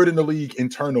 3rd in the league in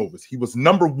turnovers. He was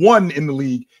number 1 in the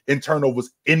league in turnovers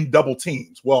in double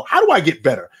teams. Well, how do I get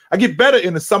better? I get better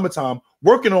in the summertime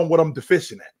working on what I'm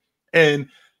deficient at. And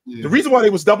the reason why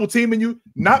they was double teaming you,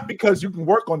 not because you can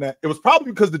work on that. It was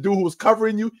probably because the dude who was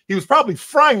covering you, he was probably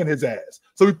frying his ass.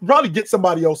 So we could probably get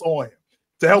somebody else on him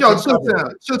to help. Yo,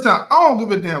 Showtime. I don't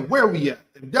give a damn where we at.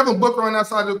 If Devin Booker on that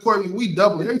side of the court, we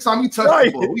double. Every time he touch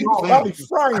the ball, we probably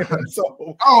frying him.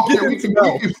 So I don't care.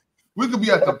 We could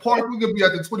be at the park. We could be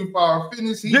at the 24-hour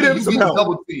fitness. He could be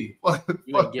double team. Fuck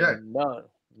that.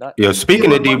 Yo,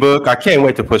 speaking of D-Book, I can't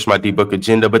wait to push my D-Book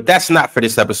agenda, but that's not for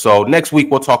this episode. Next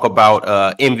week, we'll talk about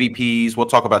MVPs. We'll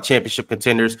talk about championship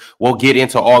contenders. We'll get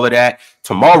into all of that.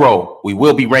 Tomorrow, we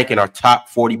will be ranking our top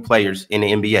 40 players in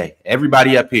the NBA.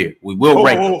 Everybody up here, we will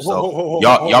rank them. So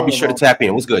y'all be sure to tap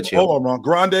in. What's good, Chill? Hold on, Ron.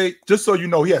 Grande, just so you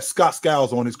know, he has Scott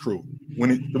Skiles on his crew.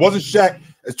 When it wasn't Shaq,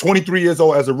 at 23 years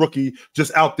old as a rookie,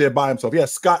 just out there by himself. He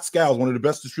has Scott Skiles, one of the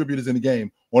best distributors in the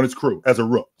game, on his crew as a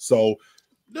rook. So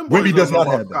Wemby does not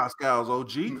have that.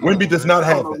 Wemby does not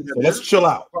have that. So let's chill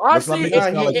out.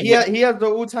 He has the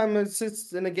all-time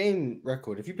assists in a game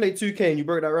record. If you play 2K and you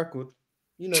broke that record,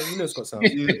 you know Scott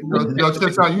Skiles. You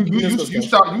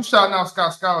shouting out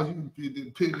Scott Skiles. You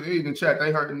in the chat.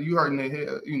 They hurting. You hurting their head.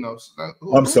 You know.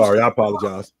 I'm sorry. I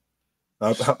apologize.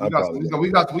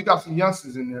 We got some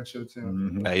youngsters in there,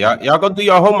 Showtime. Hey, y'all go do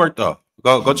your homework though.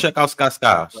 Go check out Scott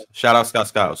Skiles. Shout out Scott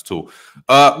Skiles too.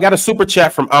 Got a super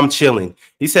chat from I'm Chilling.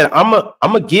 He said, I'm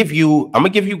gonna give you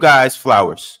guys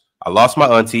flowers. I lost my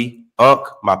auntie, unc,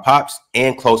 my pops,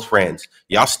 and close friends.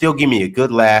 Y'all still give me a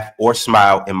good laugh or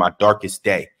smile in my darkest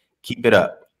day. Keep it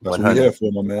up. That's what we're here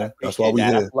for, my man. That's why we're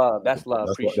here. That's love. That's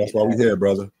why we're here,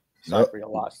 brother. Sorry for your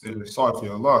loss. Sorry for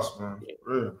your loss, man.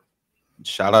 Real.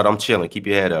 Shout out, I'm chilling. Keep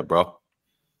your head up, bro.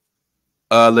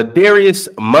 Ladarius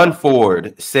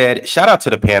Munford said, shout out to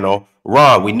the panel.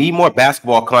 Ron, we need more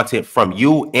basketball content from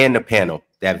you and the panel.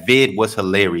 That vid was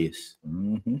hilarious.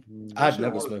 I'd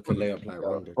never smoke a layup like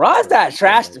Ron. Ron's that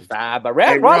trash to five, but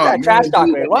Ron's that trash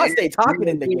talker. Ron stay talking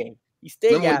in the game. He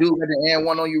stay got the and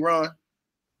one on you, Ron.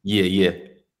 Yeah.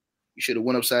 You should have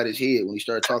went upside his head when he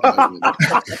started talking.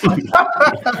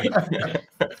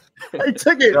 Hey,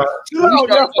 take it.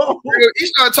 He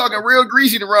started talking real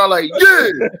greasy to Ron, like,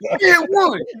 yeah,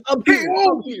 one. I'm getting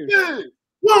on here. Yeah.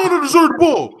 Why don't I deserve the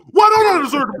ball? Why don't I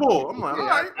deserve the ball? I'm like, all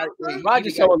right. Ron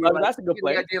just showing love. That's a good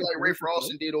player. I did like Ray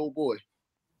Frost did, old boy.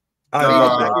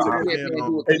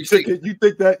 Hey, Ticket, you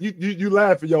think that you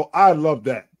laughing, yo? I love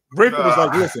that. Rayford was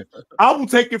like, listen, I will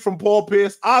take it from Paul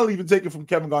Pierce. I'll even take it from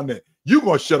Kevin Garnett. You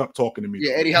gonna shut up talking to me?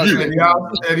 Yeah, Eddie House. You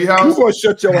gonna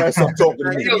shut your ass up talking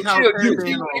to me? You showed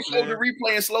the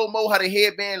replay in slow mo how the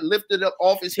headband lifted up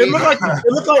off his head.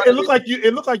 It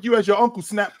looked like you as your uncle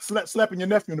slapping your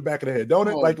nephew in the back of the head, don't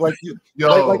it? My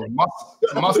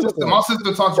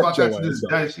sister talks about that to this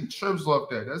day. She trips off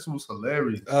that. That was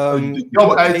hilarious.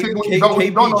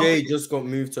 KPJ just got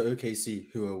moved to OKC,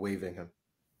 who are waiving him.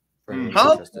 He's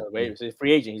a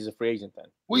free agent. He's a free agent then.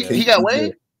 He got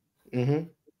waived? Mm-hmm.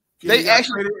 They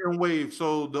actually didn't waive,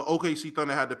 so the OKC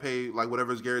Thunder had to pay like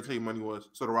whatever his guaranteed money was,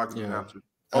 so the Rockets didn't have to.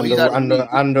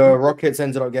 And the Rockets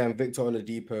ended up getting Victor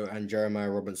Oladipo and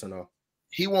Jeremiah Robinson off.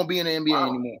 He won't be in the NBA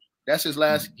anymore. That's his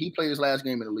last. He played his last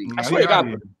game in the league. I swear he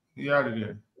out of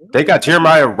there. They got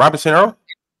Jeremiah Robinson Earl?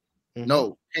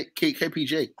 No,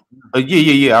 KPJ.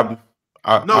 Yeah.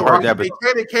 I heard that. They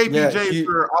traded KPJ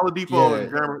for Oladipo and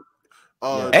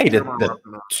Jeremiah.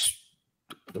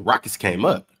 The Rockets came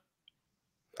up.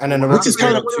 And then the Rockets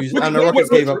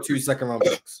gave up 2 second round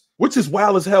picks. Which is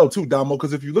wild as hell too, Damo.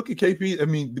 Because if you look at KP, I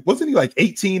mean, wasn't he like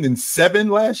 18-7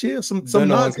 last year? Some no one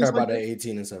nonsense care like about that. that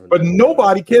 18-7. But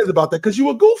nobody cares about that because you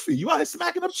were goofy. You out here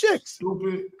smacking up chicks.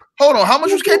 Stupid. Hold on, how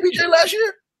much was KPJ last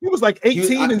year? He was like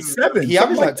 18-7. He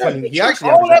averaged like 20. He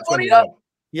actually all averaged that like money 20. up?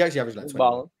 He actually averaged like 20.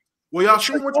 Balling. Well, y'all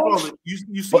seen what you call it?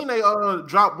 You seen they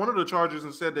dropped one of the charges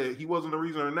and said that he wasn't the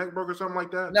reason her neck broke or something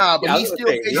like that? Nah, but Yeah, he's I was still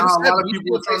gonna say, facing nah, a lot 7. of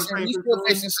people were trying to change He's his still tune.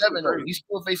 facing 7 though. He's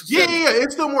still facing Yeah, 7. yeah,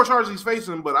 it's still more charges he's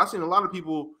facing, but I seen a lot of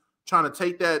people trying to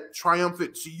take that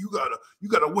triumphant. See, you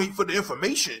gotta wait for the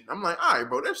information. I'm like, all right,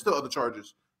 bro. There's still other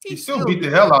charges. He still beat the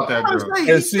hell out that girl.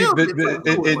 And see,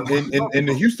 in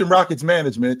the Houston Rockets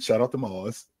management, shout out to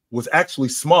Mars, was actually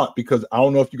smart because I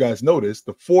don't know if you guys noticed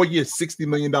the 4-year, $60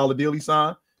 million deal he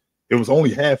signed. It was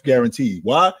only half guaranteed.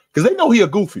 Why? Because they know he a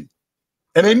goofy.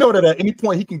 And they know that at any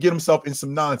point he can get himself in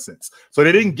some nonsense. So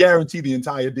they didn't guarantee the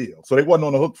entire deal. So they wasn't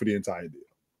on the hook for the entire deal.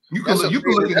 You can look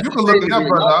in that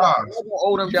brother's eyes. Y'all gonna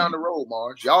owe them down the road,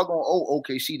 Mars. Y'all gonna owe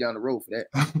OKC down the road for that.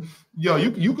 Yo,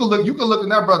 you can look in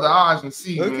that brother's eyes and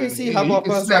see. OKC have our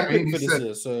first pick for this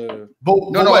year, so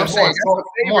I'm saying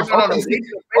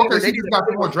OKC just got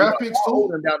more draft picks too. Owe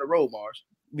them down the road, Mars.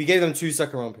 we gave them 2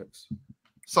 second-round picks.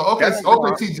 So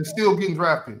OKC just still getting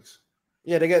draft picks.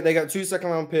 Yeah, they got 2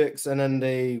 second-round picks, and then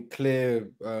they clear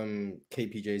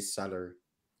KPJ's salary.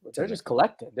 They're just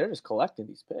collecting. They're just collecting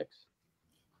these picks.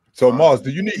 So Mars, do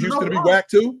you need Houston to be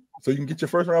whacked too, so you can get your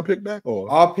first round pick back?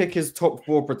 Or Our pick is top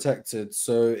 4 protected.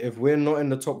 So if we're not in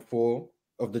the top 4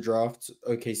 of the draft,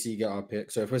 OKC get our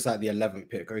pick. So if it's like the 11th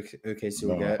pick, OKC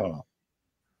will get.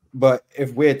 But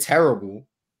if we're terrible,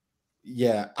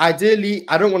 yeah, ideally,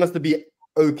 I don't want us to be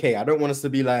okay. I don't want us to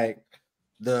be like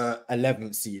the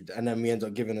 11th seed, and then we end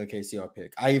up giving OKC our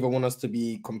pick. I either want us to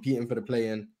be competing for the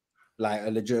play-in, like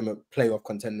a legitimate playoff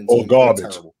contending team.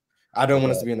 Garbage. Terrible. I don't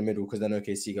want us to be in the middle because then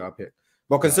OKC got our pick.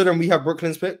 But considering we have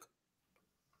Brooklyn's pick,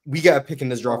 we get a pick in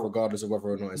this draft regardless of whether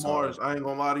or not it's Mars. I ain't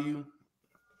gonna lie to you.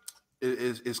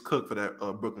 It's cooked for that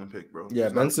Brooklyn pick, bro. Yeah,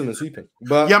 Ben Simmons sweeping.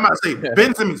 But yeah, I'm about to say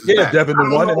Ben Simmons. Yeah, Devin the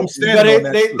one, and I'm standing on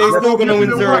that. They still gonna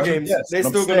win 0 games. Yes, They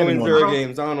still gonna win 0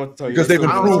 games. I don't know what to tell you. Because they've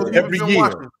improved every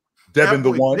year. Devin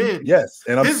the one, yes,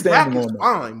 and I'm standing on that.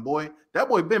 Fine, boy. That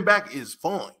boy Ben back is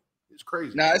fine. It's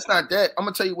crazy. Nah, it's not that. I'm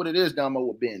gonna tell you what it is, Damo,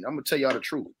 with Ben. I'm gonna tell y'all the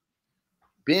truth.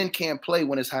 Ben can't play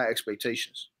when it's high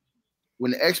expectations. When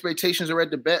the expectations are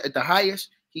at the highest,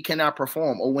 he cannot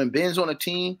perform. Or when Ben's on a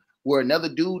team where another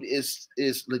dude is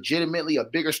legitimately a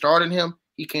bigger star than him,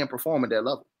 he can't perform at that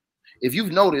level. If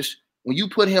you've noticed, when you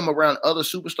put him around other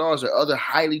superstars or other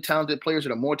highly talented players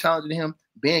that are more talented than him,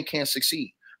 Ben can't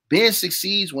succeed. Ben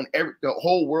succeeds when the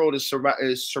whole world is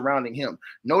surrounding him.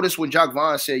 Notice what Jacques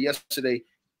Vaughn said yesterday,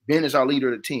 Ben is our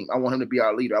leader of the team. I want him to be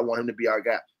our leader. I want him to be our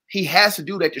guy. He has to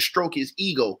do that to stroke his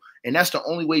ego, and that's the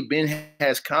only way Ben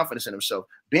has confidence in himself.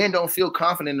 Ben don't feel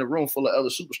confident in a room full of other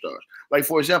superstars. Like,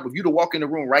 for example, if you to walk in the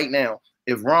room right now,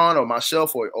 if Ron or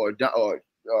myself or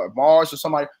Mars or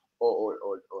somebody or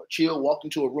Chill walked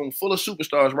into a room full of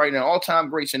superstars right now, all-time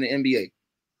greats in the NBA,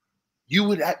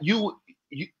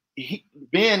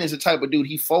 Ben is the type of dude,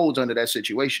 he folds under that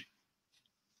situation.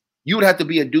 You would have to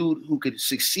be a dude who could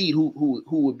succeed, who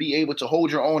would be able to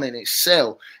hold your own and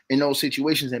excel in those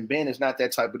situations. And Ben is not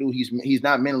that type of dude. He's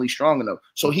not mentally strong enough.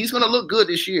 So he's going to look good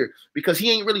this year because he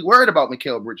ain't really worried about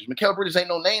Mikal Bridges. Mikal Bridges ain't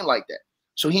no name like that.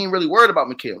 So he ain't really worried about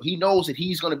Mikal. He knows that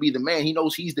he's going to be the man. He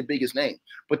knows he's the biggest name.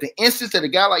 But the instance that a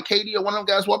guy like KD or one of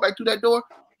them guys walk back through that door,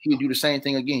 he would do the same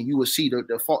thing again. You will see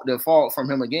the fall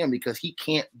from him again because he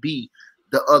can't be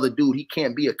the other dude. He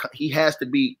can't be he has to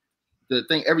be the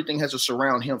thing. Everything has to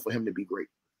surround him for him to be great.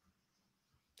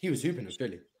 He was hooping in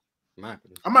Philly. I'm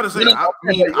about to say,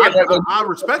 I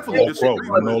respectfully disagree.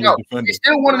 He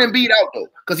still wanted Embiid out though,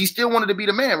 because he still wanted to be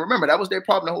the man. Remember, that was their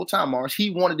problem the whole time, Mars. He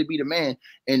wanted to be the man,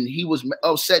 and he was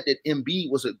upset that Embiid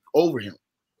was over him.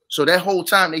 So that whole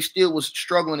time, they still was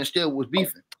struggling and still was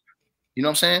beefing. You know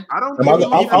what I'm saying? I don't.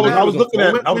 I was looking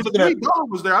at.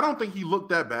 Was there? I don't think he looked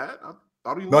that bad.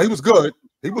 He was good.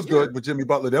 He was good with Jimmy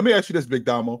Butler. Let me ask you this, Big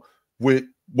Damo. With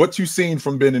what you've seen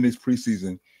from Ben in his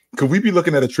preseason, could we be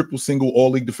looking at a triple single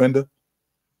all-league defender?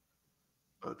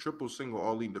 A triple single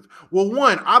all-league defender. Well,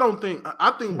 one, I think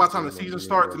by the time the season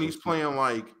starts and he's playing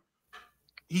like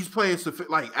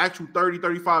actual 30,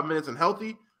 35 minutes and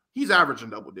healthy, he's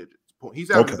averaging double digits. He's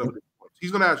averaging double digit points.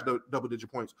 He's going to average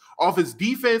double-digit points off his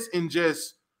defense and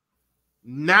just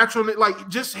naturally, like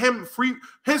just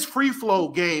his free flow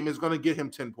game is going to get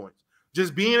him 10 points.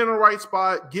 Just being in the right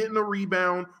spot, getting a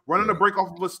rebound, running a break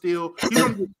off of a steal. He's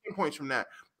going to get 10 points from that.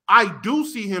 I do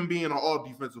see him being an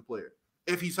all-defensive player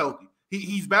if he's healthy.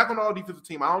 He's back on the all-defensive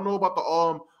team. I don't know about the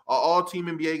all-team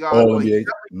NBA guy. All-NBA.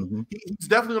 He's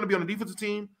definitely going to be on the defensive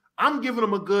team. I'm giving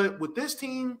him a good with this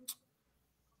team.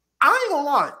 I ain't gonna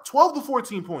lie, 12 to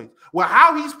 14 points. Well,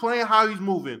 how he's playing, how he's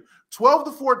moving, 12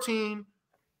 to 14,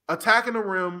 attacking the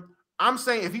rim. I'm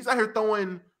saying if he's out here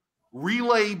throwing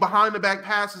relay behind the back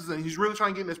passes and he's really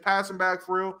trying to get in his passing back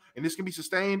for real, and this can be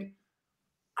sustained,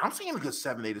 I'm seeing a good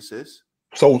 7-8 assists.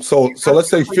 So let's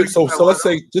say let's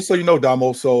say, just so you know,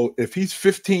 Damo. So if he's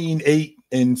 15, 8,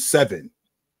 and 7,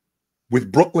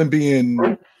 with Brooklyn being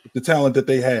the talent that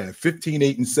they have, 15,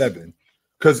 8, and 7,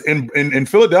 because in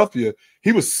Philadelphia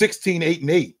he was 16, 8, and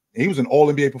 8. And he was an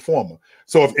All-NBA performer.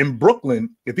 So if in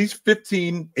Brooklyn, if he's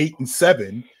 15, 8, and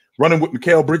 7, running with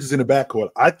Mikal Bridges in the backcourt,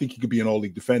 I think he could be an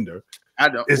All-League defender.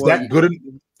 Is that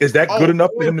good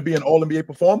enough for him to be an All-NBA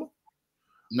performer?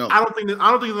 No, I don't think it's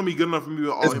gonna be good enough for me.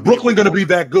 Is Brooklyn gonna be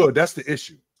that good? That's the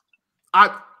issue.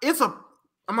 I'm not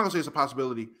gonna say it's a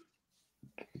possibility.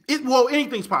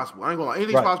 Anything's possible. I ain't gonna lie.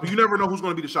 Anything's possible. You never know who's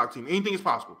gonna be the shock team. Anything is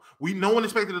possible. No one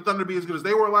expected the Thunder to be as good as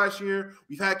they were last year.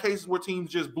 We've had cases where teams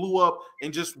just blew up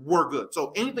and just were good.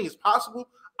 So anything is possible.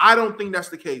 I don't think that's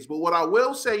the case. But what I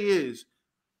will say is,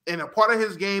 and a part of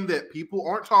his game that people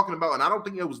aren't talking about, and I don't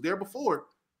think it was there before.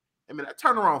 I mean, that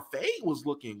turnaround fade was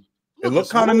looking. It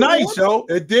looked kind of nice, yo.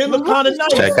 It did look kind of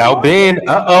nice. Check out Ben. It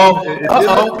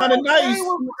looked kind of nice.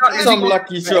 Some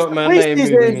lucky shot, man. Is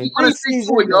he gonna stick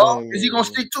to it, y'all? Is he gonna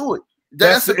stick to it?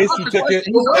 That's the issue, Ticket.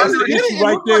 That's the issue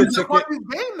right there, Ticket.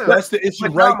 That's the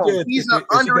issue right there. He's an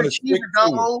underachiever,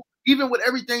 Damo. Even with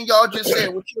everything y'all just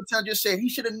said, what Chilltown just said, he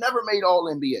should have never made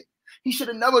All-NBA. He should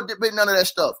have never been none of that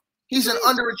stuff. He's an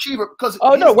underachiever because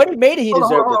when he made it, he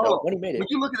deserved it. Though. When he made it, when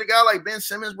you look at a guy like Ben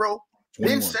Simmons, bro. 21.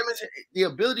 Ben Simmons, the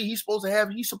ability he's supposed to have,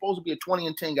 he's supposed to be a 20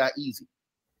 and 10 guy easy.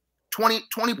 20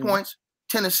 points,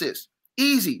 10 assists.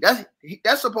 Easy.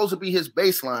 That's supposed to be his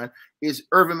baseline, is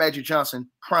Irvin Magic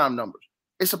Johnson prime numbers.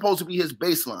 It's supposed to be his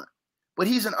baseline. But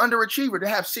he's an underachiever to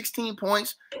have 16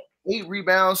 points, 8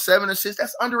 rebounds, 7 assists.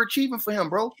 That's underachieving for him,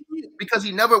 bro. Because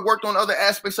he never worked on other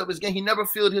aspects of his game. He never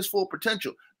filled his full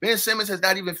potential. Ben Simmons has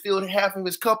not even filled half of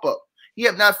his cup up. He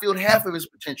have not filled half of his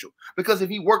potential, because if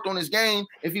he worked on his game,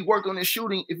 if he worked on his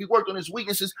shooting, if he worked on his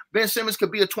weaknesses, Ben Simmons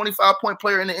could be a 25-point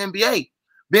player in the NBA.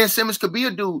 Ben Simmons could be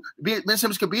a dude. Ben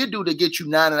Simmons could be a dude that gets you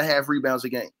 9.5 rebounds a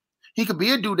game. He could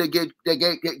be a dude that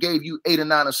gave you 8 or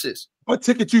 9 assists. But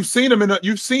Ticket, you've seen him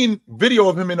you've seen video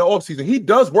of him in the offseason. He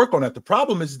does work on that. The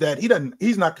problem is that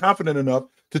he's not confident enough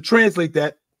to translate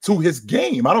that to his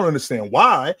game. I don't understand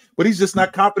why, but he's just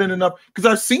not confident enough, because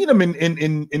I've seen him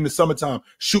in the summertime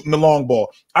shooting the long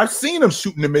ball. I've seen him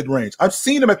shooting the mid-range. I've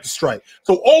seen him at the stripe.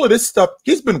 So all of this stuff,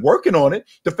 he's been working on it.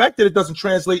 The fact that it doesn't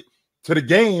translate to the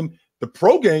game, the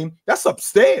pro game, that's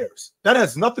upstairs. That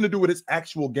has nothing to do with his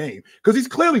actual game, because he's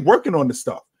clearly working on the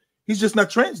stuff. He's just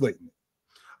not translating it.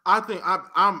 I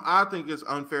think it's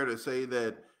unfair to say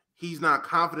that he's not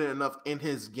confident enough in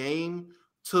his game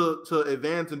to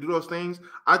advance and do those things.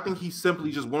 I think he's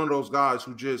simply just one of those guys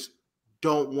who just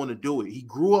don't want to do it. He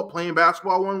grew up playing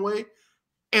basketball one way,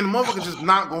 and the motherfucker's just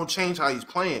not going to change how he's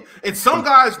playing. And some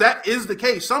guys, that is the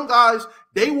case. Some guys,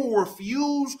 they will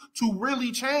refuse to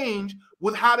really change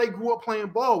with how they grew up playing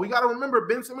ball. We got to remember,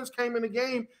 Ben Simmons came in the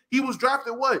game. He was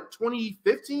drafted,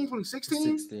 2015,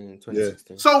 2016?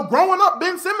 2016. So growing up,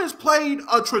 Ben Simmons played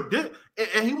a tradition,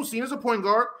 and he was seen as a point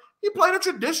guard. He played a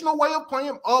traditional way of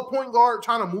playing point guard,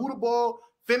 trying to move the ball,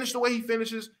 finish the way he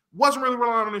finishes, wasn't really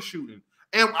relying on his shooting.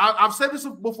 And I've said this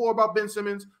before about Ben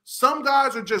Simmons. Some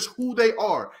guys are just who they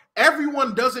are.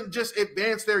 Everyone doesn't just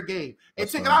advance their game. And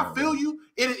Ticket, I feel you.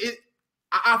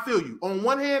 I feel you. On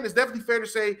one hand, it's definitely fair to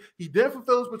say he didn't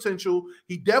fulfill his potential.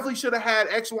 He definitely should have had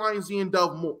X, Y, and Z and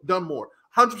done more.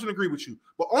 100% agree with you.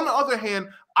 But on the other hand,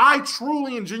 I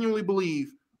truly and genuinely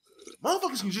believe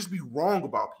motherfuckers can just be wrong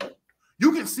about people.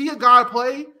 You can see a guy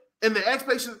play, and the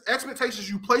expectations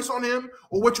you place on him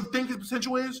or what you think his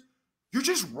potential is, you're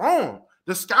just wrong.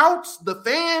 The scouts, the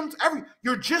fans,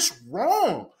 you're just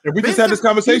wrong. And we just had this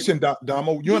conversation,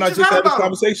 Damo. You and I just had this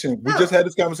conversation. We just had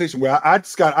this conversation where I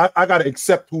got to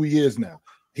accept who he is now.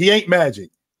 He ain't Magic.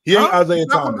 He ain't Isaiah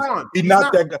Thomas. He's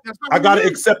not that guy. I got to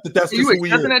accept that that's just who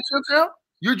he is.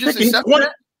 You're just accepting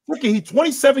that? Ricky, he's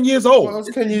 27 years old. What else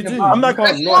can you do? I'm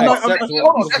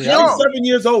 27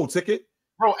 years old, Ticket.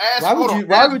 Bro, why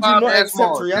would you not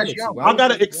accept reality? I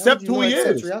gotta accept who he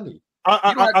is.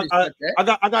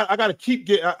 I gotta keep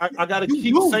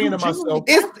saying to myself,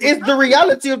 it's the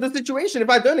reality of the situation. If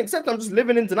I don't accept, I'm just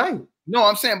living in denial. No,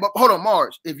 I'm saying, but hold on,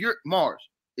 Mars. If you're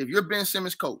Ben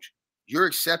Simmons' coach, you're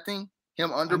accepting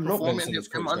him underperforming.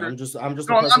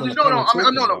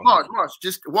 Mars.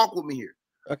 Just walk with me here.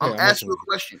 Okay, I'm asking you a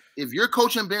question. If you're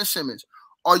coaching Ben Simmons,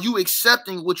 are you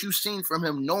accepting what you've seen from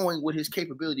him, knowing what his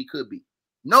capability could be?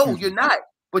 No, you're not.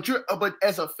 But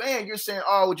as a fan, you're saying,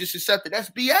 "Oh, we'll just accept it." That's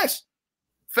BS.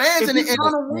 Fans and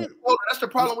that's the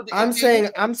problem with the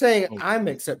NBA. I'm saying I'm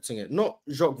accepting it. Not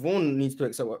Jacques Vaughn needs to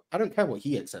accept what I don't care what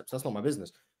he accepts. That's not my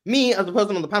business. Me as the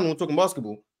person on the panel talking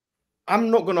basketball,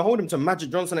 I'm not gonna hold him to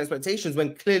Magic Johnson expectations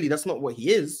when clearly that's not what he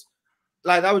is.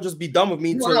 Like that would just be dumb of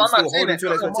me to still hold him to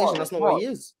an expectation. That's not what he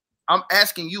is. I'm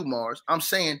asking you, Mars. I'm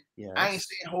saying I ain't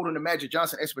saying holding the Magic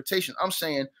Johnson expectation. I'm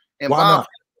saying and why Bob, not?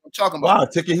 I'm talking about why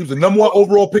Ticket. He was the number 1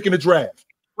 overall pick in the draft.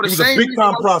 He was a big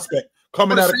time prospect.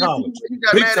 Coming out of college,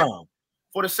 big time.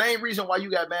 For the same reason why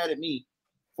you got mad at me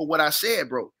for what I said,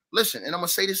 bro. Listen, and I'm gonna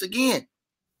say this again.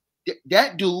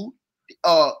 That dude,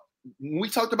 when we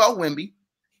talked about Wemby,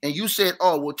 and you said,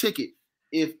 "Oh, well, Ticket,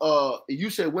 if you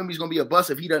said Wemby's gonna be a bust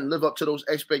if he doesn't live up to those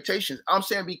expectations," I'm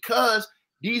saying because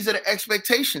these are the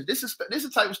expectations. This is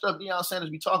the type of stuff Deion Sanders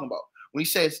be talking about when he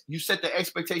says you set the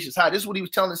expectations high. This is what he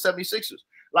was telling the 76ers.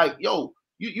 Like, yo,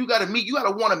 you gotta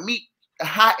want to meet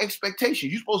high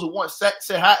expectations. You're supposed to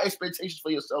set high expectations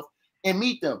for yourself and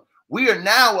meet them. We are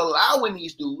now allowing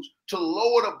these dudes to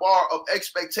lower the bar of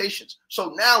expectations.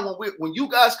 So now when you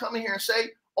guys come in here and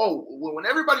say, "Oh," when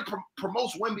everybody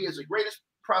promotes Wemby as the greatest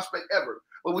prospect ever,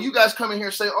 but when you guys come in here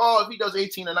and say, "Oh, if he does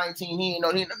 18 or 19,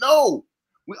 no,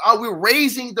 we're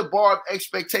raising the bar of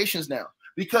expectations now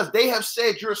because they have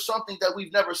said you're something that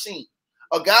we've never seen.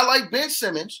 A guy like Ben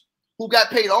Simmons, who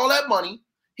got paid all that money.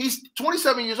 He's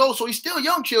 27 years old, so he's still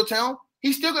young, Chilltown.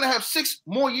 He's still going to have 6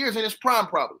 more years in his prime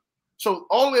probably. So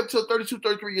all the way up to 32,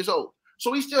 33 years old.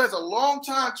 So he still has a long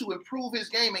time to improve his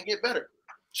game and get better.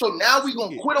 So now we're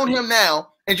going to quit on him now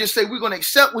and just say we're going to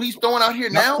accept what he's throwing out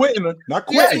here now. Not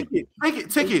quitting.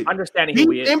 Ticket. Understanding these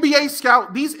who he is.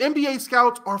 These NBA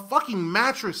scouts are fucking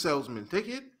mattress salesmen,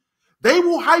 Ticket. They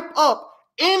will hype up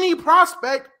any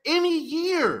prospect any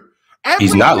year.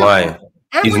 He's not lying.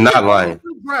 He's not lying.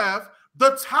 Draft,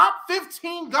 the top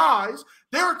 15 guys,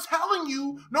 they're telling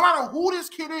you no matter who this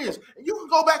kid is, and you can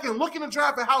go back and look in the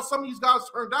draft at how some of these guys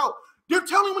turned out. They're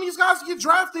telling you when these guys get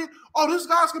drafted, oh, this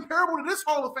guy's comparable to this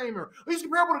Hall of Famer. He's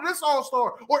comparable to this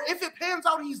All-Star. Or if it pans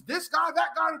out, he's this guy, that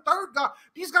guy, the third guy.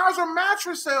 These guys are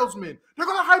mattress salesmen. They're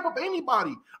going to hype up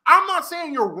anybody. I'm not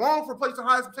saying you're wrong for placing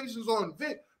high expectations on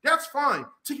Vic. That's fine.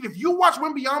 If you watch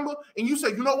Wembanyama and you say,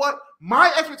 you know what, my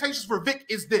expectations for Vic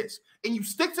is this, and you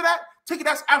stick to that,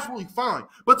 that's absolutely fine.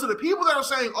 But to the people that are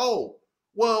saying, oh,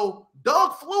 well,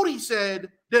 Doug Flutie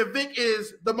said that Vic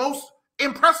is the most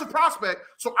impressive prospect,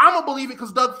 so I'm going to believe it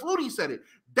because Doug Flutie said it.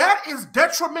 That is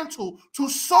detrimental to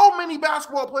so many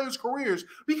basketball players' careers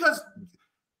because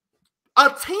a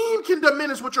team can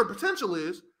diminish what your potential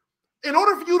is. In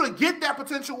order for you to get that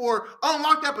potential or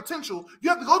unlock that potential, you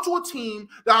have to go to a team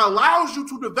that allows you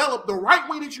to develop the right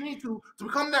way that you need to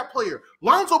become that player.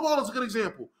 Lonzo Ball is a good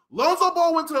example. Lonzo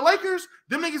Ball went to the Lakers.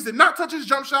 Them niggas did not touch his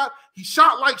jump shot. He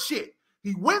shot like shit.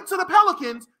 He went to the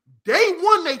Pelicans. Day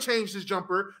one, they changed his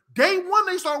jumper. Day one,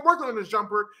 they started working on his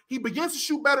jumper. He begins to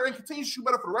shoot better and continues to shoot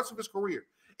better for the rest of his career.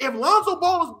 If Lonzo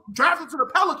Ball is drafted to the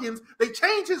Pelicans, they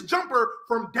change his jumper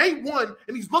from day one,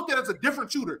 and he's looked at as a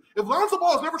different shooter. If Lonzo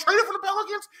Ball is never traded from the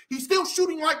Pelicans, he's still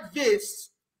shooting like this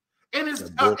and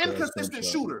is an inconsistent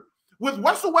shooter. With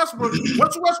Russell Westbrook,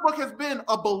 Russell Westbrook has been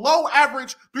a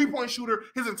below-average three-point shooter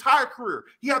his entire career.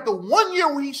 He had the 1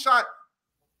 year where he shot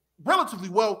relatively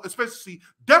well, especially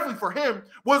definitely for him,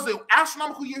 was the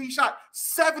astronomical year. He shot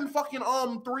 7 fucking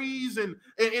threes and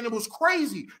it was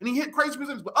crazy. And he hit crazy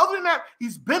percentages. But other than that,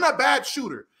 he's been a bad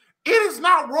shooter. It is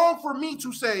not wrong for me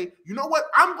to say, you know what,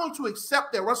 I'm going to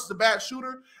accept that Russ is a bad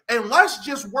shooter, and let's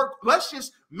just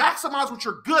maximize what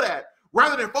you're good at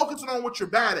rather than focusing on what you're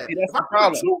bad at. See, that's the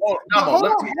problem.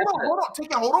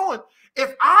 Hold on.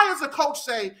 If I, as a coach,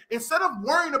 say, instead of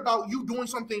worrying about you doing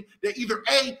something that either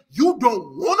A, you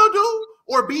don't want to do,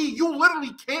 or B, you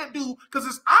literally can't do, because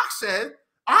it's Ox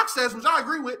says, which I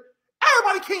agree with,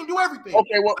 everybody can't do everything.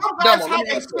 Okay, well, some guys have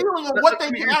a feeling of what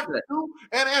they can actually do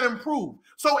and improve.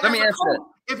 So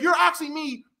if you're asking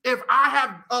me if I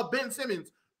have Ben Simmons,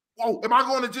 am I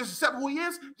going to just accept who he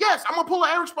is? Yes, I'm going to pull an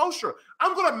Eric Spoelstra.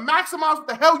 I'm going to maximize what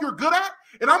the hell you're good at,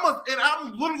 and I'm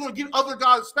literally going to get other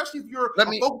guys, especially if you're a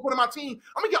focal point of my team,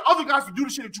 I'm going to get other guys to do the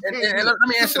shit that you can't do. Let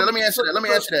me answer that.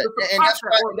 And that's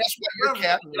why you're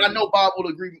capped, and I know Bob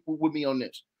will agree with me on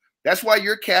this. That's why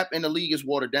your cap in the league is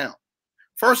watered down.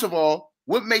 First of all,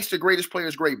 what makes the greatest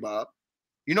players great, Bob?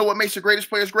 You know what makes the greatest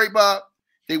players great, Bob?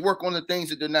 They work on the things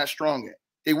that they're not strong at.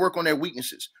 They work on their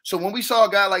weaknesses. So when we saw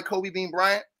a guy like Kobe Bean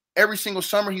Bryant, every single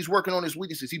summer he's working on his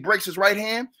weaknesses. He breaks his right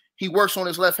hand, he works on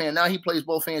his left hand. Now he plays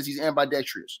both hands. He's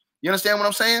ambidextrous. You understand what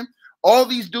I'm saying? All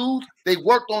these dudes, they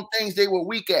worked on things they were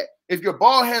weak at. If your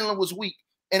ball handling was weak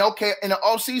And okay, in the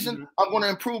offseason, I'm going to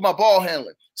improve my ball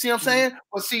handling. See what I'm saying?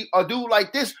 But see, a dude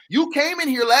like this, you came in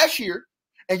here last year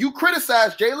and you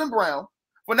criticized Jaylen Brown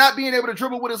for not being able to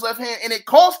dribble with his left hand, and it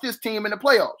cost this team in the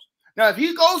playoffs. Now, if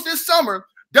he goes this summer,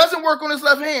 doesn't work on his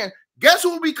left hand, guess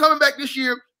who will be coming back this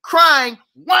year crying,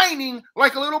 whining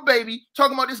like a little baby,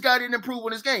 talking about this guy didn't improve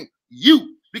on his game?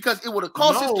 You. Because it would have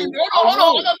cost his team.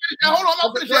 Hold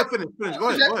on. Finish. Go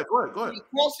ahead. It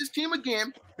cost his team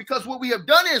again because what we have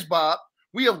done is, Bob,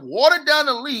 we have watered down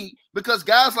the league because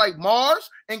guys like Mars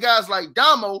and guys like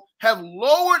Damo have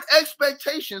lowered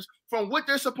expectations from what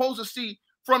they're supposed to see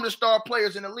from the star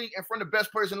players in the league and from the best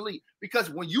players in the league. Because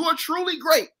when you are truly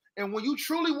great and when you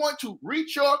truly want to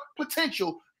reach your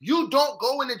potential, you don't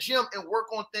go in the gym and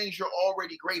work on things you're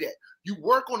already great at. You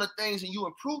work on the things and you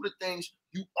improve the things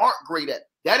you aren't great at.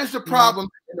 That is the problem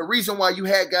and the reason why you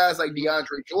had guys like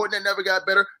DeAndre Jordan that never got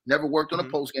better, never worked on a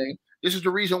post game. This is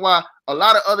the reason why a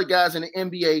lot of other guys in the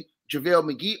NBA, JaVale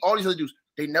McGee, all these other dudes,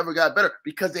 they never got better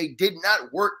because they did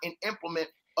not work and implement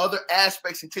other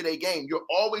aspects into their game. You're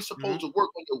always supposed to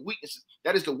work on your weaknesses.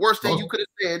 That is the worst thing you could have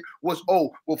said was,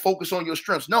 focus on your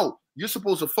strengths. No, you're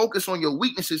supposed to focus on your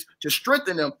weaknesses to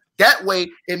strengthen them. That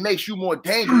way, it makes you more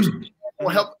dangerous.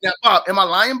 More help. Now, Bob, am I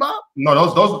lying, Bob? No,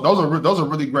 those are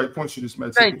really great points you just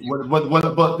made. Thank you.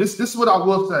 But this is what I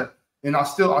will say, and I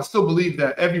still believe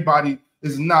that everybody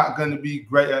is not going to be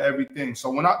great at everything. So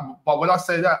when I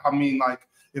say that, I mean like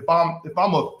if I'm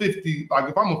a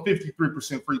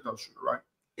 53% free throw shooter, right?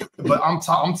 But I'm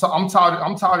tired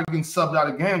of getting subbed out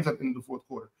of games at the end of the fourth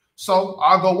quarter. So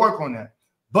I'll go work on that.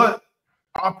 But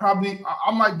I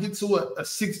might get to a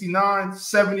 69,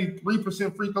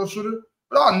 73% free throw shooter,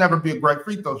 but I'll never be a great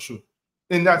free throw shooter.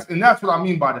 And that's what I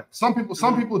mean by that. Some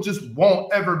people just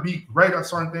won't ever be great at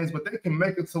certain things, but they can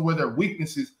make it to where their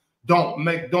weaknesses don't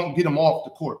get them off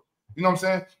the court. You know what I'm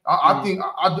saying? I think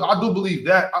I do believe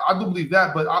that. I do believe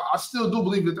that, but I still do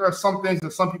believe that there are some things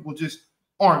that some people just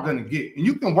aren't going to get. And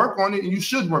you can work on it and you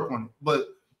should work on it, but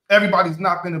everybody's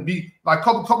not going to be like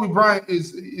Kobe Bryant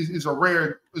is a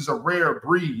rare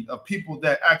breed of people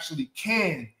that actually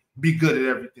can be good at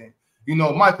everything. You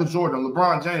know, Michael Jordan,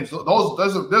 LeBron James,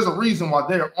 there's a reason why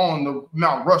they're on the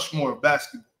Mount Rushmore of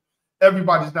basketball.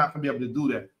 Everybody's not going to be able to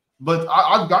do that. But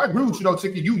I agree with you though,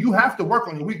 Tiki. You have to work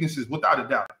on your weaknesses without a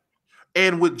doubt.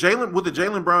 And with the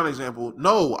Jaylen Brown example,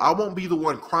 no, I won't be the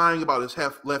one crying about his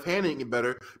left hand getting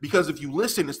better, because if you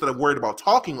listen instead of worried about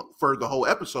talking for the whole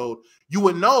episode, you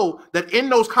would know that in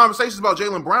those conversations about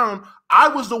Jaylen Brown, I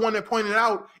was the one that pointed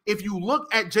out, if you look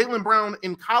at Jaylen Brown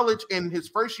in college and his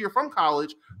first year from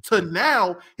college to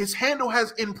now, his handle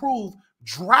has improved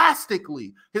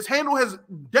drastically. His handle has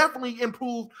definitely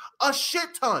improved a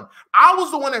shit ton. I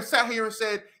was the one that sat here and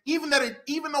said, even though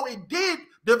it did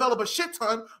develop a shit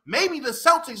ton, maybe the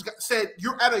Celtics said,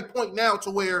 you're at a point now to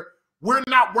where we're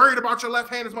not worried about your left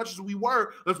hand as much as we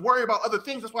were. Let's worry about other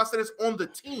things. That's why I said it's on the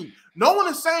team. No one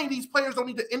is saying these players don't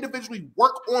need to individually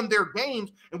work on their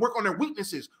games and work on their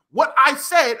weaknesses. What I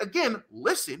said, again,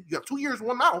 listen, you have 2 ears,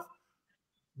 one mouth.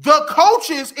 The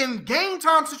coaches in game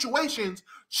time situations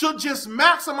should just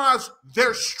maximize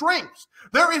their strengths.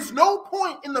 There is no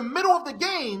point in the middle of the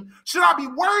game should I be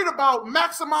worried about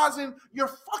maximizing your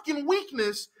fucking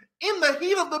weakness in the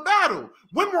heat of the battle.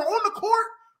 When we're on the court,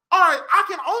 all right, I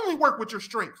can only work with your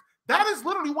strengths. That is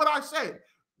literally what I said.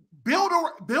 Build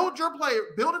your player,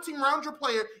 build a team around your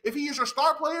player. If he is your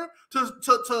star player,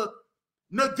 to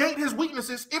negate his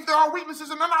weaknesses if there are weaknesses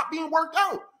and they're not being worked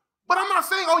out. But I'm not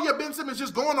saying, Ben Simmons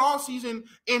just going all season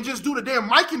and just do the damn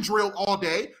mic and drill all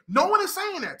day. No one is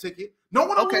saying that, Ticket. No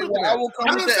one alluded to that.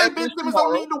 I didn't say Ben Simmons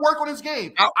don't need to work on his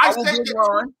game. I said,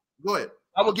 go ahead.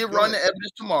 I will give Ron the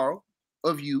evidence tomorrow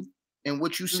of you and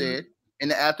what you said in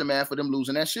the aftermath of them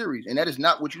losing that series. And that is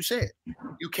not what you said.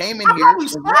 You came in here. Hold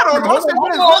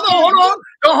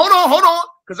on.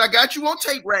 Because I got you on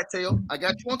tape, Rat Tail. I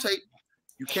got you on tape.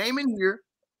 You came in here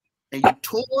and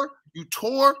you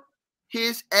tore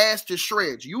his ass to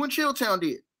shreds. You and Chilltown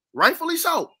did. Rightfully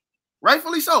so.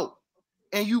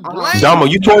 And you blame Damo,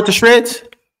 you tore it to shreds?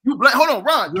 Hold on,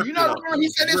 Ron. Do you not remember he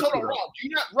said this? Hold on,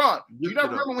 Ron. Do you not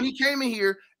remember when he came in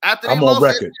here after they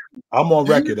lost? I'm on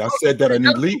record. I said that an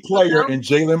elite player in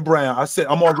Jaylen Brown. I said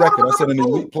an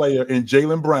elite player in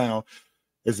Jaylen Brown,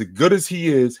 as good as he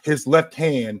is, his left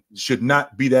hand should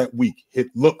not be that weak.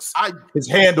 His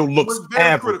handle looks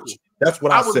average. That's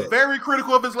what I said. was very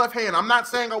critical of his left hand. I'm not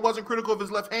saying I wasn't critical of his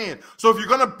left hand. So if you're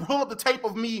gonna pull up the tape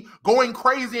of me going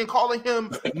crazy and calling him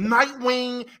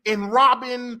Nightwing and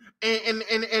Robin and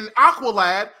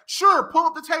Aqualad, sure, pull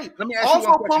up the tape. Let me ask you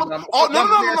one question.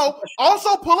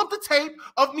 Also pull up the tape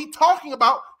of me talking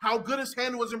about how good his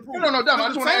hand was improved. No,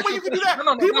 the same way you can do that.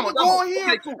 People can go on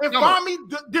here and find me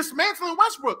dismantling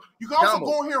Westbrook. You can also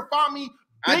go on here and find me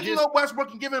bigging up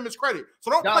Westbrook and giving him his credit. So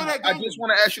don't play that game. I just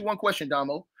want to ask you one question,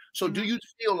 Damo. So do you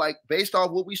feel like, based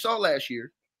off what we saw last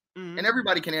year, and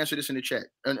everybody can answer this in the chat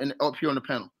and up here on the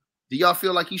panel, do y'all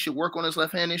feel like he should work on his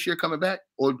left hand this year coming back,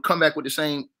 or come back with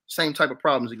the same type of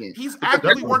problems again? He's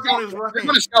actively working on his left hand. They're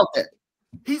going to scout that.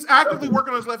 He's actively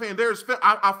working on his left hand.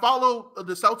 I follow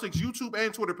the Celtics YouTube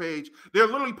and Twitter page. They're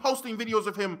literally posting videos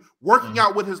of him working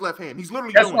out with his left hand. He's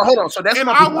literally doing it. Hold on. So that's and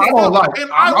my I don't like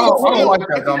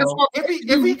that.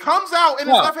 If he comes out and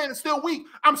his left hand is still weak,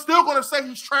 I'm still going to say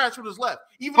he's trash with his left.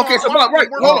 Even okay, so Bob, right?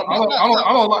 Hold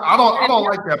on. I don't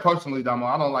like that personally, Damo.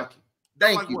 I don't like it.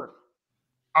 Thank you.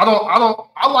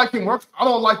 I like him work. I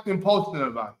don't like them posting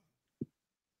about it.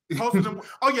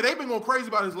 Oh yeah, they've been going crazy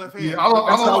about his left hand. Yeah, I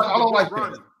don't like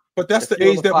that. But that's the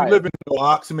age that we live in, though,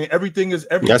 Ox. I mean, everything is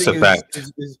documented.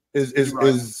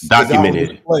 On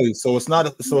display. So it's not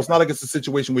like it's a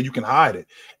situation where you can hide it.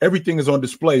 Everything is on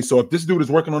display. So if this dude is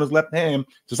working on his left hand,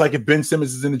 just like if Ben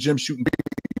Simmons is in the gym shooting,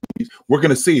 we're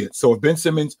gonna see it. So if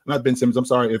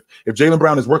if Jaylen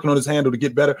Brown is working on his handle to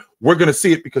get better, we're gonna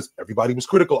see it, because everybody was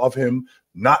critical of him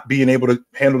not being able to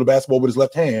handle the basketball with his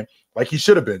left hand like he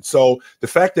should have been. So the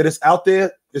fact that it's out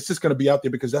there, it's just gonna be out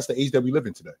there because that's the age that we live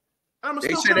in today.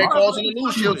 They say they're causing a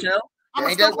lose, Chilltown.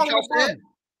 Ain't that what y'all said?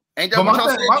 Ain't that but what y'all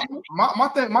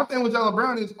said? My thing with Jaylen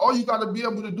Brown is all you got to be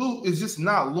able to do is just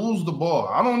not lose the ball.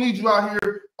 I don't need you out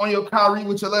here on your Kyrie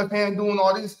with your left hand doing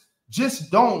all this. Just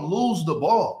don't lose the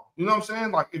ball. You know what I'm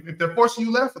saying? Like if they're forcing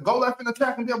you left, go left and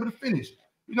attack and be able to finish.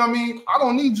 You know what I mean? I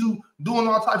don't need you doing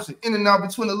all types of in and out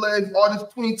between the legs, all this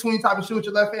tween type of shit with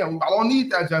your left hand. I don't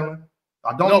need that, Jaylen.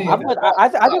 I don't need that. I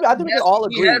think we all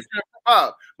agree.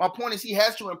 My point is he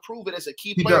has to improve it as a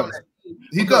key player.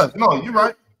 He does. No, you're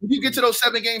right. If you get to those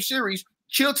 7-game series,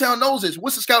 Chilltown knows this.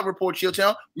 What's the scout report,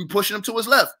 Chilltown? We pushing him to his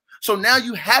left. So now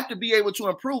you have to be able to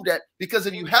improve that, because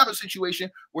if you have a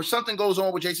situation where something goes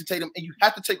on with Jason Tatum and you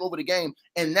have to take over the game,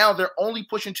 and now they're only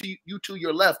pushing you to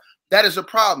your left, that is a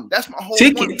problem. That's my whole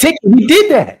point. We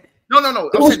did that. No.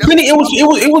 It was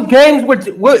games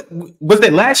what was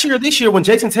that last year or this year when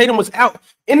Jason Tatum was out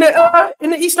in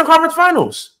the Eastern Conference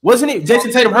Finals, wasn't it?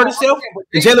 Jason Tatum hurt himself,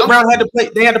 and Jaylen Brown had to play.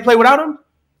 They had to play without him.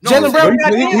 Jaylen Brown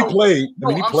he played.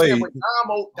 He played.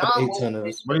 Damo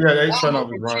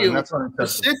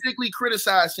specifically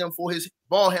criticized him for his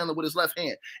ball handling with his left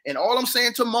hand. And all I'm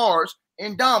saying to Mars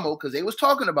and Damo, because they was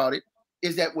talking about it,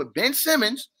 is that with Ben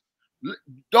Simmons,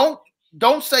 don't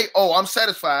say, "Oh, I'm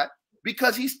satisfied,"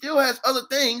 because he still has other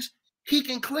things he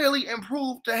can clearly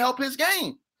improve to help his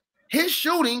game. His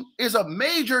shooting is a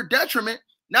major detriment,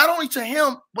 not only to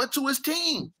him, but to his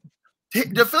team.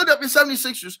 The Philadelphia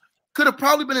 76ers could have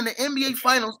probably been in the NBA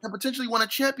Finals and potentially won a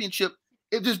championship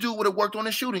if this dude would have worked on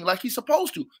his shooting like he's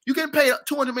supposed to. You get paid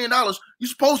 $200 million. You're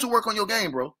supposed to work on your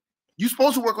game, bro. You're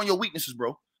supposed to work on your weaknesses,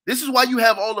 bro. This is why you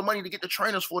have all the money to get the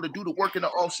trainers to do the work in the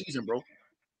off season, bro.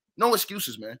 No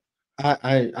excuses, man.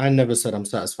 I never said I'm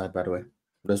satisfied, by the way.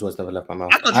 Those words never left my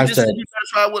mouth. I thought you just said you're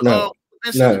satisfied with no.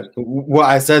 What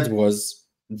I said was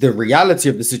the reality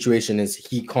of the situation is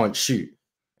he can't shoot.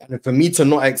 And for me to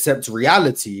not accept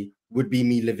reality would be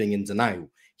me living in denial.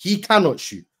 He cannot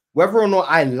shoot. Whether or not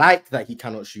I like that he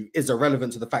cannot shoot is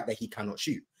irrelevant to the fact that he cannot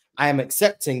shoot. I am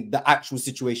accepting the actual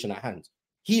situation at hand.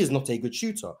 He is not a good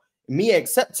shooter. Me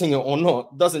accepting it or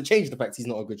not doesn't change the fact he's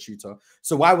not a good shooter.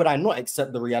 So why would I not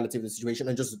accept the reality of the situation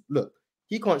and just look,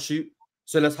 he can't shoot.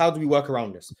 So how do we work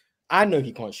around this? I know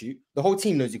he can't shoot. The whole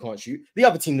team knows he can't shoot. The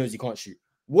other team knows he can't shoot.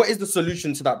 What is the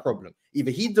solution to that problem?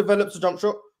 Either he develops a jump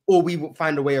shot or we will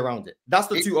find a way around it. That's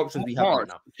the two options we have right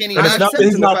now. And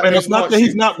it's not that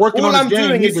he's not working on his game. All I'm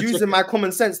doing is using my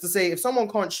common sense to say if someone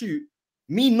can't shoot,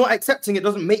 me not accepting it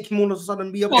doesn't make him all of a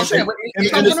sudden be able to shoot. But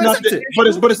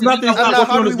it's not that he's not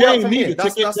working on his game neither.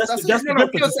 That's the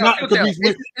difference. It's not because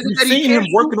we've seen him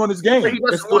working on his game.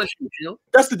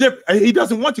 That's the difference. He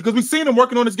doesn't want to because we've seen him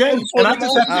working on his game. And I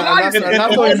just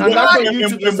have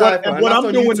to. And what I'm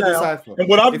doing now, and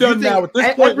what I've done now at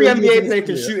this point, every NBA player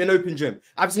can shoot in open gym.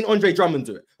 I've seen Andre Drummond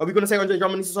do it. Are we going to say Andre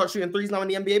Drummond needs to start shooting threes now in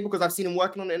the NBA because I've seen him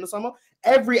working on it in the summer?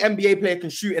 Every NBA player can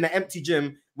shoot in an empty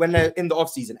gym when they're in the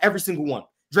off season. Every single one.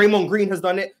 Draymond Green has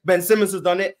done it. Ben Simmons has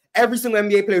done it. Every single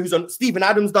NBA player who's on, Steven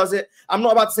Adams does it. I'm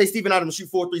not about to say Steven Adams shoot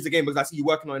 4 threes a game because I see you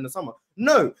working on it in the summer.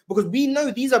 No, because we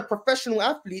know these are professional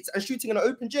athletes and shooting in an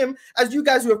open gym, as you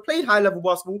guys who have played high-level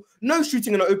basketball know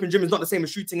shooting in an open gym is not the same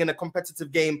as shooting in a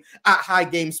competitive game at high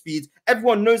game speeds.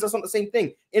 Everyone knows that's not the same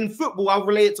thing. In football, I'll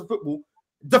relate it to football.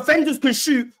 Defenders can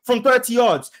shoot from 30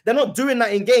 yards. They're not doing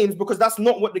that in games because that's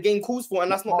not what the game calls for,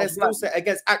 and that's not their skill set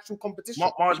against actual competition.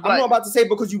 I'm not about to say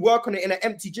because you work on it in an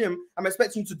empty gym, I'm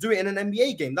expecting you to do it in an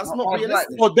NBA game. That's not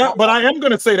realistic. Well, but I am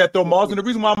going to say that though, Mars, and the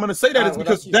reason why I'm going to say that is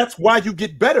because that's why you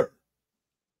get better.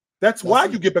 That's why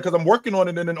you get, because I'm working on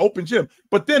it in an open gym.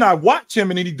 But then I watch him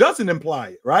and he doesn't imply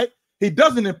it, right? He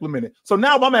doesn't implement it. So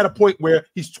now I'm at a point where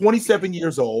he's 27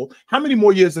 years old. How many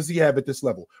more years does he have at this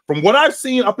level? From what I've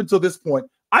seen up until this point,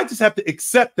 I just have to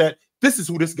accept that this is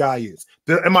who this guy is.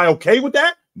 Am I okay with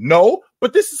that? No,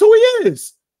 but this is who he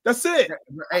is. That's it.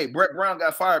 Hey, Brett Brown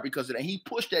got fired because of that. He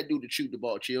pushed that dude to shoot the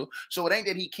ball, chill. So it ain't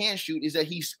that he can't shoot, is that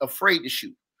he's afraid to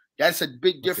shoot. That's a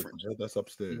big difference. That's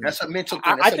upstairs. That's a mental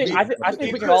thing. I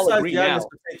think we can all agree now. For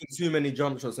taking too many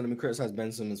jump shots, and then we criticize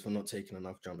Ben Simmons for not taking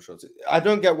enough jump shots. I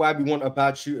don't get why we want a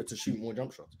bad shooter to shoot more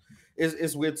jump shots.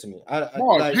 It's weird to me. My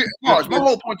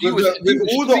whole point to you is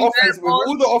with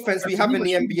all the offense we have in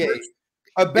the NBA,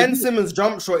 a Ben Simmons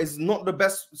jump shot is not the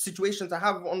best situation to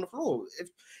have on the floor.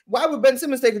 Why would Ben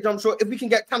Simmons take a jump shot if we can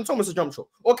get Cam Thomas a jump shot,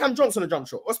 or Cam Johnson a jump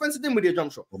shot, or Spencer Dinwiddie a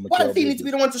jump shot? Why does he need to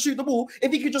be the one to shoot the ball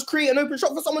if he could just create an open shot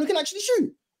for someone who can actually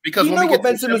shoot? Because you know what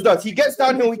Ben Simmons does. He gets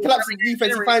downhill, he collapses the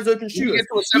defense, he finds open shooters.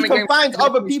 He can find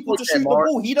other people to shoot the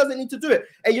ball. He doesn't need to do it.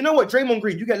 And you know what? Draymond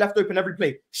Green, you get left open every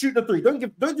play. Shoot the three. Don't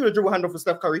do a dribble handle for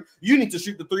Steph Curry. You need to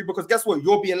shoot the three because guess what?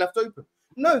 You're being left open.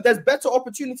 No, there's better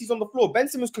opportunities on the floor. Ben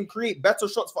Simmons can create better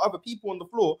shots for other people on the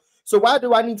floor. So why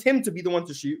do I need him to be the one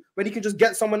to shoot when he can just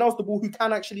get someone else the ball who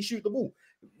can actually shoot the ball?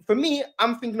 For me,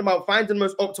 I'm thinking about finding the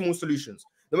most optimal solutions.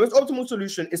 The most optimal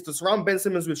solution is to surround Ben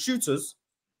Simmons with shooters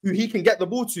who he can get the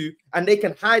ball to, and they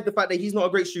can hide the fact that he's not a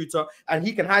great shooter, and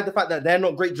he can hide the fact that they're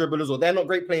not great dribblers, or they're not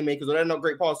great playmakers, or they're not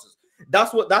great passers.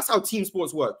 That's how team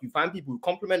sports work. You find people who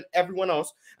complement everyone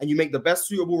else, and you make the best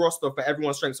suitable roster for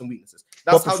everyone's strengths and weaknesses.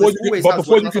 That's how this always has worked.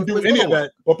 Before you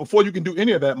can do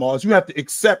any of that, Mars, you have to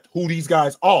accept who these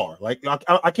guys are. Like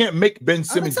I can't make Ben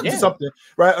Simmons be something,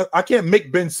 right? I can't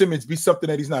make Ben Simmons be something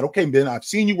that he's not. Okay, Ben, I've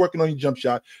seen you working on your jump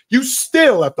shot. You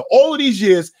still, after all of these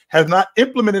years, have not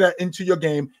implemented that into your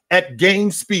game at game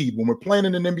speed. When we're playing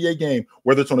in an NBA game,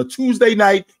 whether it's on a Tuesday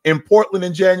night in Portland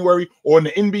in January or in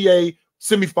the NBA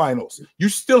semifinals, you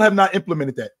still have not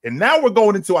implemented that. And now we're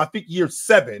going into, I think, year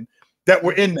 7 that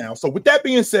we're in now. So with that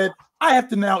being said, I have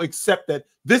to now accept that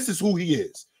this is who he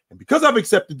is. And because I've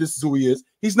accepted this is who he is,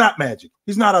 he's not Magic.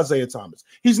 He's not Isaiah Thomas.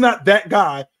 He's not that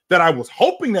guy that I was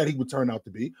hoping that he would turn out to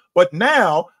be. But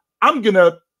now I'm going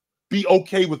to be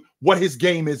okay with what his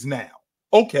game is now.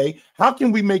 Okay, how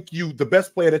can we make you the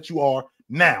best player that you are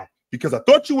now? Because I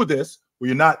thought you were this, well,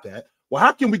 you're not that. Well,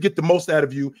 how can we get the most out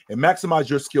of you and maximize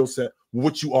your skill set with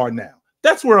what you are now?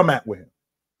 That's where I'm at with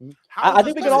him. I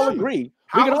think we can all agree.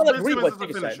 We can all agree with what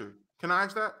you said. Can I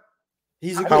ask that?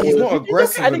 He's not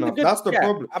aggressive enough. That's the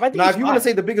problem. Now, if you want to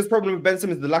say the biggest problem with Ben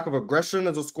Simmons is the lack of aggression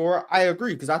as a scorer, I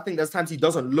agree, because I think there's times he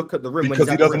doesn't look at the rim because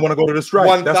he doesn't want to go to the strike.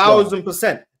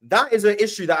 1,000%. That is an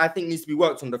issue that I think needs to be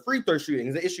worked on. The free throw shooting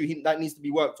is an issue that needs to be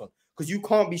worked on, because you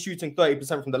can't be shooting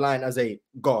 30% from the line as a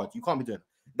guard. You can't be doing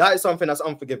that. That is something that's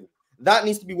unforgivable. That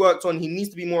needs to be worked on. He needs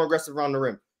to be more aggressive around the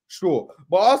rim. Sure.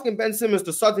 But asking Ben Simmons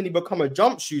to suddenly become a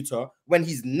jump shooter when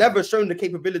he's never shown the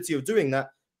capability of doing that,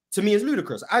 to me, is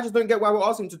ludicrous. I just don't get why we're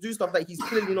asking him to do stuff that he's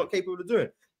clearly not capable of doing.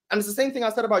 And it's the same thing I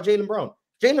said about Jaylen Brown.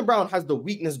 Jaylen Brown has the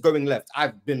weakness going left.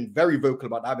 I've been very vocal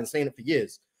about that. I've been saying it for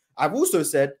years. I've also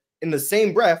said in the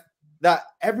same breath that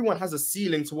everyone has a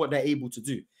ceiling to what they're able to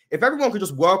do. If everyone could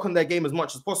just work on their game as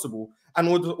much as possible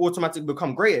and would automatically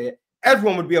become great at it,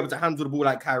 everyone would be able to handle the ball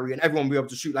like Kyrie, and everyone would be able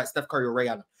to shoot like Steph Curry or Ray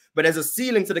Allen. But there's a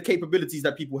ceiling to the capabilities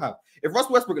that people have. If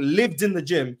Russell Westbrook lived in the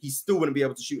gym, he still wouldn't be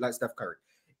able to shoot like Steph Curry.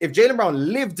 If Jaylen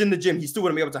Brown lived in the gym, he still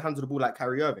wouldn't be able to handle the ball like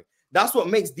Kyrie Irving. That's what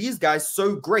makes these guys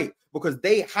so great, because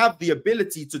they have the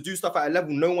ability to do stuff at a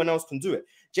level no one else can do it.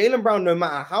 Jaylen Brown, no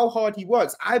matter how hard he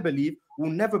works, I believe will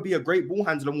never be a great ball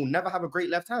handler and will never have a great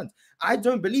left hand. I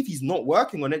don't believe he's not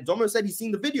working on it. Domo said he's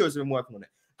seen the videos of him working on it.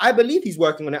 I believe he's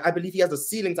working on it. I believe he has a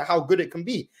ceiling to how good it can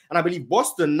be. And I believe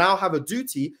Boston now have a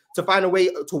duty to find a way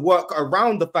to work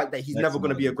around the fact that he's never going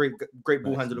to be a great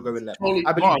ball handler going left.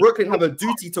 I believe Brooklyn have a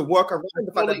duty to work around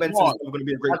the fact that Ben Simmons is never going to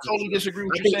be a great. I totally disagree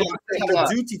with you. I think Golden State had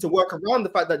a duty to work around the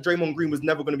fact that Draymond Green was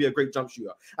never going to be a great jump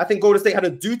shooter. I think Golden State had a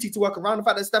duty to work around the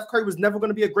fact that Steph Curry was never going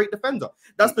to be a great defender.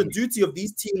 That's the duty of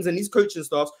these teams and these coaching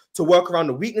staffs, to work around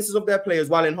the weaknesses of their players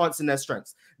while enhancing their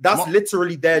strengths. That's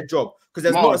literally their job, because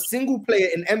there's not a single player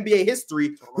in NBA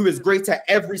history who is great at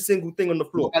every single thing on the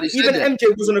floor. Even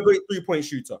MJ wasn't a great three-point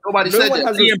shooter. Nobody said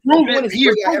that. He improved it.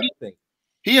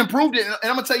 He improved it. And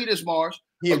I'm going to tell you this, Mars.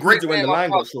 He improved it when the line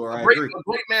got short. I agree. A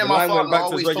great man, the my line father went back to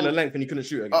always his regular length and he couldn't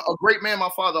shoot again. A great man, my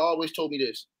father always told me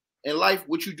this. In life,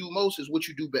 what you do most is what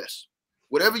you do best.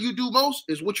 Whatever you do most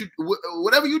is what you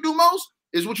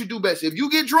do best. If you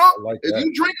get drunk, if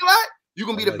you drink a lot, you're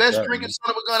gonna be the best drinking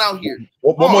son of a gun out here.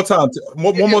 One more time,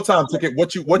 Ticket.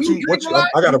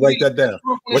 I gotta write that down.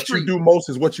 What you do most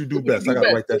is what you do best. I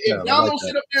gotta write that down. If y'all don't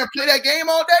sit up there and play that game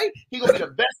all day, he gonna be the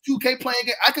best 2K playing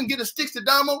game. I can get a sticks to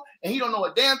Damo, and he don't know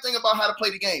a damn thing about how to play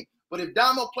the game. But if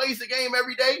Damo plays the game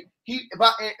every day,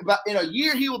 in a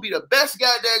year he will be the best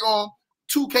goddamn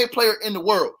 2K player in the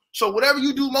world. So whatever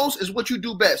you do most is what you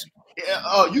do best.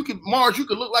 You can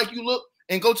look like you look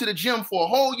and go to the gym for a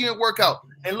whole year and work out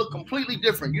and look completely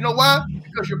different. You know why?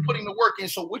 Because you're putting the work in.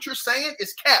 So what you're saying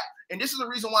is cap. And this is the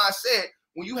reason why I said,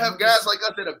 when you have guys like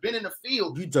us that have been in the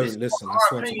field, you don't listen. This is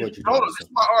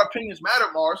why our opinions matter,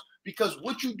 Mars, because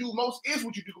what you do most is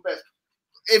what you do best.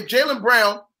 If Jaylen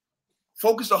Brown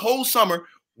focused the whole summer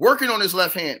working on his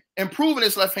left hand, improving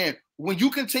his left hand, when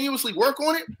you continuously work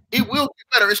on it, it will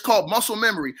get better. It's called muscle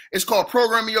memory. It's called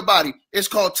programming your body. It's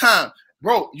called time.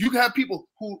 Bro, you can have people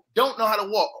who don't know how to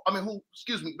walk.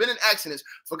 Been in accidents,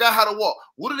 forgot how to walk.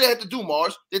 What do they have to do,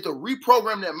 Mars? They have to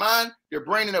reprogram their mind, their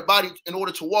brain, and their body in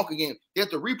order to walk again. They have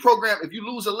to reprogram. If you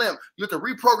lose a limb, you have to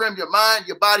reprogram your mind,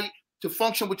 your body to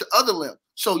function with your other limb.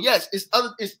 So yes, it's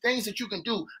things that you can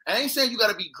do. I ain't saying you got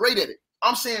to be great at it.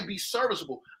 I'm saying be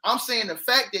serviceable. I'm saying the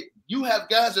fact that you have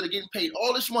guys that are getting paid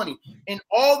all this money and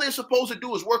all they're supposed to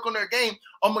do is work on their game.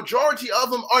 A majority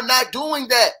of them are not doing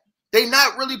that. They're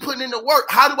not really putting in the work.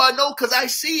 How do I know? Because I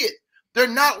see it. They're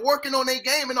not working on their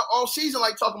game in the all season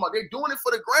like talking about. They're doing it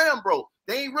for the gram, bro.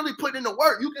 They ain't really putting in the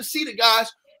work. You can see the guys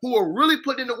who are really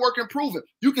putting in the work improving.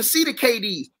 You can see the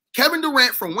KDs. Kevin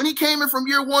Durant, from when he came in from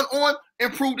year one on,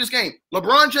 improved his game.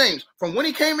 LeBron James, from when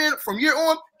he came in from year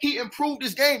on, he improved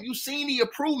his game. You've seen the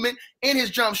improvement in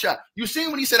his jump shot. You've seen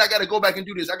when he said, I got to go back and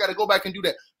do this. I got to go back and do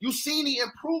that. You've seen the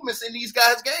improvements in these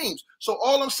guys' games. So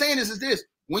all I'm saying is this.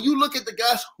 When you look at the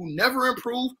guys who never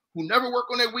improve, who never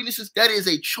work on their weaknesses, that is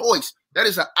a choice. That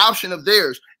is an option of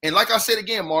theirs. And like I said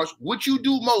again, Mars, what you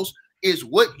do most is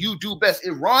what you do best.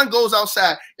 If Ron goes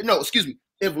outside,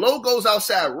 if Lowe goes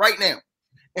outside right now,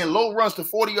 and Lowe runs the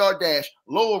 40-yard dash,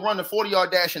 Lowe will run the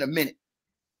 40-yard dash in a minute.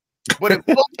 But if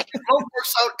Lowe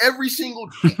works out every single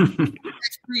day,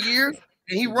 next 3 years,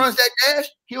 and he runs that dash,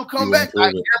 he'll come back.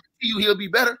 I guarantee you he'll be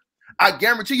better. I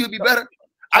guarantee you he'll be better.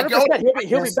 He'll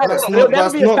be better.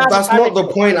 That's not the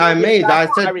point I made. I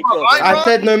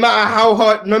said no matter how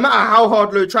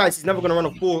hard Lowe tries, he's never going to run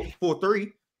a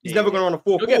 4.3. He's never going to run a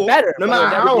 4.4. No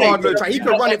matter how hard Lowe tries, he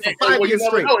can run it for 5 years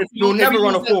straight. He'll never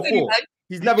run a 4.4.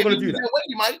 He's never going to do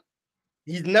that.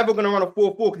 He's never going to run a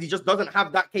 4.4 because he just doesn't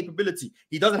have that capability.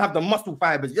 He doesn't have the muscle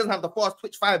fibers. He doesn't have the fast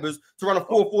twitch fibers to run a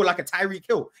 4.4 like a Tyreek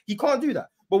Hill. He can't do that.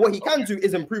 But what he can do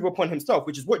is improve upon himself,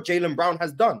 which is what Jaylen Brown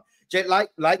has done.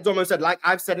 Like Domo said, like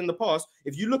I've said in the past,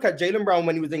 if you look at Jaylen Brown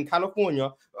when he was in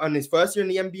California on his first year in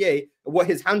the NBA, what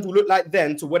his handle looked like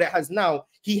then to what it has now,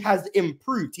 he has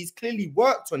improved. He's clearly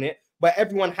worked on it, but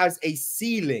everyone has a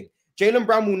ceiling. Jaylen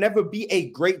Brown will never be a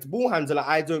great ball handler,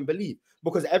 I don't believe,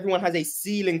 because everyone has a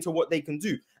ceiling to what they can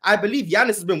do. I believe Giannis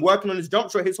has been working on his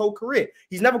jump shot his whole career.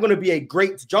 He's never going to be a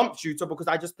great jump shooter because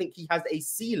I just think he has a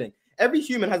ceiling. Every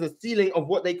human has a ceiling of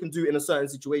what they can do in a certain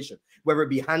situation, whether it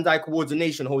be hand-eye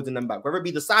coordination holding them back, whether it be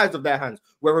the size of their hands,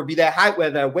 whether it be their height, where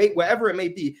their weight, wherever it may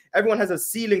be. Everyone has a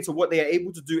ceiling to what they are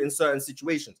able to do in certain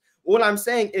situations. All I'm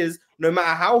saying is no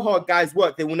matter how hard guys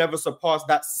work, they will never surpass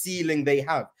that ceiling they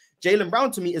have. Jaylen Brown,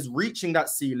 to me, is reaching that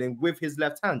ceiling with his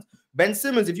left hand. Ben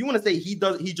Simmons, if you want to say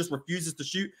he just refuses to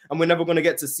shoot and we're never going to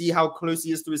get to see how close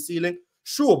he is to his ceiling,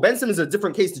 sure, Ben Simmons is a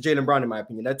different case to Jaylen Brown, in my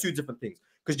opinion. They're two different things.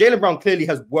 Because Jaylen Brown clearly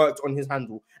has worked on his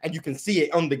handle, and you can see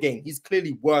it on the game. He's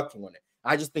clearly working on it.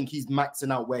 I just think he's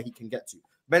maxing out where he can get to.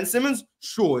 Ben Simmons,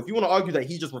 sure, if you want to argue that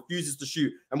he just refuses to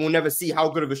shoot and we'll never see how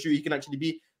good of a shooter he can actually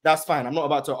be, that's fine. I'm not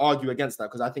about to argue against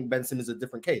that because I think Ben Simmons is a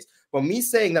different case. But me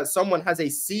saying that someone has a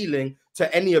ceiling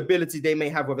to any ability they may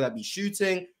have, whether that be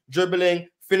shooting, dribbling,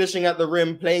 finishing at the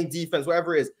rim, playing defense,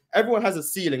 whatever it is, everyone has a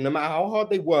ceiling. No matter how hard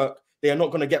they work, they are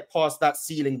not going to get past that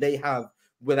ceiling they have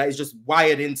where that is just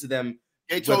wired into them.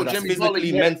 They told Jimmy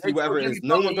physically, mentally, whatever it is.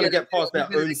 No one's going to get past their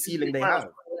own ceiling they have.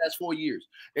 For the last 4 years.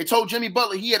 They told Jimmy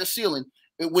Butler he had a ceiling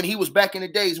when he was back in the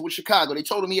days with Chicago. They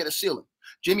told him he had a ceiling.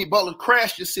 Jimmy Butler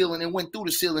crashed the ceiling and went through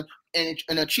the ceiling and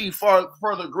achieved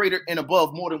further, greater, and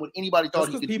above more than what anybody thought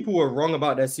he could. Just because people were wrong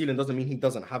about their ceiling doesn't mean he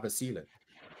doesn't have a ceiling.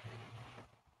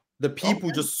 The people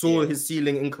just saw his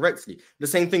ceiling incorrectly. The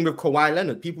same thing with Kawhi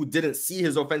Leonard. People didn't see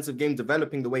his offensive game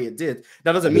developing the way it did.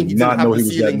 That doesn't mean he didn't have the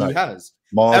ceiling he has.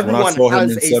 Everyone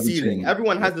has a ceiling.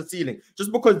 Everyone has a ceiling.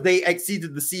 Just because they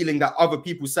exceeded the ceiling that other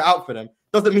people set out for them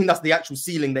doesn't mean that's the actual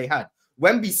ceiling they had.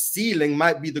 Wemby's ceiling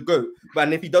might be the GOAT,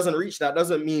 but if he doesn't reach that,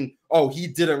 doesn't mean, oh, he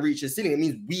didn't reach his ceiling. It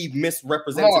means we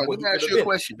misrepresented what he could have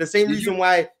been. The same reason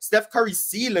why Steph Curry's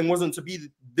ceiling wasn't to be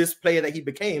this player that he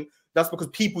became. That's because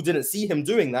people didn't see him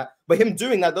doing that. But him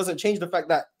doing that doesn't change the fact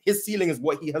that his ceiling is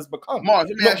what he has become. Mars,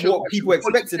 not what people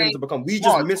expected him to become. We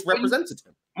just misrepresented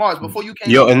him. Mars, before you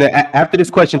came Yo, and then after this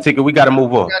question, Ticket, we got to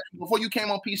move on. Before you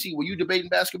came on PC, were you debating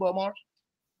basketball, Mars?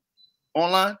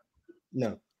 Online?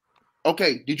 No.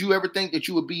 Okay. Did you ever think that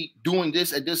you would be doing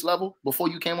this at this level before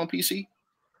you came on PC?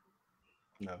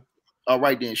 No. All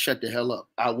right, then shut the hell up.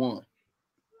 I won.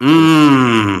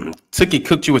 Ticket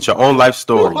cooked you with your own life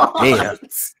story. Damn.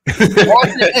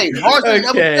 Hey,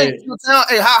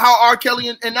 how R.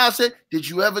 Kelly and I said, did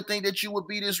you ever think that you would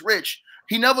be this rich?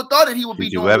 He never thought that he would be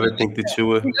doing. Did you ever think that you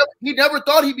would? He never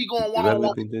thought he'd be going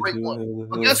one-on-one with a great one.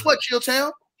 But guess what,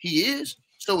 Chilltown? He is.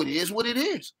 So it is what it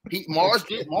is. Mars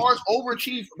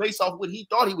overachieved based off what he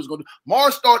thought he was going to do.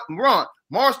 Mars thought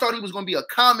he was going to be a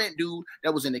comment dude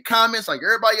that was in the comments like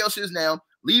everybody else is now,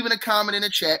 leaving a comment in the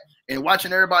chat and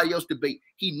watching everybody else debate.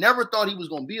 He never thought he was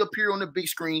going to be up here on the big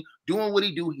screen doing what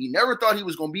he do. He never thought he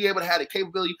was going to be able to have the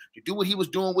capability to do what he was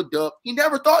doing with Dub. He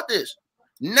never thought this.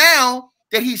 Now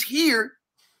that he's here,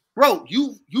 bro,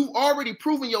 you've already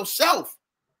proven yourself.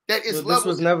 This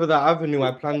was never the avenue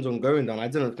I planned on going down. I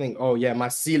didn't think, oh yeah, my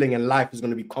ceiling in life is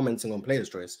going to be commenting on Player's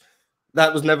Choice.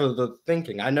 That was never the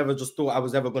thinking. I never just thought I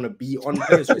was ever going to be on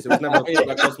Player's Choice. It was never a thought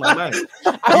that crossed my mind.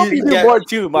 I hope you do more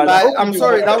too, man. I'm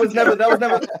sorry, I was never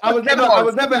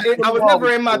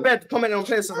in my bed commenting on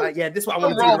Player's Choice like, yeah, this is what I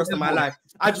want to do the rest of my life.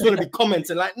 I just want to be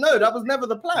commenting. Like, no, that was never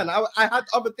the plan. I had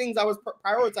other things I was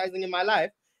prioritizing in my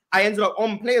life. I ended up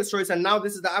on Player's Choice, and now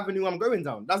this is the avenue I'm going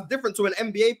down. That's different to an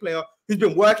NBA player who's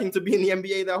been working to be in the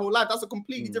NBA their whole life. That's a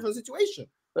completely different situation.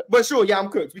 But sure, yeah, I'm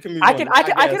cooked. We can move on.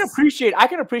 I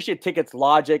can appreciate Ticket's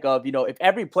logic of, you know, if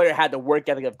every player had the work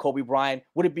ethic of Kobe Bryant,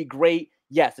 would it be great?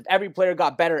 Yes. If every player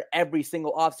got better every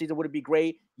single offseason, would it be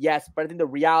great? Yes. But I think the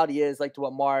reality is, like to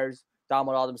what Mars, Dom,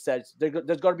 and all them said,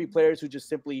 there's going to be players who just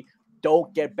simply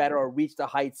don't get better or reach the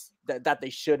heights that they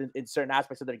should in certain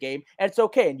aspects of their game. And it's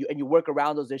okay. And you work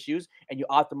around those issues and you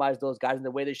optimize those guys in the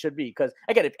way they should be. Because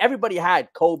again, if everybody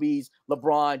had Kobe's,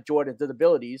 LeBron, Jordan's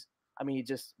abilities, I mean,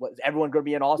 everyone going to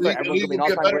be an all-star? Everyone's going to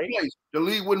be an all-time great? The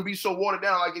league wouldn't be so watered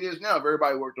down like it is now if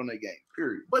everybody worked on their game,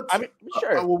 period. But I mean,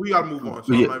 sure. Well, we got to move on.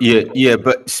 So yeah.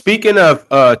 But speaking of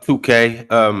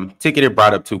 2K, Ticket had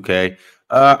brought up 2K.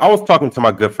 I was talking to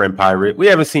my good friend Pirate. We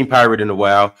haven't seen Pirate in a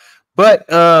while, but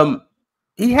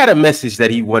he had a message that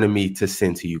he wanted me to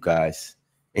send to you guys.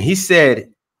 And he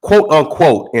said, quote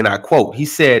unquote, and I quote, he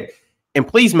said, and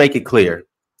please make it clear,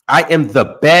 I am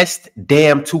the best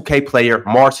damn 2K player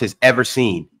Mars has ever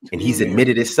seen. And he's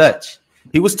admitted as such.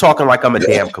 He was talking like I'm a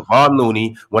damn Kevon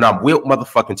Looney when I'm Wilt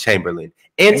motherfucking Chamberlain.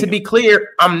 And to be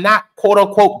clear, I'm not quote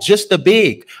unquote just a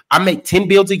big. I make 10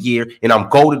 builds a year and I'm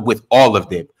golded with all of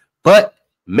them. But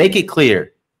make it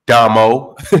clear,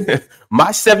 Damo, my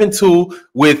 7'2"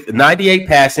 with 98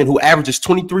 passing, who averages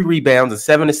 23 rebounds and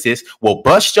 7 assists, will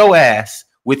bust your ass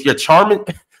with your charming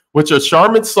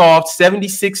soft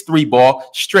 76 3-ball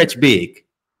stretch big.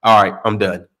 All right, I'm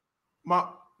done. My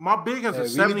big has a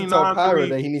 79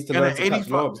 3 he needs to learn to catch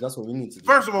lobs. That's what we need to do.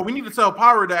 First of all, we need to tell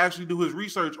Pyro to actually do his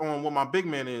research on what my big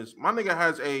man is. My nigga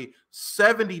has a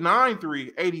 79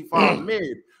 3, 85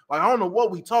 mid. Like, I don't know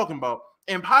what we talking about.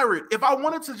 And Pirate, if I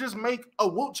wanted to just make a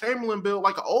Wilt Chamberlain build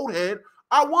like an old head,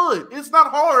 I would. It's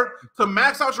not hard to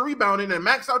max out your rebounding and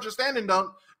max out your standing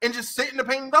dunk and just sit in the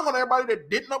paint and dunk on everybody that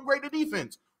didn't upgrade the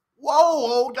defense.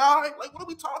 Whoa, old guy. Like, what are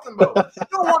we talking about? You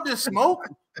don't want this smoke.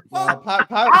 I'll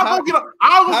go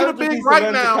get a big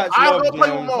right now. I'll go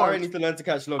play with Mars. I need to learn to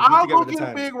catch lobs. I'll go get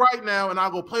a big right now, and I'll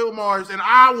go play with Mars, and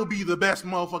I will be the best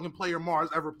motherfucking player Mars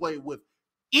ever played with.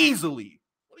 Easily.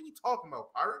 What are you talking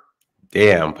about, Pirate?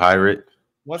 Damn, Pirate.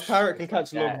 Once Pirate can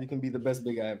catch lobs, you can be the best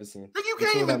big I ever seen. You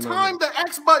can't even time the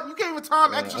X button. You can't even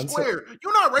time extra square.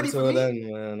 You're not ready for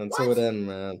me. Until then,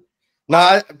 man.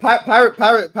 Nah,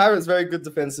 Pirate's very good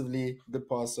defensively, good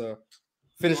passer,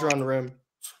 finish around the rim,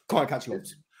 can't catch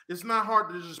lobs. It's not hard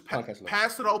to just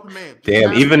pass to the open man. Just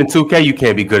Damn, even in 2K, you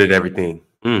can't be good at everything.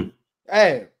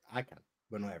 Hey, I can,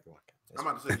 but not everyone can. I'm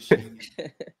about to say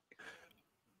shit.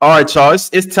 All right, y'all.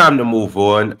 It's time to move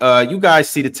on. You guys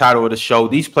see the title of the show.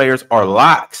 These players are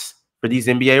locks for these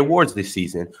NBA awards this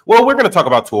season. Well, we're going to talk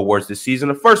about 2 awards this season.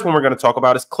 The first one we're going to talk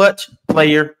about is Clutch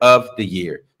Player of the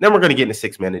Year. Then we're going to get into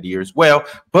 6 Man of the Year as well.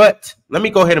 But let me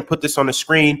go ahead and put this on the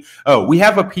screen. Oh, we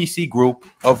have a PC group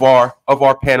of our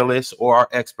panelists or our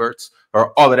experts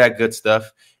or all of that good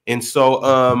stuff. And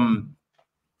so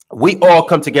we all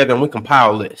come together and we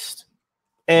compile a list.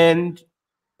 And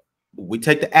we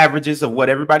take the averages of what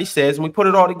everybody says and we put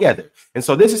it all together. And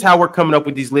so this is how we're coming up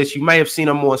with these lists. You may have seen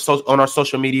them on our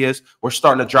social medias. We're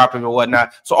starting to drop them and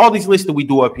whatnot. So all these lists that we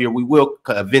do up here, we will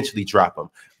eventually drop them.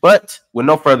 But with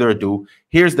no further ado,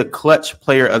 here's the Clutch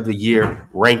Player of the Year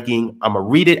ranking. I'm going to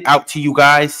read it out to you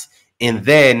guys, and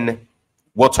then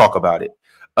we'll talk about it.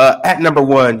 At number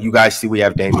 1, you guys see we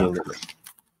have Damian Lillard.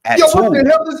 At 2, what the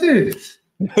hell is this?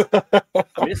 Hold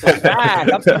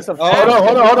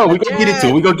on. We're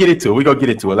gonna get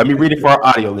into it. Let me read it for our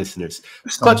audio listeners.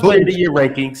 Clutch Player of the Year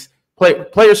rankings,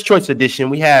 Players Choice Edition.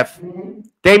 We have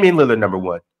Damian Lillard number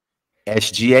 1,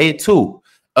 SGA at 2.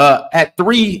 At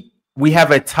 3, we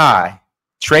have a tie.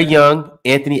 Trae Young,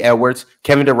 Anthony Edwards,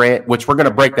 Kevin Durant, which we're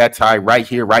gonna break that tie right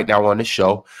here, right now on the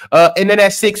show. And then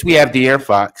at 6, we have De'Aaron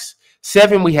Fox.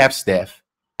 7, we have Steph.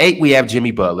 8, we have Jimmy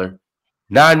Butler.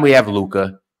 9, we have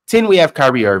Luka. 10, we have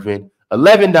Kyrie Irving.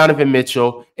 11, Donovan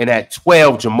Mitchell. And at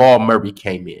 12, Jamal Murray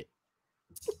came in.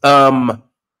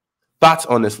 Thoughts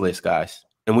on this list, guys?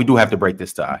 And we do have to break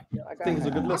this tie. Yeah, I think it's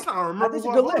a good list. I think it's a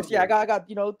good list. Yeah, I got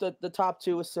the top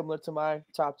 2 is similar to my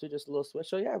top 2, just a little switch.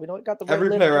 So yeah, we got the every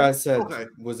player I said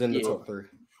was in the top 3.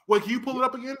 Wait, can you pull it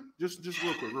up again? Just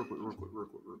real quick.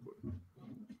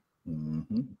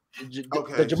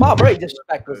 Okay. The Jamal Murray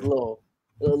disrespect was a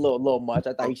little much.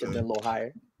 I thought he should have been a little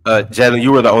higher. Jalen,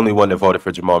 you were the only one that voted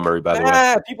for Jamal Murray, by the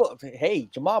way.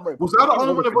 Jamal Murray. Was that the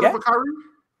only one that voted for Kyrie?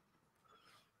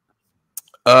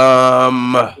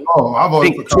 I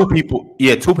voted for 2 people.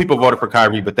 Yeah, 2 people voted for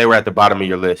Kyrie, but they were at the bottom of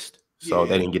your list, so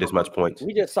they didn't get as much points.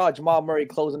 We just saw Jamal Murray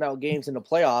closing out games in the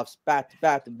playoffs back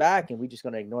to back, and we just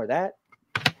gonna ignore that.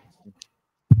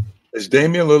 Is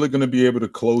Damian Lillard going to be able to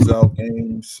close out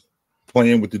games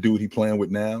playing with the dude he playing with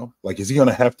now? Like, is he going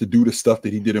to have to do the stuff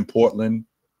that he did in Portland?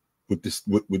 With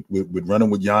running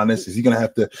with Giannis, is he going to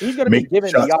have to? He's going to be given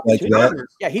the opportunity. Like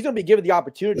yeah, he's going to be given the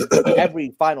opportunity to do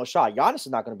every final shot. Giannis is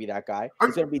not going to be that guy.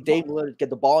 He's going to be Damian Lillard, get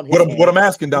the ball in his hand. What I'm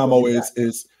asking Damo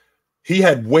is he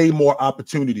had way more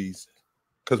opportunities,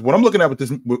 because what I'm looking at with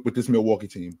this Milwaukee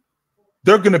team,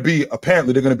 they're going to be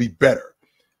better.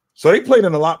 So they played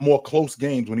in a lot more close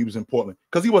games when he was in Portland,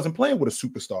 because he wasn't playing with a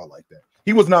superstar like that.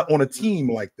 He was not on a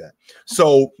team like that.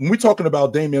 So when we're talking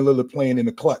about Damian Lillard playing in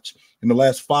the clutch in the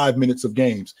last 5 minutes of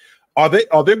games, are there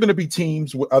going to be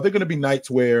teams? Are there going to be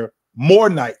more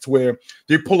nights where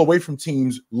they pull away from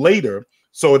teams later,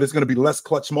 so there's going to be less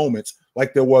clutch moments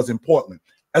like there was in Portland,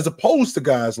 as opposed to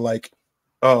guys like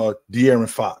De'Aaron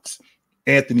Fox,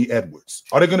 Anthony Edwards?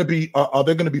 Are there going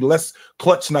to be less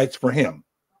clutch nights for him?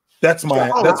 That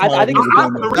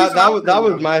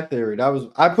was my theory.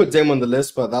 I put Dame on the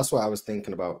list, but that's what I was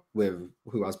thinking about with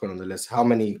who I was putting on the list. How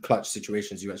many clutch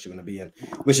situations you actually going to be in,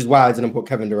 which is why I didn't put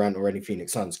Kevin Durant or any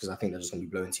Phoenix Suns, because I think they're just going to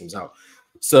be blowing teams out.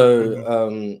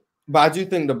 So, but I do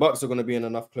think the Bucks are going to be in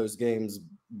enough close games,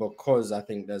 because I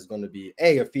think there's going to be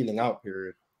a feeling out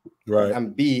period, right?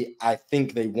 And B, I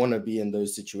think they want to be in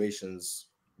those situations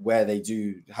where they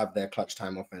do have their clutch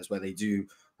time offense, where they do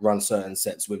run certain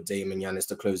sets with Dame and Giannis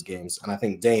to close games. And I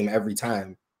think Dame every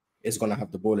time is going to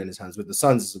have the ball in his hands. With the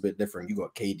Suns, it's a bit different. You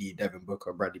got KD, Devin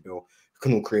Booker, Bradley Beal, who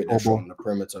can all create their shot on the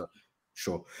perimeter.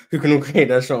 Who can all create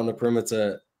their shot on the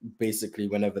perimeter basically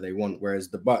whenever they want. Whereas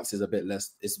the Bucks is a bit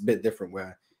less. It's a bit different,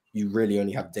 where you really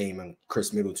only have Dame and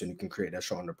Khris Middleton who can create their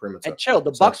shot on the perimeter. And chill,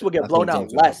 the Bucks will get blown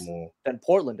out less than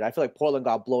Portland did. I feel like Portland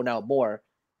got blown out more,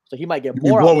 so he might get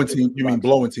more. You mean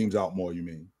blowing teams out more? You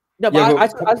mean? No,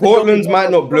 but Portland's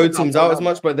might not blow teams out as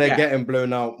much, but they're getting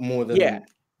blown out more than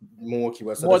Milwaukee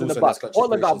was. So more than the Bucks.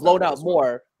 Portland got blown out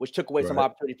more, which took away some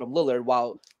opportunity from Lillard.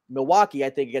 While Milwaukee, I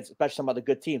think, against especially some of the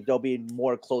good teams, there'll be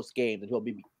more close games, and he'll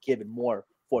be given more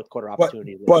fourth quarter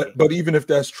opportunities. But even if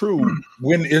that's true,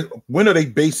 when are they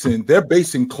basing? They're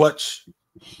basing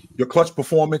your clutch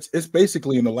performance. It's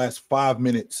basically in the last 5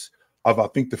 minutes of, I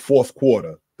think, the fourth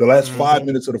quarter. The last 5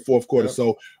 minutes of the fourth quarter. Yep.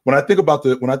 So when I think about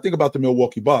the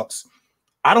Milwaukee Bucks,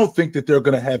 I don't think that they're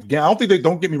going to have.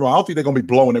 Don't get me wrong. I don't think they're going to be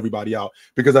blowing everybody out,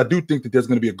 because I do think that there's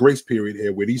going to be a grace period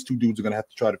here where these two dudes are going to have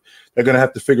to they're going to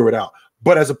have to figure it out.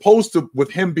 But as opposed to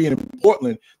with him being in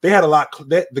Portland, they had a lot.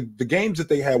 The games that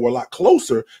they had were a lot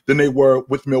closer than they were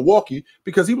with Milwaukee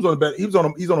because he's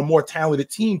on a more talented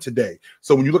team today.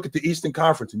 So when you look at the Eastern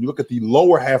Conference and you look at the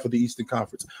lower half of the Eastern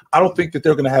Conference, I don't think that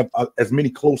they're going to have as many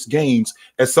close games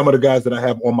as some of the guys that I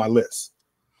have on my list.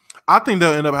 I think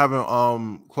they'll end up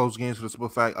having close games for the simple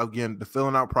fact, again, the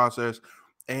filling out process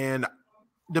and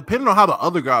depending on how the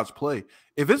other guys play.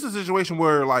 If it's a situation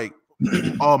where like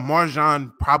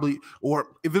Marjan probably, or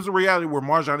if it's a reality where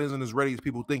Marjan isn't as ready as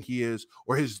people think he is,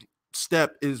 or his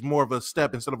step is more of a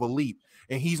step instead of a leap,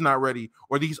 and he's not ready,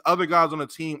 or these other guys on the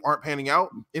team aren't panning out,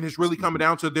 and it's really coming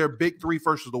down to their big three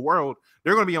versus the world,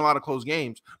 they're going to be in a lot of close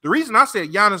games. The reason I said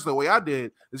Giannis the way I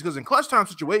did is because in clutch time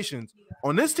situations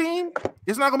on this team,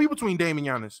 it's not going to be between Dame and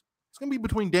Giannis. It's going to be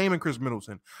between Dame and Khris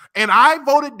Middleton. And I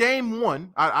voted Dame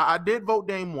 1. I did vote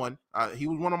Dame 1. He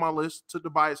was one on my list. Took the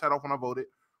bias hat off when I voted.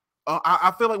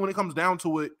 I feel like when it comes down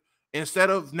to it, instead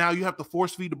of now you have to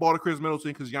force feed the ball to Khris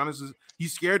Middleton because Giannis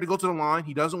he's scared to go to the line.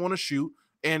 He doesn't want to shoot.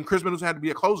 And Khris Middleton had to be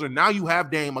a closer. Now you have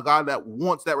Dame, a guy that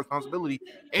wants that responsibility,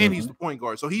 and he's the point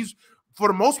guard. So he's, for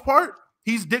the most part,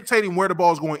 he's dictating where the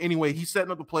ball is going anyway. He's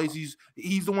setting up the plays.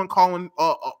 He's the one calling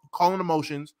the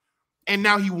motions. And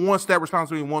now he wants that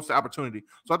responsibility and wants the opportunity.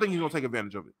 So I think he's going to take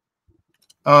advantage of it.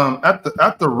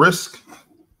 At the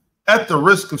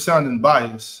risk of sounding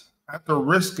biased, at the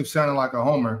risk of sounding like a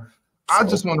homer, I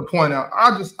just want to point out.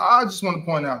 I just want to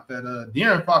point out that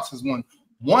De'Aaron Fox has won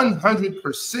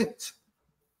 100%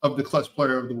 of the Clutch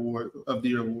Player of the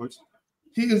Year awards.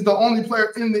 He is the only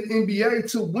player in the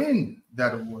NBA to win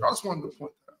that award. I just wanted to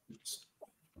point that out.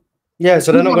 Yeah,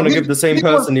 so they're not going to give the same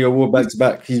person the award back to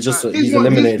back. He's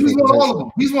eliminated. He's won all of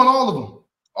them. He's won all of them.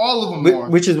 All of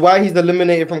them. Which is why he's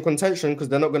eliminated from contention, because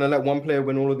they're not going to let one player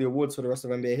win all of the awards for the rest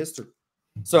of NBA history.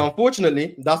 So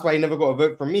unfortunately, that's why he never got a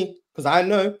vote from me, because I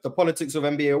know the politics of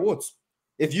NBA awards.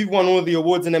 If you've won all of the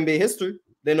awards in NBA history,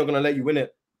 they're not going to let you win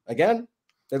it again.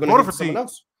 They're going to give it to someone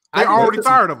else. They're already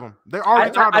tired of him. They're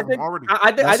already tired of him already.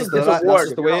 I think this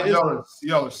award, the way it is.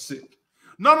 Y'all are sick.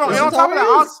 No. And on top of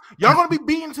that, y'all going to be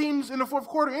beating teams in the fourth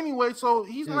quarter anyway, so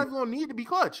he's not even going to need to be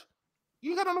clutch.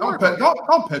 You got to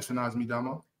don't patronize me,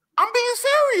 Damo. I'm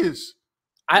being serious.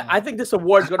 I think this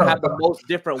award is going to have the most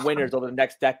different winners over the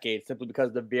next decade, simply because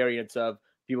of the variance of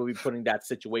people be putting that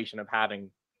situation of having,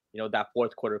 that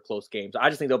fourth quarter close game. So I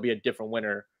just think there'll be a different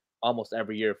winner almost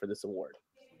every year for this award.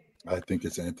 I think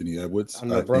it's Anthony Edwards.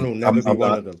 And LeBron will never be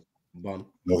one of them. Bum.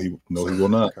 No, he will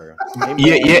not.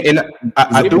 Yeah, and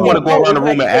I do want to go around the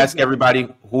room and ask everybody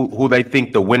who they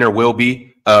think the winner will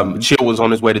be. Chill was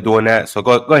on his way to doing that, so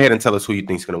go ahead and tell us who you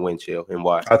think is going to win, Chill, and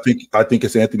why. I think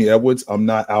it's Anthony Edwards. I'm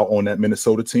not out on that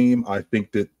Minnesota team. I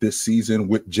think that this season,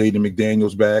 with Jaden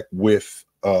McDaniels back, with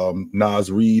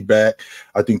Naz Reid back,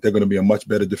 I think they're going to be a much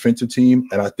better defensive team,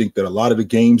 and I think that a lot of the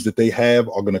games that they have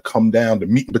are going to come down to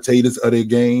meat and potatoes of their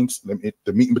games.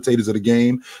 The meat and potatoes of the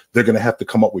game, they're going to have to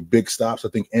come up with big stops. I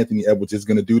think Anthony Edwards is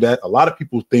going to do that. A lot of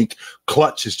people think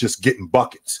Clutch is just getting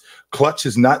buckets. Clutch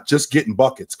is not just getting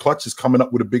buckets. Clutch is coming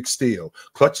up with a big steal.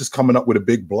 Clutch is coming up with a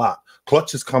big block.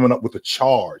 Clutch is coming up with a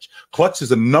charge. Clutch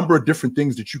is a number of different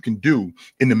things that you can do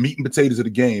in the meat and potatoes of the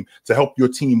game to help your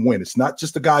team win. It's not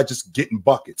just a guy just getting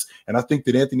buckets. And I think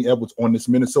that Anthony Edwards on this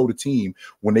Minnesota team,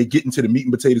 when they get into the meat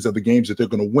and potatoes of the games that they're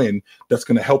going to win, that's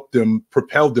going to help them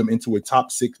propel them into a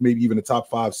top 6, maybe even a top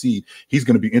 5 seed. He's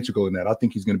going to be integral in that. I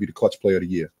think he's going to be the Clutch Player of the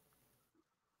Year.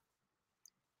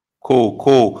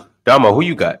 Cool. Damo, who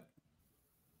you got?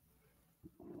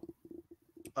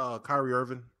 Kyrie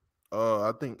Irving.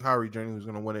 I think Kyrie Jennings is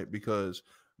going to win it because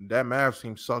that Mavs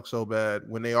team sucks so bad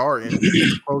when they are in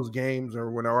close games or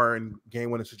when they are in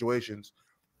game-winning situations.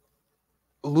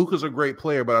 Luka's a great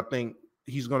player, but I think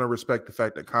he's going to respect the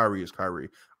fact that Kyrie is Kyrie.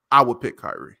 I would pick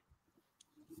Kyrie.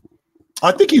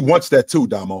 I think he wants that too,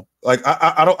 Damo. Like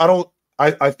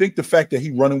I think the fact that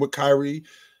he's running with Kyrie,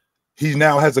 he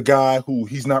now has a guy who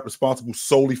he's not responsible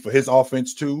solely for his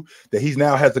offense too, that he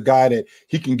now has a guy that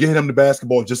he can get him the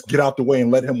basketball and just get out the way and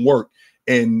let him work.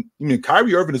 And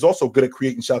Kyrie Irving is also good at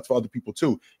creating shots for other people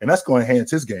too, and that's going to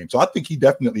enhance his game. So I think he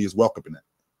definitely is welcome in that.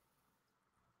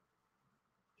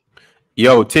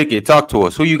 Yo, Ticket, talk to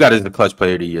us. Who you got as the Clutch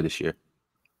Player of the Year this year?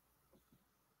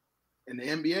 In the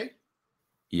NBA?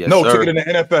 Yes, no, sir. Ticket in the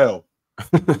NFL.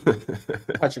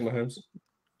 Patrick Mahomes.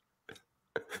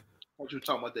 What you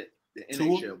talking about the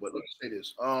NHL? But let me say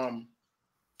this.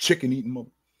 Chicken eating mother.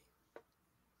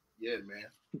 Yeah, man.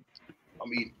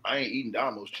 I ain't eating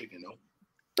Domino's chicken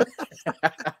though.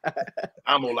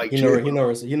 I'm more like he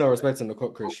know respecting the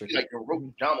cook, Chris. like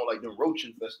the Damo, like the roach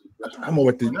infested.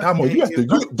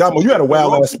 Damo, you had a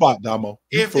wild ass spot, Damo.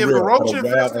 If the roach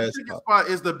infested chicken spot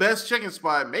is the best chicken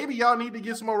spot, maybe y'all need to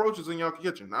get some more roaches in your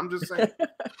kitchen. I'm just saying.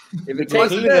 If it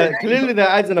tastes good, clearly that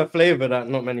adds in a flavor that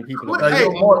not many people. Hey,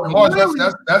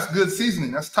 that's good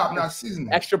seasoning. That's top notch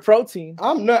seasoning. Extra protein.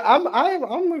 I'm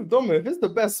with Domo. If it's the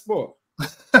best spot,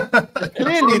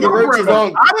 clearly the roaches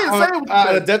aren't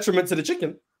at a detriment to the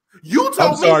chicken. You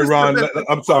told I'm sorry, Ron.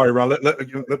 I'm sorry, Ron.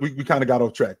 We kind of got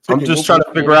off track. I'm just trying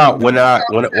to figure out when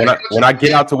I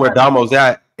get out to where Damo's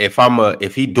at,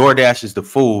 if he door dashes the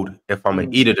food, if I'm gonna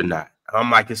eat it or not.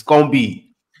 I'm like, it's gonna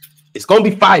be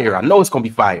fire. I know it's gonna be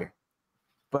fire.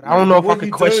 But I don't know if I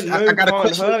can question. I gotta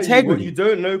question integrity. What you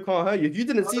don't know can't hurt you. If you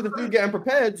didn't see the food getting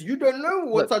prepared, you don't know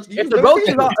what touch. If the roach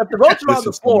is on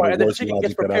the floor and the chicken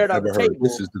gets prepared on the table,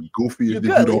 this is the goofiest. You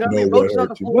don't know what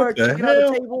hurt you. What the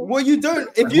hell? Well, you don't.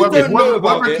 If you don't know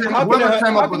about it, how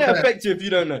can it affect you if you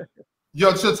don't know?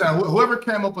 Yo, Chilltown, whoever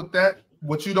came up with that,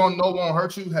 what you don't know won't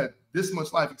hurt you, had this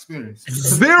much life experience.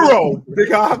 Zero,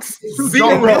 Big Ox.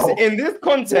 Zero. In this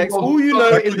context, all you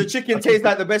know is the chicken tastes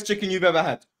like the best chicken you've ever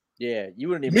had. Yeah, you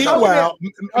wouldn't even. Meanwhile,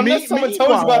 unless someone tells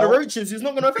you about the roaches, it's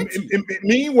not going to affect you.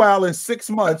 Meanwhile, in 6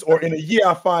 months or in a year,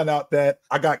 I find out that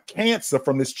I got cancer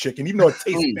from this chicken, even though it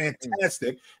tastes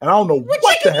fantastic, and I don't know what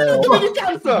the hell.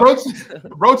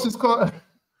 Roaches called.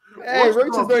 Hey,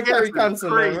 roaches don't carry cancer,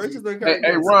 man. Roaches don't carry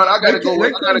cancer. Hey, Ron, I gotta go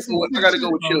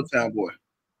with Chilltown boy.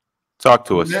 Talk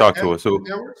to us.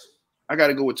 Who? I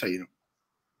gotta go with Tatum.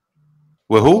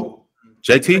 With who?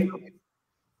 JT?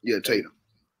 Yeah, Tatum.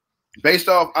 Based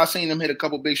off, I seen him hit a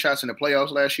couple big shots in the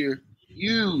playoffs last year.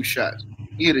 Huge shots.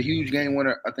 He hit a huge game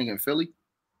winner, I think, in Philly.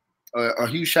 A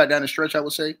huge shot down the stretch, I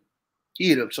would say. He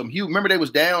hit some huge. Remember, they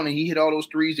was down, and he hit all those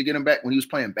threes to get him back when he was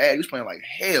playing bad. He was playing like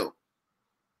hell.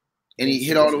 And he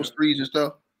hit all those threes and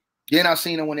stuff. Then I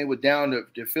seen him when they were down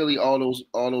to Philly, all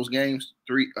those games.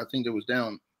 I think it was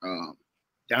down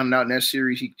and out in that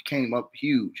series. He came up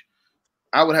huge.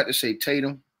 I would have to say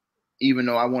Tatum, even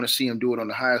though I want to see him do it on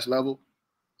the highest level.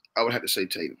 I would have to say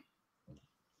Tatum.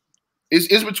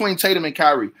 It's between Tatum and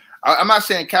Kyrie. I'm not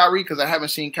saying Kyrie because I haven't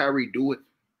seen Kyrie do it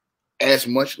as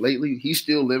much lately. He's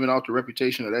still living off the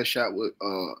reputation of that shot with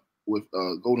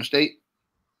Golden State.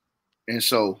 And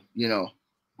so,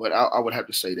 but I would have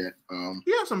to say that.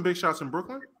 He had some big shots in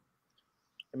Brooklyn.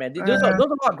 Man, those are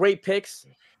all great picks.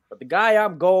 But the guy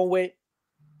I'm going with,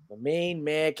 the main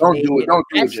man. Don't do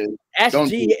it, Jay.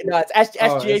 SGA, no, it's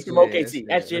SGA from OKC.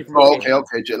 SGA from OKC.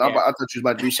 Okay, Jay. I thought you was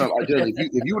about to do something.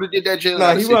 If you would have did that, Jay,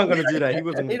 no, he wasn't going to do that. He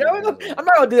wasn't. I'm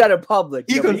not going to do that in public.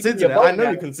 He considered it. I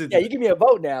know he considered. Yeah, you give me a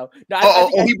vote now. He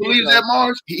believes that,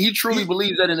 Mars. He truly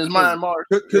believes that in his mind, Mars.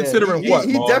 Considering what?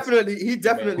 He definitely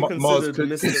considered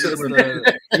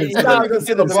Mr. He definitely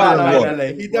considered LA.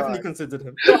 He definitely considered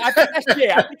him. So I think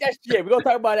SGA. We're gonna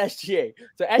talk about SGA.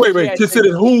 So SGA, wait.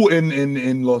 Considered who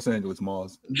in Los Angeles,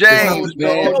 Mars? James,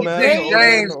 man.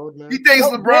 James. He thinks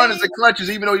LeBron is the clutches,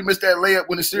 even though he missed that layup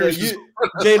when the series.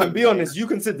 Jalen, be honest. You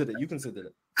considered it.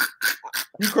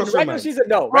 You crossed your mind. Season,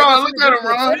 no. Ron, look at him,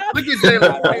 Ron. Look at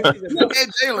Jalen. Look at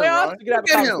Jalen, Ron. Look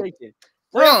at him.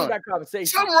 Ron,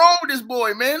 something wrong with this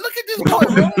boy, man. Look at this boy,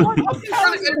 Ron.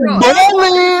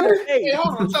 Hey,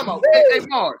 hold on. Talking about. Hey,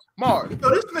 Mars. Yo,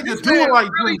 this nigga do like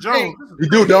Jim Jones. He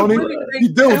do, don't he? He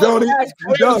do, don't he?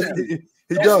 He does.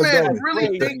 He does. This man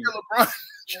really think LeBron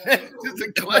James is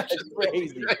a clutch.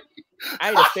 Crazy. I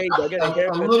ain't afraid though. A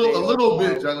little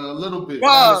bit, John. A little bit.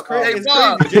 Bob, it's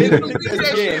crazy.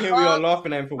 Here we are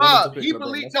laughing at him for Bob, he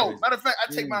believes. No, matter of fact,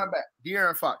 I take mine back.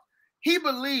 De'Aaron Fox. He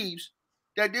believes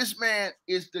that this man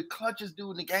is the clutchest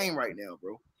dude in the game right now,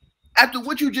 bro. After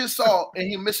what you just saw and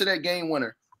him missing that game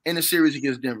winner in the series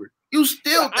against Denver, you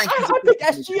still think I picked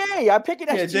SGA. I picked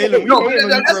SGA. Jalen, no,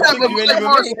 that's not what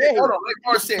Mars said. Hold on, like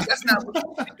Mars said, that's not what you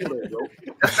think, bro.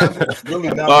 That's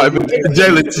not really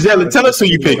Jalen, tell us who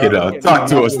you picking up. Talk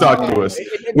to us.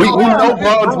 We know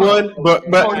Bron's won, but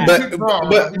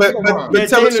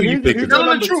tell us who you picking. Tell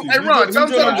him the truth. Hey, Ron, tell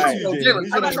him the truth. Jalen,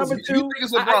 tell him the truth. You think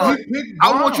it's LeBron?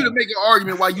 I want you to make an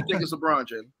argument why you think it's LeBron,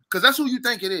 Jalen. Because that's who you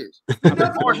think it is.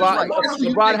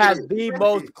 LeBron has the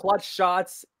most clutch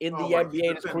shots in the NBA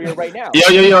in his career right now.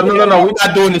 Yo. No. We're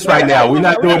not doing this right now. We're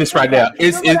not doing this right now.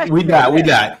 We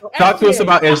not. Talk to us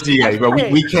about SGA, bro.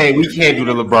 We can't do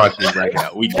the LeBron thing right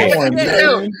now. We can't.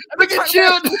 Look at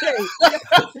you.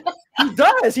 He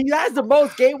does. He has the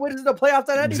most game winners in the playoffs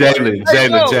than anyone.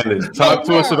 Jalen. Talk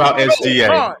to us about SGA.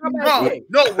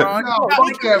 No,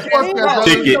 Ron.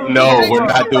 Ticket. No, we're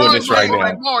not doing this right now.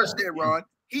 Like Mars said, Ron.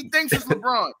 He thinks it's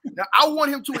LeBron. Now, I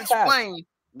want him to explain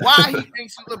why he thinks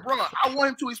he's LeBron. I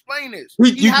want him to explain this.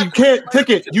 You can't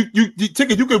ticket. You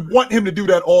could want him to do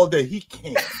that all day. He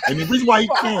can't. And the reason why he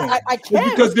can't is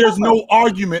because there's no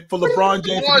argument for LeBron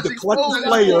James to be the clutchest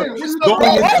player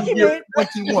going into year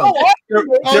 21.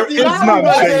 There is none,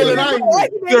 Jalen.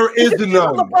 There is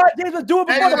none. LeBron James was doing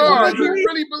before the you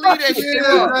really believe that shit?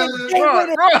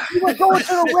 He was going to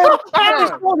the rim. He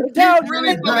was going down.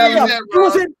 Really believe that, he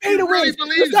was in fadeaways.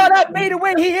 You saw that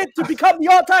fadeaway he hit to become the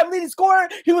all-time leading scorer.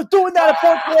 He was doing that in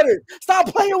fourth quarter. Stop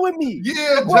playing with me.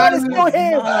 Yeah, LeBron is still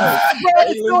him. LeBron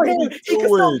is still him. He can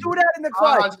still do that in the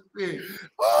clutch.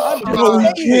 No,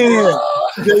 he can't.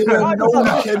 Jalen, no,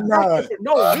 he cannot.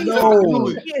 No. I fucking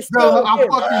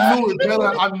knew it,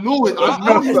 Jalen. I knew it. I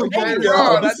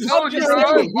told you,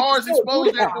 bro. Mars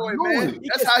exposed that boy, man.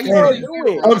 That's how he really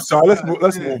feels. I'm sorry.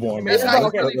 Let's move on. That's how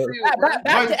he really feels.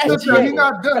 Back to SGA. He's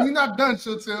not done. He's not done,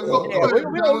 Chantel. Hold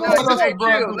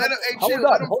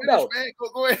up.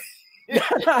 Go ahead.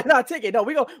 Not ticket. No,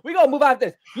 we gonna move out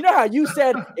this. You know how you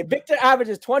said if Victor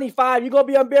averages 25, you're gonna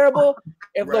be unbearable.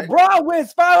 If LeBron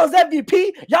wins Finals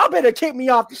MVP, y'all better kick me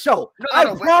off the show. I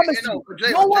promise you.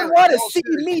 No one want to see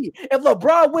me. If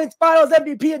LeBron wins Finals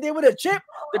MVP and they win a chip,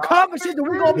 the conversation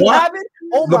we're gonna be having.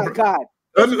 Oh my God.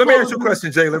 Let me ask you a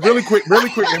question, Jalen. Really quick.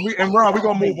 And Ron, we're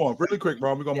gonna move on. Really quick,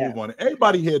 Ron, we're gonna move on.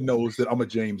 Everybody here knows that I'm a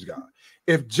James guy.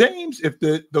 If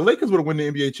the Lakers would have won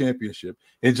the NBA championship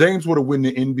and James would have won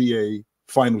the NBA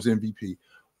Finals MVP,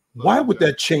 why would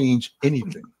that change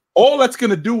anything? All that's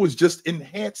going to do is just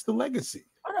enhance the legacy.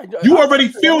 You already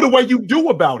feel the way you do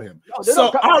about him. So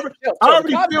I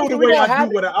already feel the way I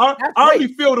do with it. I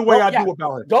already feel the way I do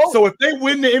about him. So if they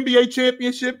win the NBA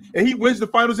championship and he wins the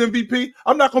Finals MVP,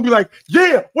 I'm not going to be like,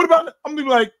 yeah, what about it? I'm going to be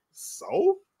like,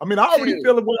 so? I mean, I already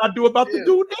feel the way I do about the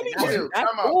dude anyway.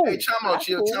 Time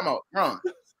out. Ron,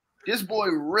 this boy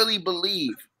really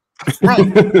believe. Bro, he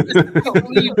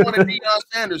believe on the Deion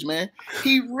Sanders, man.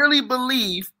 He really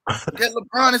believe that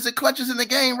LeBron is the clutches in the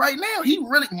game right now.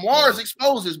 Mars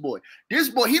exposed this boy. This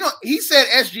boy, he said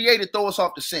SGA to throw us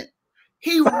off the scent.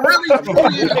 He really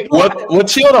Well,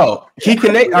 chill though. He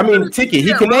Canadian. I mean, ticket.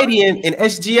 He Canadian and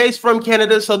SGA's from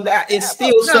Canada, so that is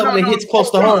still something that hits close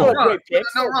to home.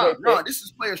 Ron, this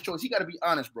is player's choice. He got to be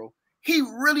honest, bro. He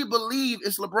really believe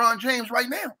it's LeBron James right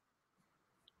now.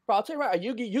 Bro, I'll tell you right.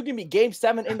 You give me Game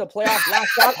 7 in the playoffs last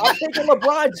shot. I'm taking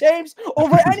LeBron James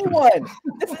over anyone.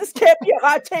 This can't be a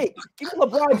hot take. Give me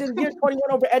LeBron James year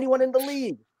 21 over anyone in the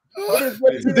league.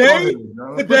 Today.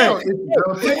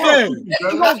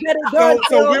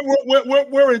 So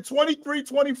we're in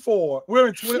 23-24. We're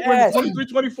in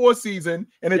 23-24 season,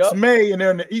 and it's May, and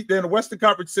they're in the Western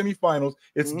Conference semifinals.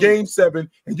 It's Game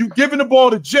 7, and you giving the ball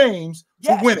to James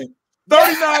to win it.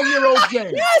 39-year-old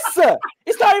James. Yes,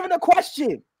 it's not even a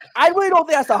question. I really don't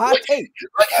think that's a hot take.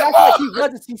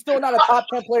 He's still not a top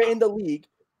 10 player in the league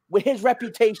with his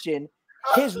reputation,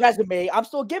 his resume. I'm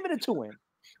still giving it to him.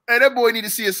 Hey, that boy need to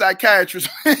see a psychiatrist.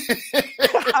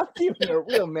 I'm keeping it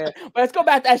real, man. But let's go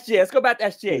back to SGA.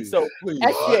 So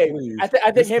SGA, I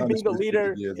think him being the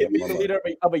leader,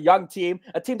 of a young team,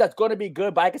 a team that's going to be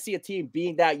good, but I can see a team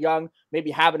being that young, maybe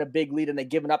having a big lead and then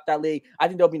giving up that lead. I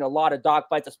think there'll be a lot of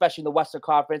dogfights, especially in the Western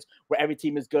Conference, where every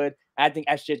team is good. I think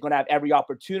SGA is going to have every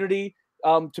opportunity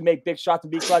to make big shots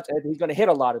and be clutch, and he's going to hit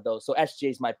a lot of those. So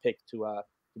SGA is my pick to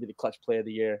be the clutch player of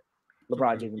the year.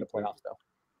 LeBron James in the playoffs, though.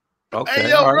 Okay. Hey,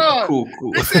 yo, right. Ron, Cool.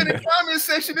 They said in the comment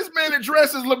section, this man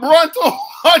addresses LeBronto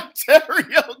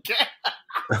Ontario.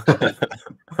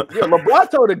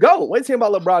 LeBronto to go. What's he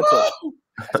about LeBronto?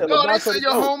 No, they said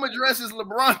your home address is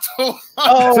LeBronto.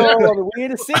 Oh, we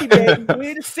in the city, baby.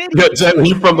 We in the city.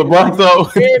 He from LeBronto.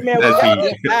 Yeah, man.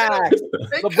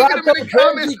 LeBronto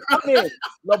jersey coming.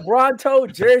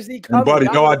 LeBronto jersey coming. Buddy,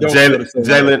 no, I don't.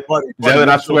 Jalen,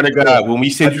 I swear to God, when we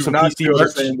send you some PC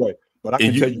merch, but I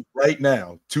can tell you right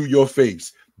now, to your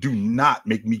face, do not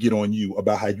make me get on you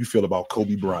about how you feel about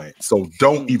Kobe Bryant. So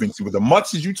don't even see. As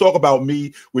much as you talk about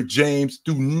me with James,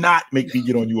 do not make me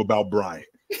get on you about Bryant,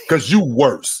 because you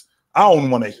worse. I don't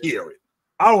want to hear it.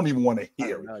 I don't even want to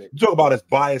hear it. You talk about as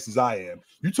biased as I am.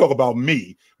 You talk about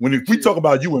me. If we talk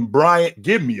about you and Bryant,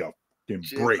 give me a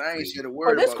break.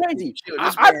 That's crazy.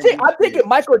 I'm thinking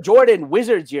Michael Jordan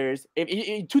Wizards years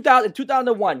in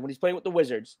 2001 when he's playing with the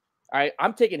Wizards. All right,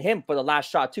 I'm taking him for the last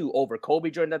shot too over Kobe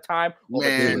during that time.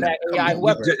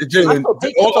 Jalen,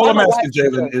 all I'm asking,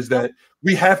 Jalen, is that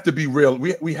we have to be real.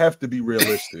 We have to be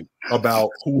realistic about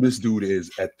who this dude is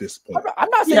at this point. I'm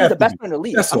not saying he's the best player in the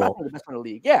league. That's I'm all. not saying the best player in the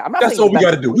league. Yeah, I'm not. That's saying all we got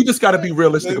to do. We just got to be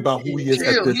realistic about who he is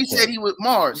at this He point. said he was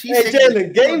Mars. Hey,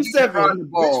 Jalen, game 7.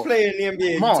 Which player in the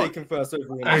NBA are you taking first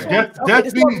over?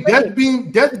 Death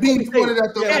being pointed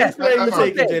at the. Yeah, which player are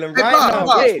you taking, Jalen? Right now.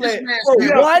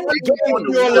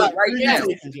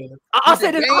 I'll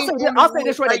say this. I'll say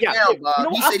this right now. You know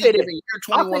what? I'll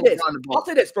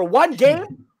say this. For one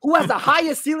game, who has the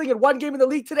highest ceiling in one game in the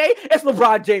league today? It's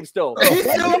LeBron James still. You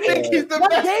still think he's the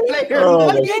best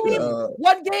player?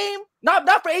 One game.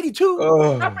 Not for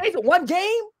 82. Not for 82.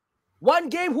 One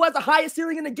game. Who has the highest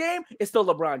ceiling in the game? It's still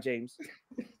LeBron James.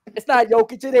 It's not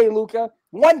Jokic. It ain't Luka.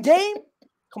 One game.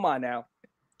 Come on now.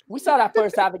 We saw that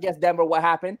first half against Denver. What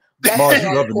happened? Mars,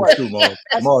 you loving this too, Mars.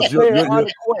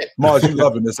 Mars, you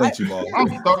loving this, ain't you, Mars?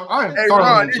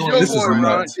 This is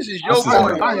nuts. This is your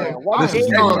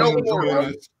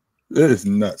boy. It is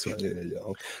nuts right here,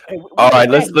 yo. All right,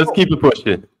 let's keep it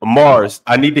pushing. Mars,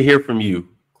 I need to hear from you.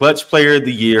 Clutch Player of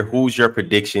the Year. Who's your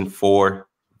prediction for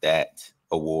that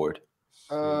award?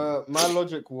 My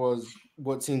logic was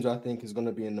what teams I think is going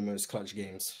to be in the most clutch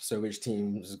games. So which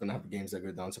team is going to have the games that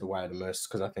go down to the wire the most?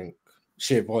 Because I think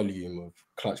sheer volume of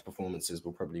clutch performances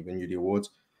will probably win you the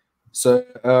awards. So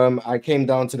I came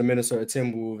down to the Minnesota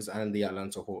Timberwolves and the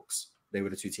Atlanta Hawks. They were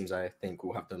the two teams I think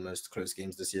will have the most close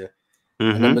games this year.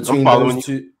 And then between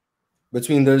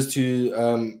those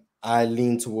two, I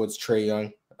lean towards Trae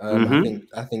Young.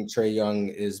 I think Trae Young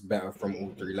is better from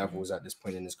all three levels at this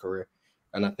point in his career.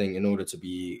 And I think in order to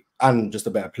be, and just a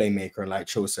better playmaker, and like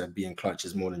Cho said, being clutch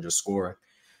is more than just scoring.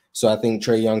 So I think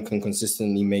Trae Young can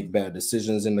consistently make better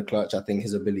decisions in the clutch. I think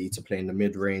his ability to play in the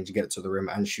mid-range, get to the rim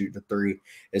and shoot the three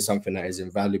is something that is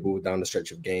invaluable down the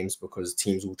stretch of games because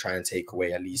teams will try and take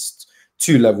away at least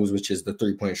two levels, which is the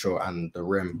three-point shot and the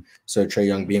rim. So Trae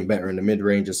Young being better in the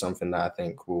mid-range is something that I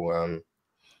think will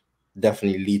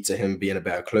definitely lead to him being a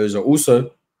better closer.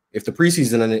 Also, if the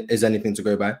preseason is anything to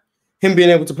go by, him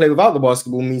being able to play without the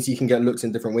basketball means he can get looks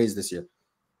in different ways this year,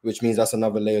 which means that's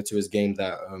another layer to his game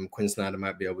that Quinn Snyder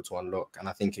might be able to unlock. And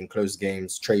I think in close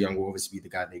games, Trae Young will obviously be the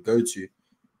guy they go to,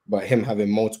 but him having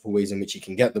multiple ways in which he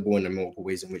can get the ball and multiple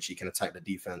ways in which he can attack the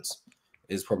defense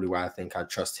is probably why I think I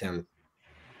trust him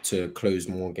to close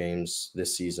more games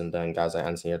this season than guys like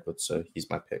Anthony Edwards. So he's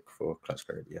my pick for clutch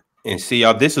player of the year. And see,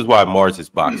 y'all, this is why Mars is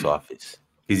box office,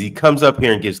 because he comes up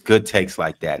here and gives good takes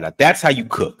like that. Now, that's how you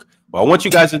cook. What I want you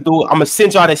guys to do, I'm going to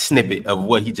send y'all that snippet of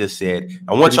what he just said.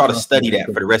 I want y'all to study that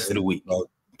for the rest of the week.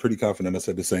 Pretty confident I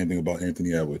said the same thing about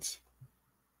Anthony Edwards.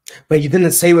 But you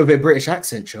didn't say with a British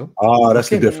accent, Joe. Oh, that's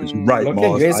the difference. You're right,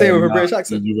 Mars. You didn't say with a British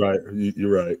accent. You're right.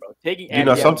 You're right. You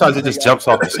know, sometimes it just jumps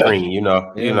off the screen, you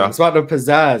know. It's about the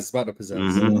pizzazz. It's about the pizzazz.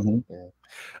 Mm-hmm. Yeah.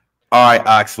 All right,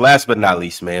 Ox, last but not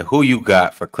least, man, who you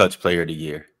got for Clutch Player of the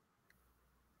Year?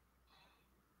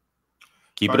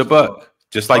 Keep it a buck.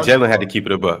 Just like Jalen had to keep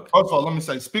it a buck. First of all, let me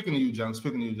say, speaking to you, Jalen,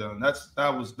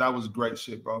 that was great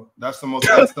shit, bro. That's the most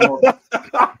excitement,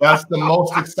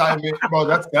 bro.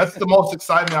 That's the most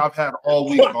excitement I've had all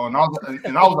week, bro. And I was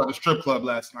at the strip club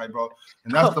last night, bro.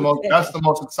 And that's the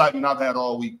most excitement I've had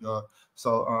all week, dog.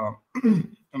 So let me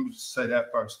just say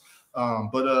that first.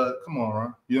 But come on,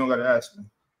 Ron. You don't gotta ask me.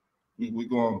 We're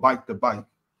going bite to bite.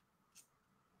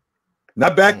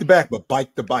 Not back to back, but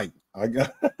bite to bite. I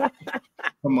got.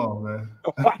 Come on, man.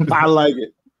 I like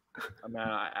it. I'm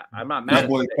not mad.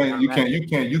 Boy, you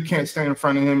can't stand in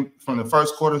front of him from the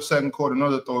first quarter, second quarter,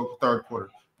 another third quarter.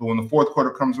 But when the fourth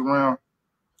quarter comes around,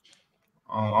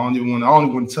 I don't even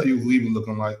want to tell you who he was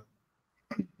looking like.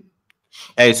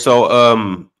 Hey,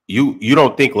 so you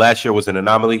don't think last year was an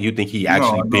anomaly? You think he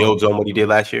actually builds on what he did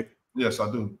last year? Yes,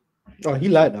 I do. Oh, he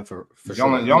liked that for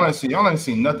y'all sure. Y'all ain't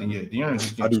seen nothing yet.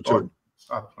 I do too.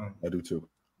 Stop playing. I do too.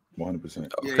 100%.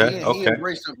 Yeah, he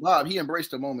embraced it, Bob. He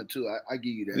embraced the moment too. I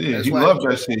give you that. Yeah, he loves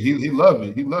that shit. He loves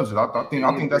it. He loves it. I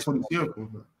think that's what he's here for.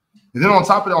 And then on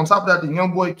top of that, the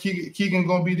young boy Keegan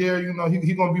gonna be there. You know,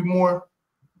 he gonna be more.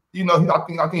 You know,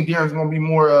 I think Darren's gonna be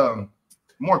more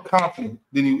confident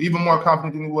than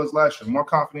he was last year. More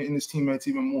confident in his teammates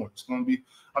even more. It's gonna be.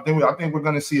 I think we're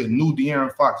gonna see a new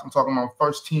De'Aaron Fox. I'm talking about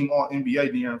first team All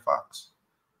NBA De'Aaron Fox.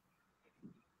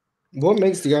 What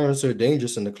makes De'Aaron so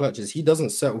dangerous in the clutch is he doesn't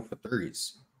settle for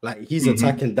threes. Like he's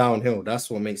attacking downhill. That's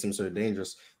what makes him so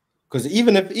dangerous. Because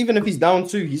even if he's down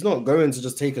two, he's not going to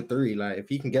just take a three. Like if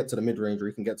he can get to the mid range or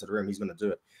he can get to the rim, he's going to do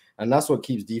it. And that's what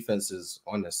keeps defenses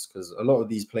honest. Because a lot of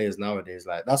these players nowadays,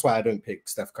 like that's why I don't pick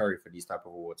Steph Curry for these type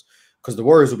of awards. Because the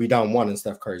Warriors will be down one and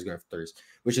Steph Curry's going for threes,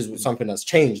 which is something that's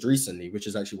changed recently. Which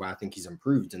is actually why I think he's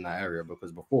improved in that area.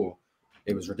 Because before,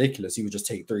 it was ridiculous. He would just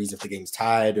take threes if the game's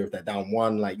tied or if they're down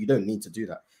 1. Like, you don't need to do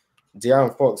that.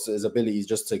 De'Aaron Fox's ability is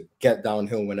just to get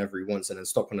downhill whenever he wants and then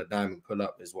stop on a dime and pull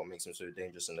up is what makes him so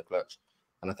dangerous in the clutch.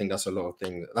 And I think that's a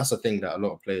thing that a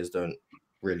lot of players don't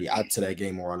really add to their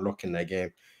game or unlock in their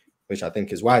game, which I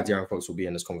think is why De'Aaron Fox will be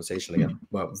in this conversation again.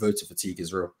 But voter fatigue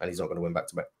is real, and he's not going to win back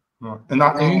to back.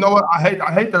 And you know what? I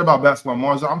hate that about basketball,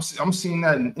 Mars. I'm seeing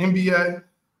that in NBA,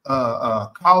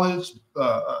 college,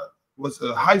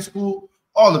 high school,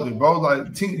 all of it, bro.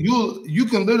 Like you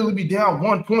can literally be down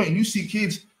 1 point and you see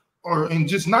kids, and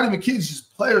just not even kids,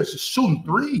 just players just shooting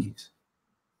threes.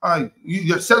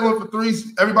 You're settling for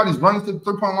threes. Everybody's running to the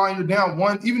 3-point line. You're down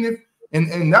 1, even if,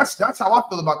 and that's how I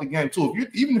feel about the game too.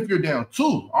 Even if you're down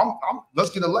 2,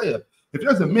 let's get a layup. If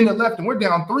there's a minute left and we're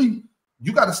down 3,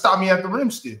 you got to stop me at the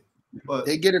rim still. But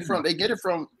they get it from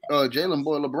Jalen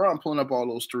boy LeBron pulling up all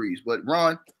those threes. But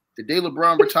Ron, the day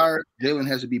LeBron retired, Jalen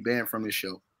has to be banned from his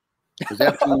show. Because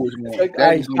that fool was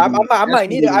I might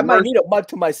need a mug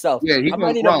to myself. Yeah, I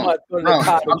might need a mug to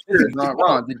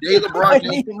Ron, the day LeBron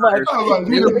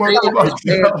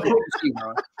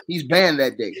he's banned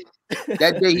that day.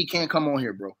 That day he can't come on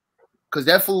here, bro. Because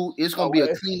that fool is gonna be a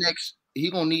Kleenex.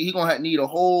 He gonna need a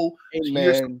whole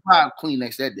year's supply of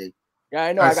Kleenex that day. Yeah,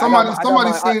 I know. Somebody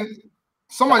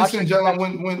send Jalen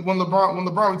when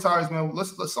LeBron retires, man.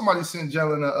 Let's somebody send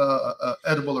Jalen a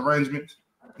edible arrangement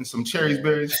and some cherries,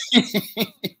 berries.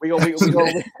 we gonna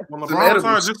when LeBron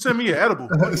retires, just send me an edible.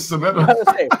 Some edible.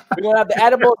 We're gonna have the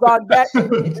edibles on deck.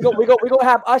 We're gonna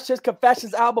have Usher's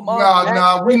Confessions album on.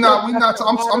 Nah, we not.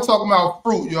 I'm talking about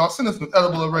fruit, y'all. Send us some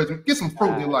edible arrangement. Get some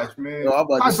fruit in your life, man. Yo,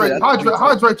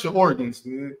 hydrate your organs,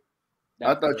 man.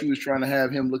 I thought you was trying to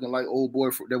have him looking like old boy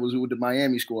that was with the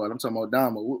Miami squad. I'm talking about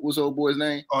Damo. What's old boy's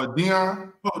name?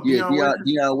 Dion.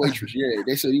 Dion Waitress. Yeah,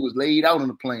 they said he was laid out on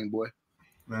the plane, boy.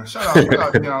 Man, shout out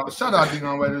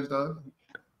Dion Waiters, though.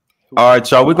 All right,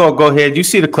 y'all. We're gonna go ahead. You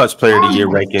see the clutch player of the year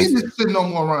rankings. This shit no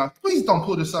more, Ron. Please don't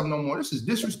pull this up no more. This is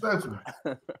disrespectful.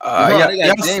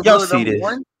 Y'all see this?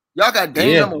 Y'all got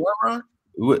Dame number 1, Ron?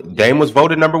 Dame was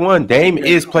voted number 1. Dame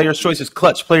is Players' Choice's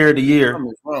clutch player of the year.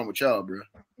 What's wrong with y'all, bro?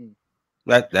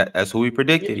 That's who we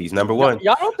predicted. He's number 1.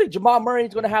 Y'all don't think Jamal Murray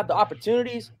is going to have the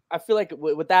opportunities? I feel like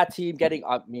with that team getting,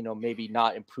 maybe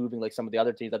not improving like some of the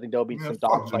other teams. I think there'll be some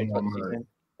dogfights on the season.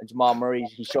 And Jamal Murray,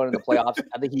 he's shown in the playoffs.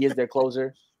 I think he is their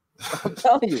closer. I'm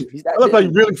telling you, he's that. That's how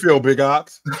you really feel, Big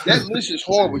Ox. That list is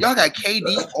horrible. Y'all got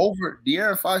KD over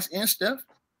De'Aaron Fox and Steph.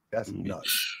 That's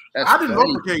nuts. I didn't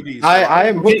vote for KD. I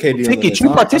am with KD. Ticket, you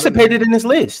participated in this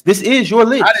list. This is your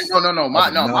list. I didn't. No. My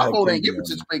vote ain't get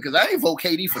participated because I ain't vote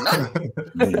KD for nothing.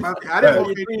 I didn't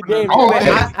vote KD.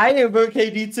 I didn't vote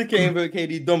KD. Ticket ain't vote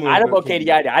KD. I didn't vote KD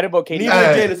either. I didn't vote KD.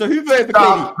 Neither. So who voted for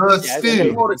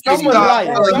KD? Someone lied.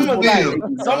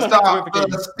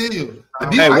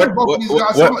 Hey,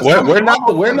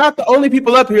 we're not the only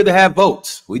people up here that have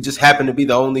votes. We just happen to be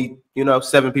the only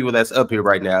 7 people that's up here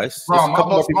right now. It's a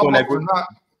couple more people in that group.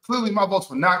 Clearly, my votes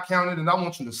were not counted, and I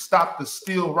want you to stop the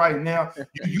steal right now.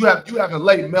 You having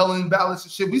late mail-in ballots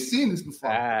and shit. We've seen this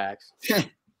before. The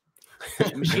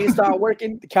machine start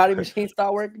working. The counting machine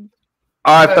start working.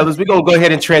 All right, fellas, we're going to go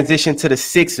ahead and transition to the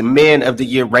 6 Men of the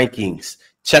Year rankings.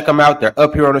 Check them out. They're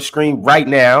up here on the screen right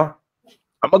now.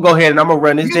 I'm going to go ahead and I'm going to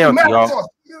run this down to y'all.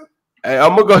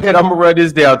 I'm going to go ahead. I'm going to run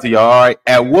this down to y'all. All right.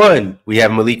 At 1, we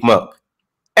have Malik Monk.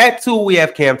 At 2, we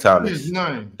have Cam Thomas.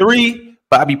 3,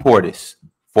 Bobby Portis.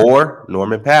 4,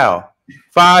 Norman Powell.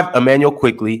 5, Emmanuel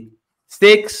Quickley.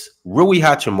 6, Rui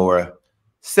Hachimura.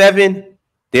 7,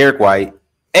 Derek White.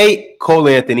 8, Cole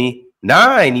Anthony.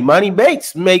 9, Imani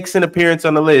Bates makes an appearance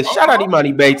on the list. Shout out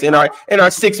Imani Bates in our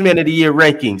 6 Men of the Year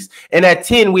rankings. And at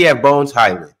 10, we have Bones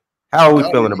Highland. How are we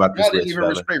feeling about this list? Didn't even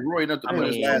respect Roy enough to put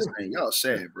his last name. Y'all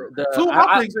sad, bro. 2 of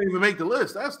my picks didn't even make the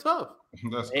list. That's tough.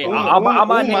 My picks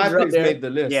made the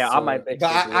list. Yeah, I might. But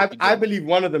I believe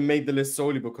one of them made the list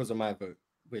solely because of my vote.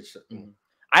 Which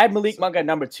I had Malik Monk at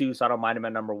number 2, so I don't mind him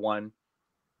at number 1.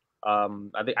 I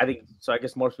think so. I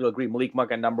guess most people agree. Malik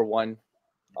Monk at number 1.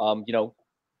 He's going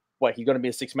to be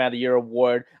a 6 Man of the Year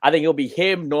award. I think it'll be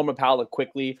him, Norman Powell,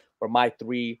 quickly. For my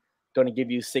 3, going to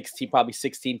give you 15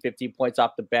 points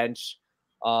off the bench.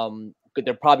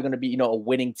 They're probably going to be a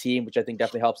winning team, which I think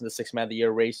definitely helps in the 6 Man of the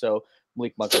Year race. So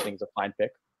Malik Monk, I think, is a fine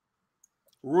pick.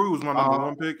 Rui was my number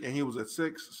 1 pick, and he was at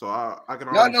 6. So I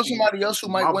can. Y'all know somebody else who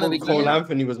might win it again. Cole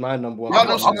Anthony was my number 1. Y'all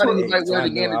know somebody who might win it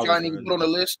again that y'all didn't even put on the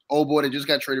list. Old boy that just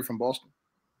got traded from Boston.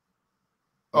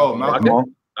 Oh,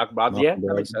 Malcolm. Yeah,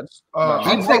 that makes sense. I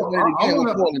want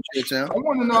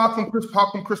to know how come Chris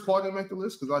Paul didn't make the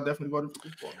list, because I definitely voted for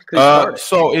Chris Paul.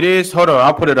 So it is. Hold on,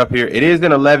 I'll put it up here. It is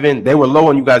in 11. They were low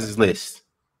on you guys' list.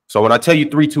 So when I tell you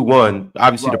 3, 2, 1,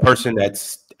 obviously the person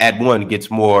that's at 1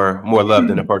 gets more love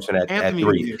than the person at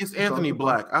 3. It's Anthony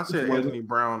Black. I said Anthony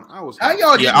Brown. How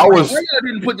y'all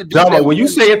didn't put the dude Dama, when you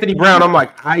say Anthony Brown, I'm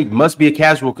like, I must be a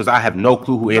casual because I have no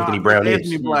clue who Anthony Brown is.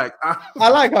 Anthony Black. I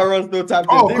like how Ron still tapped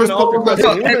in. He's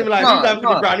like,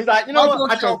 Anthony Brown. He's like, you know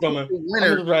what? I trust him, man.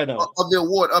 Winner right now of the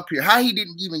award up here. How he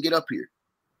didn't even get up here?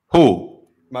 Who?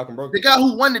 Malcolm Brogdon. The guy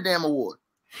who won the damn award.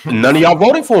 None of y'all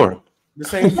voted for him. The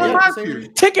same.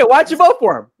 Ticket, why'd you vote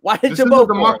for him? Why did you vote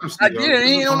for him? I did.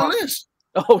 He ain't on the list.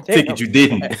 Oh, damn. Ticket, you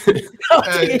didn't.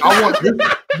 Hey, I want this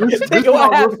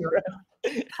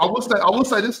I will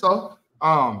say this though.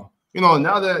 You know,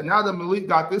 now that Malik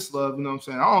got this love, you know what I'm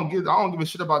saying? I don't give a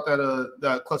shit about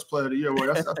that clutch player of the year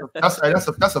award.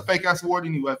 That's a fake ass award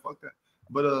anyway. Fuck that.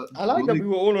 But I like that we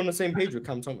were all on the same page with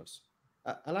Cam Thomas.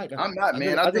 I like that. I'm not,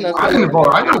 man. I didn't vote. I didn't vote.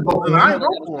 I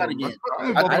think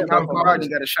Malcolm Brogdon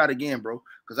got a shot again, bro.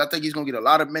 Because I think he's gonna get a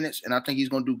lot of minutes, and I think he's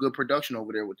gonna do good production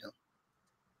over there with them.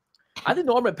 I think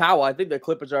Norman Powell. I think the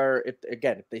Clippers are, if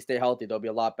they stay healthy, they'll be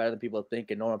a lot better than people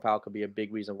think. And Norman Powell could be a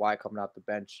big reason why coming off the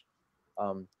bench,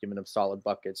 giving them solid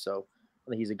buckets. So I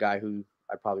think he's a guy who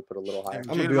I'd probably put a little higher.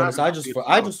 I'm gonna be honest. I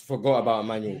just forgot about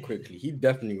Emmanuel quickly. He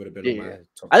definitely would have been on my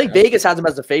top. I think Vegas has him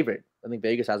as the favorite.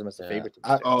 Favorite.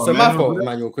 So my fault,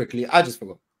 Emmanuel quickly. I just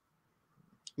forgot.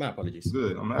 My apologies.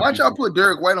 Good. Why'd y'all put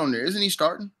Derek White on there? Isn't he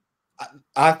starting?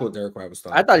 I thought Derek White was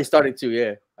starting. I thought he started too.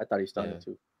 Yeah, I thought he started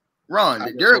too.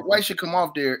 Ron, Derek White should come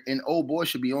off there, and old boy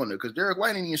should be on there because Derek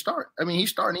White didn't even start. I mean,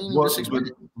 he's starting. He even 6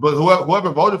 minutes. But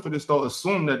whoever voted for this though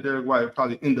assumed that Derek White would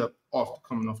probably end up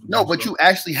coming off. No, but you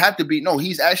actually have to be. No,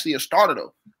 he's actually a starter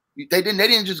though. They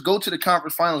didn't just go to the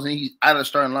conference finals and he's out of the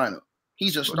starting lineup.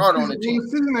 He's a starter on the team. The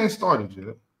season ain't started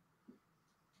yet.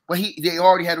 But they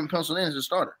already had him penciled in as a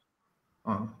starter.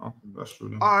 That's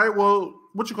true. All right, well,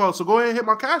 what you call it? So go ahead and hit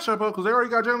my cash app because they already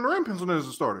got Jalen Duren penciled in as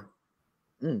a starter.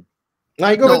 Now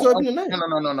you go back to opening night.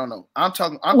 No. I'm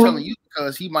telling you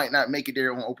because he might not make it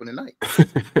there on opening night.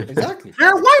 Exactly.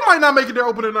 Derek White might not make it there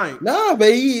opening night. Nah,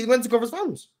 but he went to conference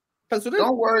finals.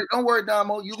 Don't worry,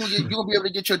 Damo. You're gonna be able to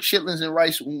get your chitlins and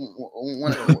rice. All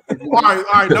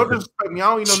right. Don't disrespect me. I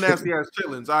don't eat no nasty ass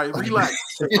chitlins. All right, relax.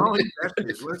 I don't eat that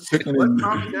shit. Let's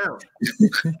calm me down.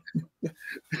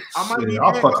 I might need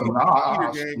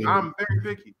I'm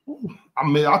very picky.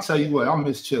 I'll tell you what. I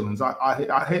miss chitlins.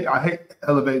 I hate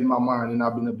elevating my mind and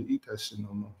not being able to eat that shit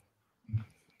no more.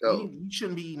 You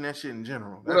shouldn't be eating that shit in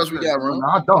general. What else we got, Ron? No,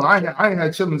 I don't. I ain't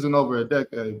had chitlins in over a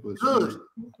decade. But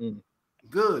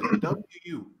Good.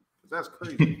 W. That's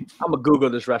crazy. I'm gonna Google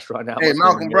this restaurant now. Hey,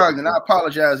 Malcolm Brogdon, I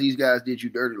apologize. These guys did you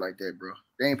dirty like that, bro.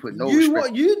 They ain't put no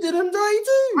respect. You did him dirty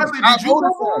too. I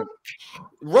voted for him.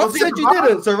 Ron said you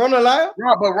didn't. So Ron a liar?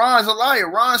 But Ron's a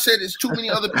liar. Ron said there's too many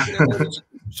other people that voted.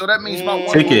 So that means about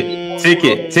one.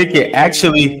 Ticket.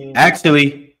 Actually, I'm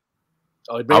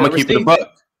gonna keep it a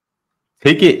buck.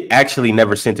 Ticket actually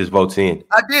never sent his votes in.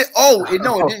 I did. Oh, it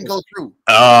didn't go through.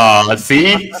 Oh,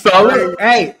 see? So,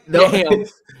 hey, damn.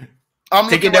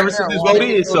 Ticket never sent his vote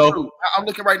in, so. I'm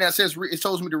looking right now. It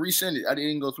tells me to resend it. I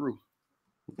didn't go through.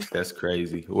 That's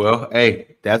crazy. Well,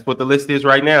 hey, that's what the list is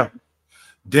right now.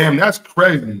 Damn, that's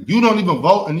crazy. You don't even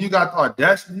vote, and you got the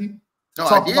audacity. No,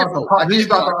 I did vote. I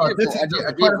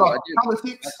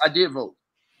did vote.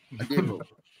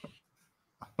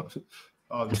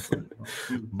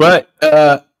 But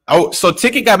so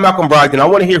Ticket got Malcolm Brogdon. I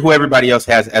want to hear who everybody else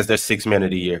has as their 6th man of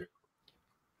the year.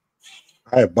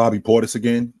 I have Bobby Portis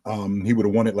again. He would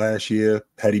have won it last year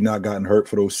had he not gotten hurt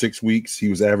for those 6 weeks. He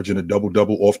was averaging a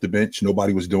double-double off the bench.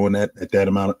 Nobody was doing that at that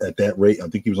amount, at that rate. I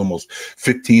think he was almost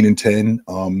 15 and 10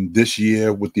 this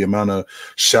year with the amount of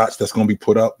shots that's going to be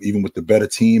put up, even with the better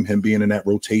team, him being in that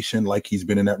rotation, like he's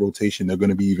been in that rotation, they're going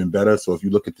to be even better. So if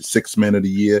you look at the 6th man of the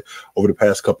year over the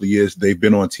past couple of years, they've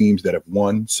been on teams that have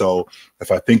won. So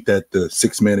if I think that the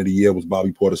 6th man of the year was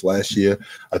Bobby Portis last year,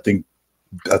 I think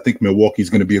Milwaukee's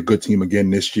going to be a good team again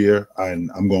this year, and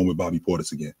I'm going with Bobby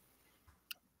Portis again.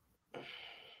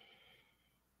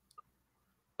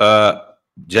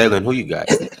 Jalen, who you got?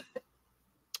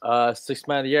 6th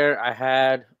man of the year. I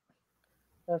had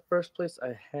first place.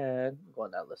 I had go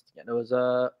on that list again. It was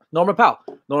Norman Powell.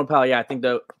 Norman Powell. Yeah, I think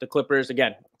the Clippers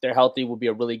again. If they're healthy, will be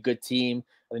a really good team.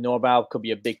 I think Norman Powell could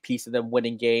be a big piece of them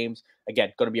winning games.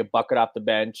 Again, going to be a bucket off the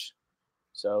bench.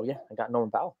 So yeah, I got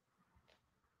Norman Powell.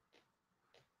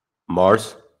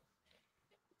 Mars.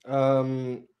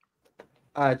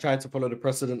 I tried to follow the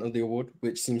precedent of the award,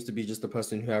 which seems to be just the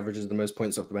person who averages the most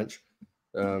points off the bench.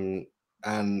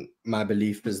 And my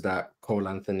belief is that Cole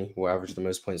Anthony will average the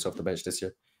most points off the bench this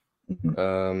year.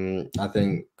 I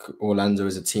think Orlando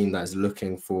is a team that is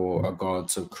looking for a guard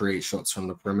to create shots from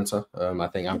the perimeter. I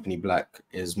think Anthony Black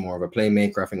is more of a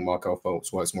playmaker. I think Markel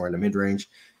Fultz works more in the mid-range.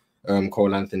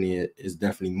 Cole Anthony is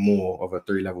definitely more of a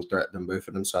 3-level threat than both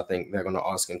of them. So I think they're going to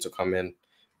ask him to come in,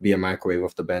 be a microwave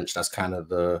off the bench. That's kind of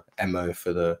the MO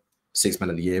for the 6 man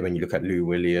of the year when you look at Lou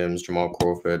Williams, Jamal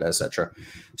Crawford, etc.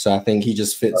 So I think he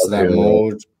just fits that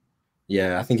mold.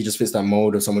 Yeah, I think he just fits that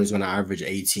mold of someone who's going to average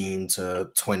 18 to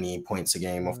 20 points a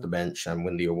game off the bench and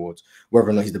win the awards. Whether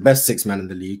or not he's the best 6 man in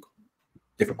the league,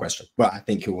 different question. But I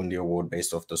think he'll win the award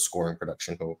based off the scoring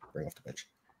production he'll bring off the bench.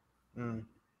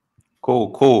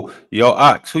 Cool. Yo,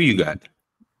 Ox, who you got?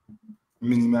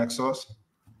 Mini Mac Sauce.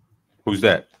 Who's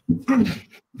that?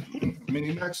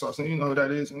 Mini Mac Sauce. And you know who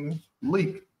that is?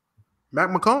 Leak. Mac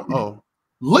McCone? Oh.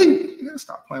 Leak. You gotta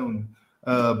stop playing with me.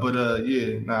 I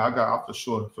for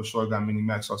sure got Mini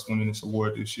Mac Sauce winning this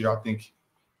award this year.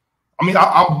 I'm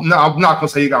not gonna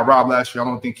say he got robbed last year. I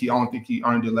don't think he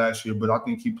earned it last year, but I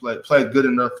think he played good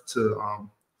enough to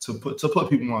put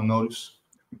people on notice.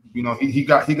 You know, he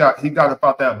got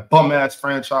about that bum ass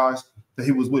franchise that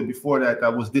he was with before that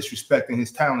was disrespecting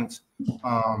his talents.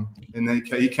 And then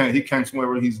he came somewhere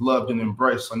where he's loved and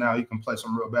embraced. So now he can play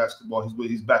some real basketball.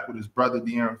 He's back with his brother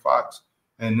De'Aaron Fox,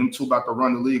 and them two about to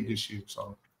run the league this year.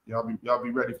 So y'all be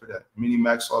ready for that. Mini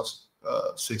Mac Sauce,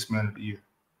 6 man of the year.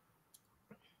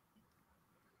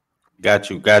 Got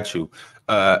you.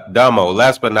 Damo,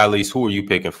 last but not least, who are you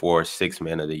picking for 6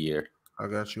 man of the year? I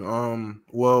got you.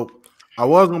 Well, I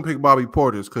was gonna pick Bobby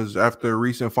Portis because after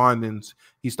recent findings,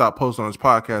 he stopped posting on his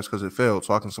podcast because it failed.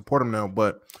 So I can support him now.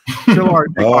 But Chill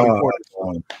already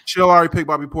picked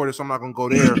Bobby Portis. So I'm not gonna go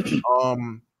there.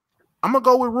 I'm gonna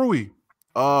go with Rui.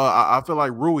 I feel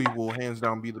like Rui will hands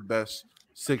down be the best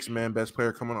 6 man, best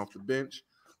player coming off the bench.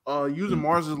 Using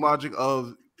Mars's logic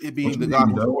of it being the guy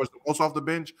who scores the most off the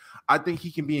bench, I think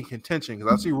he can be in contention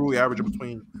because I see Rui averaging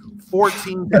between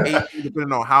 14 to 18,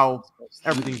 depending on how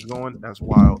everything's going. That's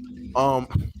wild.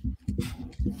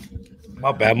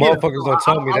 My bad. Motherfuckers don't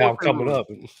tell me that I'm coming up.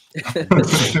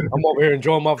 I'm over here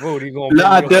enjoying my food.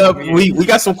 Dub, we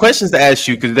got some questions to ask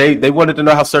you because they wanted to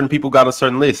know how certain people got a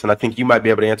certain list, and I think you might be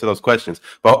able to answer those questions.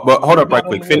 But hold up right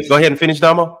quick. Go ahead and finish,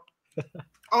 Damo.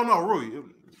 Oh, no, Rui.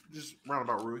 Just round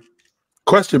about Rui.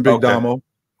 Question, Big Damo.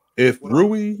 If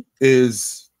Rui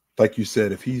is, like you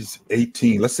said, if he's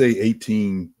 18, let's say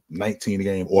 18, 19 a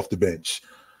game off the bench,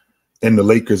 and the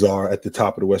Lakers are at the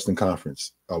top of the Western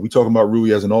Conference, are we talking about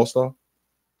Rui as an all-star?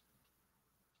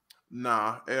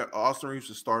 Nah, Austin Reeves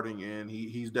is starting, and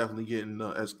he's definitely getting,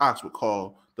 as Ox would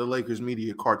call, the Lakers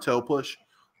media cartel push.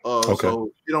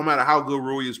 So it don't matter how good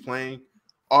Rui is playing,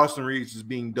 Austin Reeves is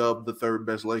being dubbed the 3rd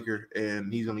best Laker,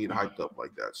 and he's gonna get hyped up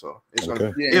like that. So it's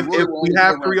gonna if we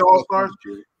have 3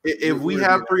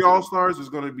 All-Stars, it's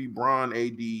gonna be Bron,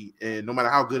 AD, and no matter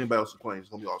how good anybody else is playing, it's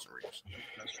gonna be Austin Reeves.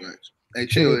 That's right. Hey,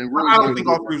 chill. I don't think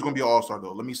Austin Reeves is gonna be an All-Star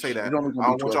though. Let me say that. I don't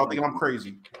want y'all thinking I'm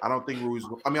crazy. I don't think Austin Reeves is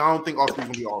gonna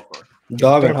be an All-Star.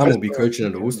 Darvin Ham will be coaching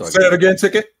in the All-Star. Say it again,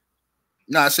 Ticket.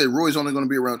 No, I said Roy's only going to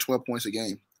be around 12 points a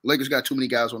game. Lakers got too many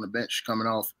guys on the bench coming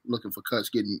off, looking for cuts,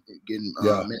 getting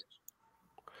minutes.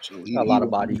 So a lot of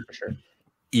body for sure.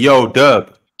 Yo,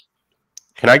 Dub,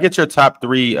 can I get your top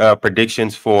 3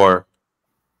 predictions for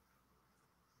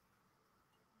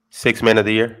 6 men of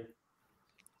the year?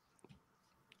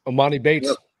 Amani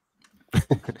Bates.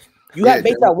 Yep. You got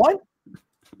Bates at 1?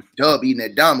 Dub eating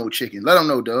that Damo chicken. Let him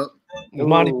know, Dub.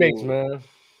 Amani Bates, man.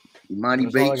 Amani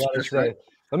Bates. That's right.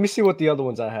 Let me see what the other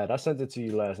ones I had. I sent it to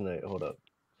you last night. Hold up.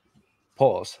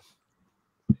 Pause.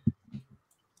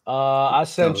 I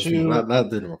sent you. That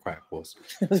didn't require pause.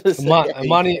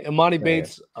 Amani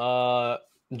Bates,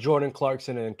 Jordan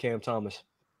Clarkson, and Cam Thomas.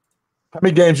 How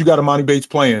many games you got Amani Bates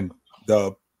playing,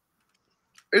 Dub?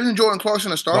 Isn't Jordan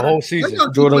Clarkson a starter? The whole season.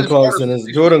 Jordan Clarkson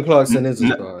is a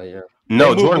starter, yeah.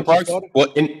 No, Jordan Clarkson.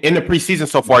 Well, in the preseason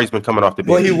so far, he's been coming off the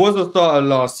bench. Well, he was a starter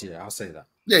last year. I'll say that.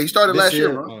 Yeah, he started last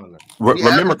year, bro.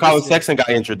 Remember, Colin Sexton got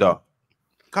injured though.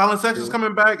 Colin Sexton's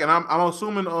coming back, and I'm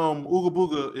assuming Uga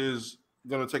Booga is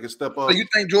going to take a step up. So you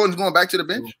think Jordan's going back to the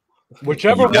bench?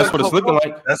 Whichever that's what it's looking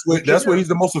like. That's where he's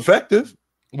the most effective.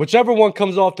 Whichever one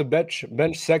comes off the bench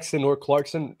Sexton or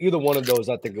Clarkson, either one of those,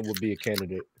 I think it would be a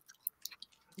candidate.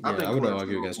 Yeah, I wouldn't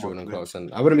argue against Jordan Clarkson.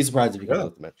 I wouldn't be surprised if he comes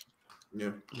off the bench.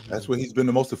 Yeah, that's where he's been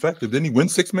the most effective. Didn't he win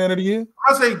 6 man of the year?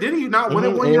 I say, did he not win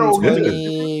it 1 year old?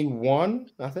 21,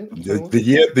 I think.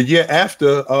 The year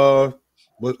after.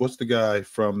 What's the guy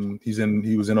from? He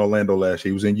was in Orlando last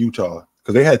year. He was in Utah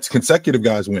because they had consecutive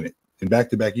guys win it in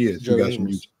back-to-back years. Two guys from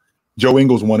Utah. Joe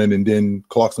Ingles won it, and then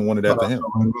Clarkson won it after him.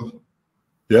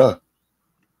 Yeah.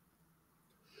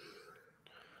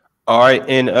 All right,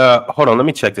 and hold on, let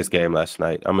me check this game last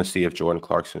night. I'm gonna see if Jordan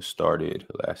Clarkson started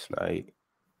last night.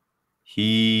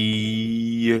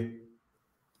 He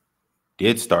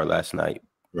did start last night.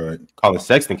 Right. Colin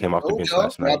Sexton came off the bench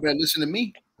last night. Y'all better listen to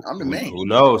me. I'm the man. Who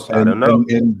knows? I don't know.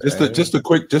 And just a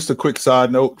quick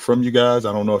side note from you guys.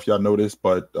 I don't know if y'all know this,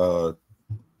 but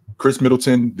Khris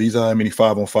Middleton, these are how many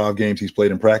 5-on-5 games he's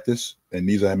played in practice, and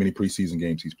these are how many preseason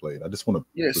games he's played. I just want to.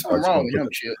 Yeah, something wrong with him.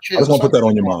 I just want to put that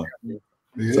on your mind.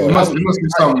 Yeah, so, it must be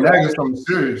something nagging, something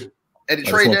serious. At the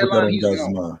trade deadline, he's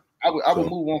gone. I would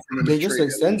move on from him. They just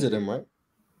extended him, right?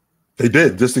 They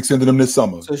did. Just extended him this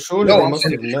summer. So surely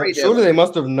they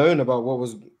must have known about what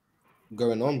was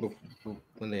going on before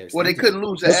when they. Well, they couldn't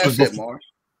lose the asset, Mars.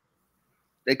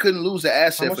 They couldn't lose the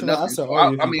asset for nothing.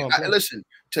 Listen,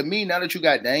 to me, now that you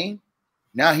got Dame,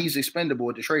 now he's expendable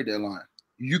at the trade deadline.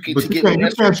 You can't trade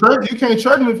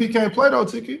him if he can't play though,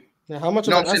 Tiki. Yeah, how much?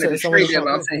 No, I'm saying, I'm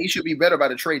saying he should be better by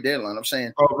the trade deadline. I'm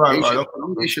saying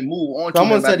they should move on.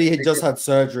 Someone said he had just had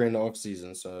surgery in the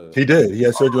offseason, so he did. He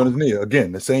had surgery on his knee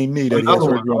again, the same knee that he had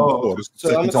surgery on before.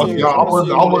 So I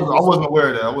wasn't aware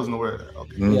of that. I wasn't aware of that.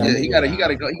 Okay. Yeah, he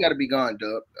gotta be gone,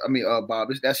 Dub. I mean, Bob,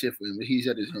 that's it for him. He's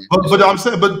at his end. But I'm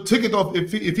saying, but Ticket off.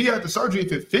 If he had the surgery,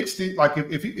 if it fixed it, like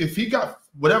if he got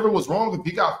whatever was wrong, if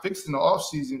he got fixed in the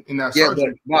offseason in that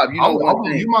surgery, but Bob, you know one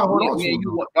thing. You might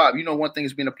want Bob, you know one thing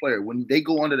is being a player. When they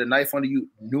go under the knife under you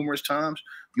numerous times,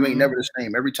 you ain't never the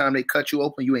same. Every time they cut you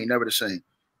open, you ain't never the same.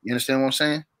 You understand what I'm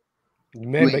saying?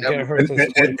 Man, they get hurt since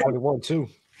 2021 too.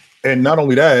 And not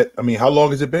only that, I mean, how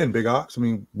long has it been, Big Ox? I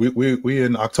mean, we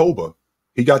in October.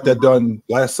 He got that done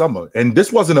last summer, and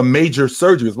this wasn't a major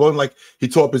surgery. It wasn't like he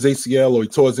tore up his ACL or he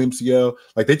tore his MCL.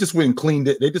 Like they just went and cleaned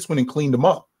it. They just went and cleaned him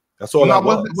up. That's all.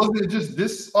 Wasn't it just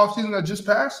this offseason that just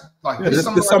passed? Like this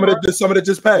summer that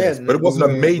just passed, but it wasn't a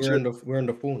major. We're in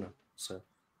the fall now, so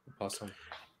awesome.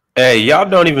 Hey, y'all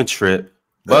don't even trip.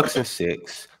 Bucks and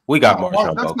 6. We got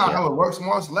Marshawn. That's not how it works,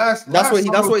 Mars. That's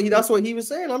what he was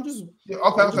saying. I'm just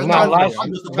okay.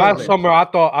 Last summer, I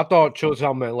thought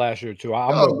Chilltown meant last year too.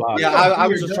 I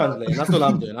was just translating. That's what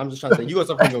I'm doing. I'm just translating. You got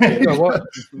something okay? What?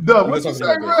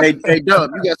 Hey,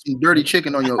 Dub, you got some dirty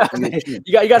chicken on your.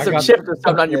 You got some chips or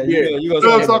something on your beard. You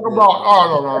talk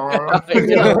about.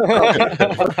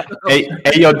 Hey,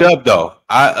 yo, Dub. Though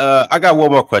I got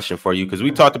one more question for you because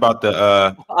we talked about the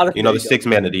the 6th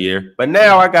man of the year, but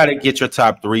now I gotta get your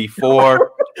top 3,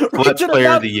 4 clutch player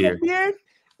of the year.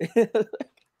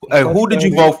 Hey, who did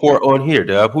you vote for on here,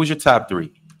 Dub? Who's your top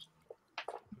 3?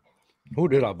 Who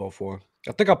did I vote for?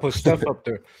 I think I put Steph up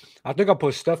there.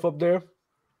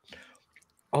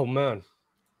 Oh man,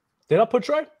 did I put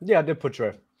Trey? Yeah, I did put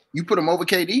Trey. You put him over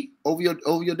KD? Over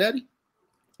your daddy?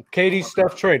 KD,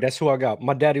 Steph, Trey. That's who I got.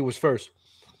 My daddy was first.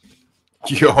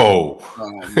 Yo. Oh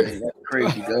man, that's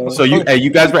crazy, dog. So you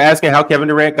guys were asking how Kevin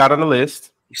Durant got on the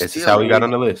list. This is how he got on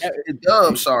the list.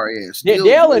 Dub, sorry.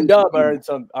 Dale and Dub are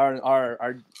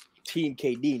Team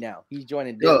KD now. He's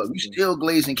joining Dub. You still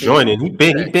glazing KD. Joining. He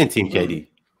been Team KD.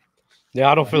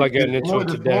 Yeah, I don't feel like getting into it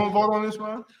today. Fluent vote on this,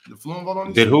 man? The Fluent vote on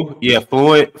this? Did who? Yeah,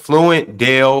 Fluent,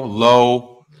 Dale,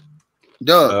 Low.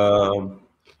 Dub.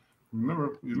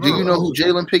 Remember, do you know who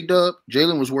Jalen picked up?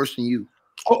 Jalen was worse than you.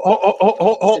 Hold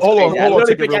on,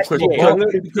 take it real quick.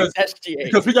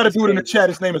 Because we got to do it in the chat.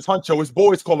 His name is Huncho. His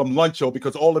boys call him Luncho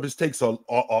because all of his takes are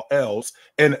L's.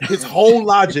 And his whole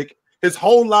logic is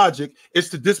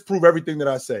to disprove everything that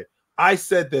I say. I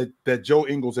said that Joe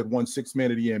Ingles had won 6th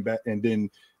man of the year and then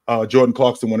Jordan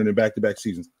Clarkson won it in back-to-back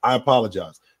seasons. I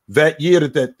apologize. That year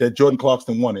that Jordan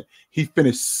Clarkson won it, he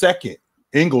finished second.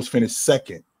 Ingles finished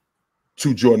second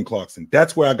to Jordan Clarkson.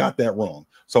 That's where I got that wrong.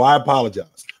 So I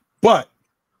apologize. But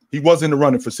he was in the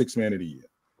running for 6th man of the year.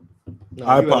 No,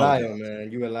 I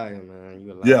apologize. You a liar,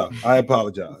 man. Yeah, I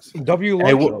apologize. Man.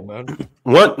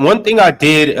 One thing I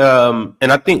did,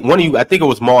 and I think I think it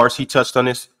was Mars. He touched on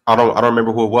this. I don't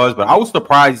remember who it was, but I was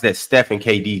surprised that Steph and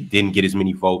KD didn't get as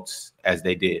many votes as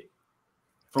they did.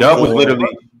 Dub was literally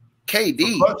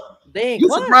KD. Dang, you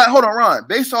surprised? Hold on, Ron.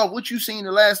 Based off what you've seen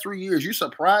the last 3 years, you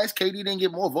surprised KD didn't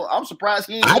get more votes? I'm surprised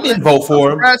he. I didn't vote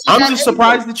for him. I'm just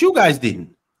surprised that you guys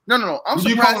didn't. No. I'm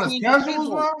surprised he casuals,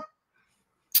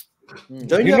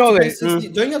 Don't you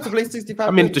have to play 65?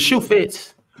 I mean, if the shoe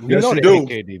fits. Yes, you do.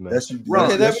 KD, man. Yes, you do.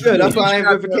 Okay, that's good. That's why I ain't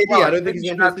voting for KD. I don't think he's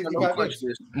going to play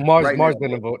 65. Mars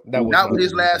didn't vote. That was not with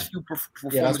his last few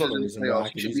performances that's in the playoffs.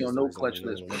 He should be on no clutch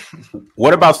list.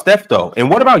 What about Steph though? And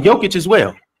what about Jokic as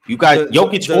well? You got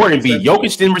Jokic or Embiid.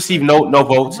 Jokic didn't receive no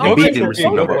votes. Embiid didn't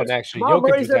receive no votes. Actually, Jamal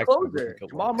Murray's Jokic a closer.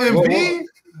 Jamal Murray's Embiid,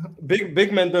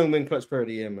 Big men don't win clutch player of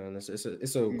the year, man. It's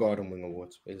a Garden Wing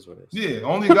Awards. It is what it is. yeah,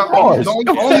 only guys that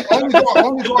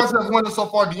won it so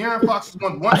far. De'Aaron Fox has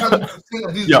won 100%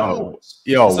 of these awards.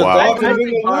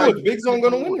 Wow. Big's not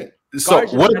gonna win it. So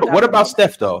what about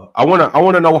Steph though? I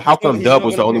wanna know how come Dub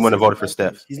was the only one that voted for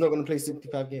Steph. He's not gonna play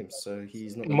 65 games, so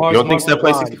he's not. You don't think Steph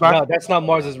plays 65? No, that's not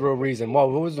Mars's real reason. Mar,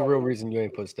 what was the real reason you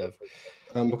ain't put Steph?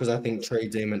 Because I think Trey,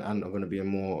 Dame, and Ant are gonna be in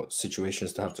more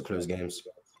situations to have to close games.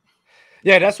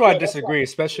 Yeah, that's why I disagree,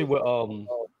 especially with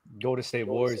Golden State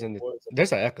Warriors and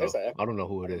there's an echo. I don't know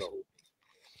who it is.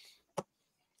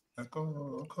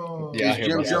 Echo. Yeah, It's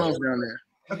Jim Jones down there.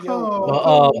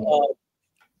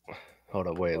 Hold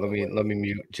up, wait. Let me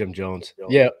mute Jim Jones.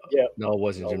 Yeah. No, it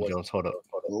wasn't Jim Jones. Hold up.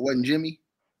 Well, it wasn't Jimmy.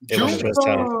 It was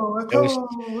Chilltown. It was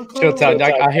Chilltown.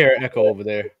 I hear an echo over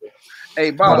there. Hey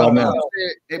Bob,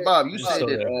 you said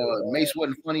that Mace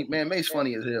wasn't funny. Man, Mace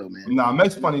funny as hell, man. Nah,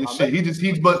 Mace funny as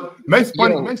shit. But Mace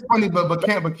funny, but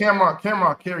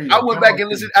camera carry. I went back and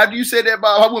listened after you said that,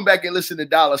 Bob. I went back and listened to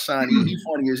Dollar Sign. He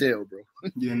funny as hell, bro.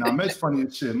 Yeah, nah, Mace funny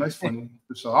as shit. Mace funny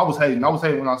for sure. I was hating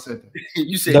when I said that.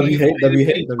 You said W hate. I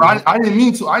didn't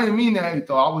mean to. I didn't mean that hate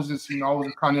though. I was just, I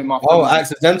was kind of in my feelings.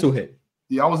 Accidental hit.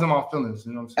 Yeah, I was in my feelings.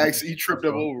 You know what I'm saying? Actually, he tripped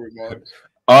up over it, man.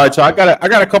 All right, so I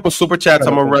got a couple super chats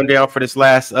I'm gonna run down for this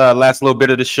last little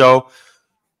bit of the show.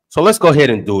 So let's go ahead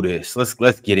and do this.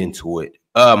 Let's get into it.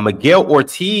 Miguel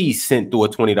Ortiz sent through a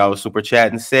 $20 super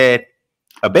chat and said,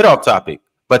 a bit off topic,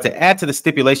 but to add to the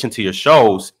stipulation to your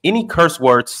shows, any curse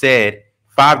words said,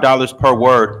 $5 per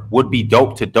word would be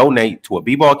dope to donate to a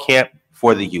b-ball camp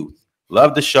for the youth.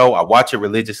 Love the show. I watch it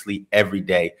religiously every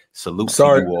day. Salute to you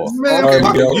all. In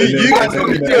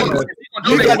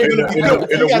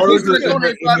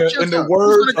the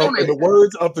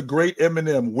words of the great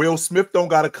Eminem, Will Smith don't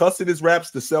got to cuss in his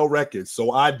raps to sell records,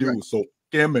 so I do. So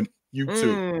Cameron, you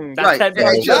too. Right. Think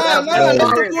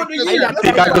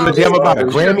I give a damn about a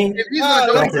Grammy?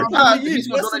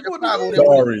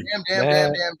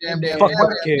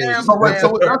 Sorry.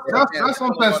 So that's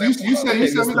what I'm saying. So you said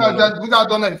we gotta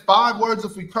donate 5 words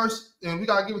if we curse and we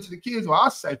gotta give it to the kids. Well, I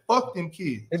say fuck them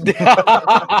kids.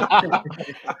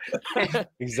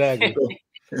 Exactly.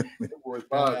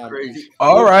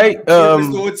 All right.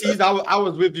 Mr. Ortiz, I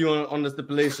was with you on the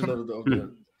stipulation of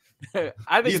the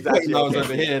I think these over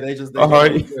here. They all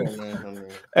right.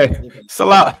 Hey,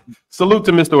 salute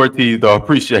to Mr. Ortiz, though.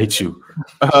 Appreciate you.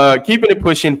 Keeping it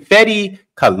pushing. Fetty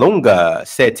Kalunga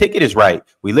said, "Ticket is right.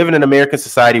 We live in an American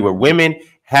society where women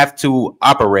have to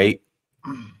operate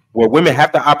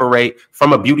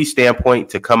from a beauty standpoint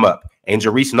to come up.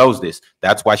 Angel Reese knows this.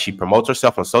 That's why she promotes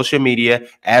herself on social media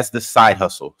as the side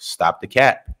hustle. Stop the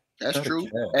cap." That's true.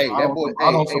 Hey, that boy.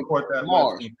 I don't support that.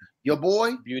 Mars. Your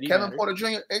boy, Beauty Kevin matters. Porter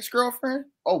Jr. ex-girlfriend.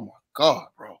 Oh my God,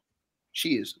 bro,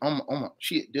 she is.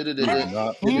 She is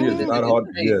not hard.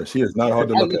 Yeah, she is not hard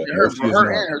to look at.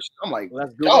 I'm like,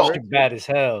 She bad as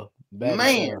hell. man.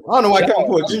 I don't know why Kevin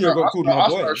Porter Jr. got cool with my I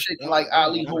boy. start shaking like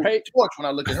Ali torch when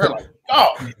I look at her. Like,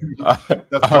 All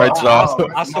right,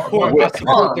 y'all. I support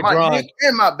the my grind. neck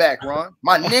and my back, Ron.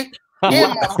 My neck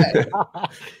and my back.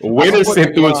 Winner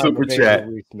sent through a super chat.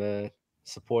 Man.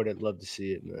 Support it. Love to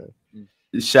see it, man.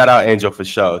 Shout out Angel for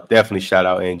sure. Definitely shout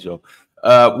out Angel.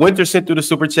 Winter sent through the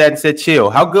super chat and said, "Chill.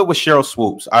 How good was Cheryl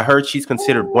Swoops? I heard she's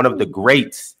considered one of the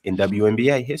greats in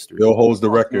WNBA history. Still holds the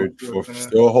record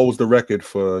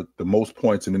for the most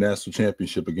points in the national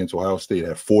championship against Ohio State.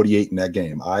 Had 48 in that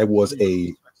game. I was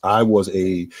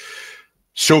a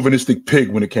chauvinistic pig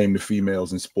when it came to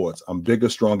females in sports. I'm bigger,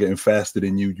 stronger, and faster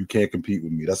than you. You can't compete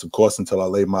with me. That's of course until I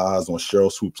laid my eyes on Cheryl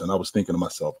Swoops, and I was thinking to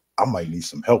myself, I might need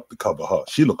some help to cover her.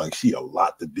 She looked like she a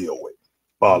lot to deal with.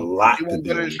 A lot You to won't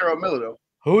deal get with. Cheryl Miller though.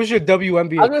 Who's your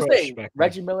WNBA I was gonna crush say back then?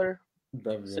 Reggie Miller.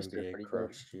 WNBA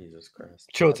crush. Jesus Christ.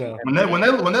 Chilltown. When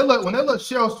they let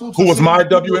Cheryl Swoops, Who was my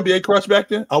WNBA crush back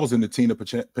then? I was into Tina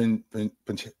Pinachero.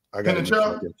 I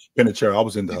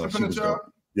was into her. She was dope.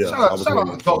 Yeah, shout out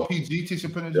to Dope PG, Tisha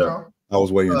Pinachero. I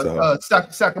was way into her.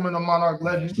 Sacramento Monarch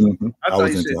legend. I thought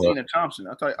you was said into her. Tina Thompson.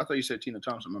 I thought you said Tina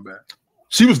Thompson. My bad.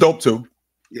 She was dope too.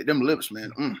 Yeah, them lips,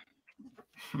 man.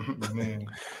 Man.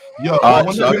 Yo, when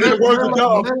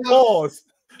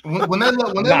they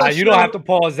let You don't have to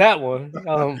pause that one.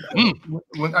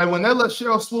 when they let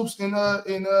Cheryl Swoops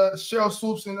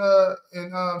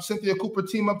and Cynthia Cooper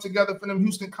team up together for them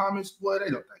Houston Comets, boy, they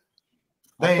don't think.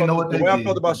 They ain't know what they did. The way I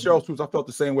felt about Cheryl Swoops, I felt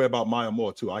the same way about Maya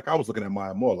Moore too. Like I was looking at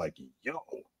Maya Moore like, yo,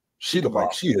 she looked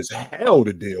like she is hell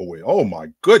to deal with. Oh my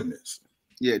goodness.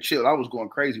 Yeah, chill. I was going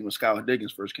crazy when Skylar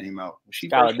Diggins first came out. When she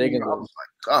Skylar first came Diggins out, I was like,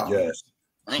 God. Yes.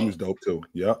 She was dope too.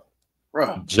 Yep.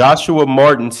 Bro. Joshua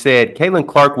Martin said Caitlin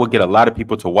Clark will get a lot of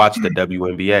people to watch the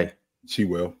WNBA. She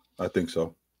will. I think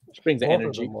so. She brings the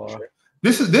energy.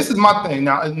 This is my thing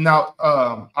now.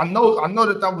 I know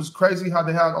that was crazy how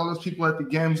they had all those people at the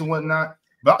games and whatnot.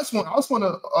 But I just want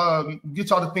to get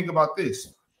y'all to think about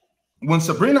this. When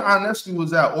Sabrina Ionescu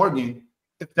was at Oregon,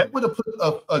 if they would have put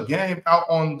a game out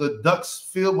on the Ducks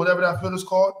field, whatever that field is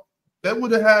called, that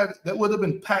would have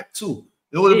been packed too.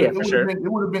 It would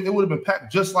have been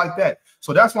packed just like that.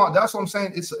 So that's what I'm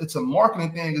saying. It's a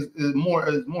marketing thing. Is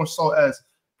more so as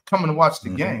coming to watch the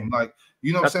game. Like,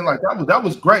 you know what I'm saying? Like that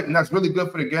was great, and that's really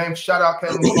good for the game. Shout out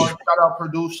Caitlin Clark, shout out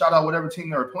Purdue, shout out whatever team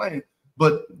they were playing.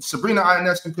 But Sabrina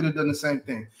Ionescu could have done the same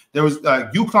thing. There was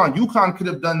UConn. UConn could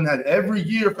have done that every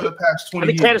year for the past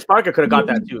 20 years. Candace Parker could have got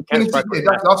that too. That's what I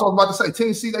was about to say.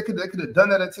 Tennessee, they could have done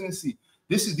that at Tennessee.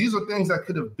 These are things that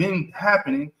could have been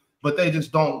happening, but they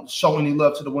just don't show any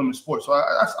love to the women's sport. So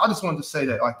I just wanted to say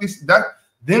that, like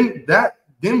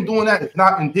them doing that is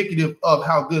not indicative of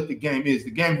how good the game is. The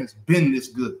game has been this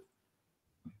good.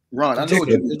 Ron, I know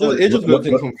it just looks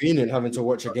inconvenient having to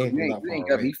watch a game from that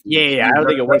far. Yeah, I don't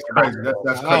think it works. That's crazy.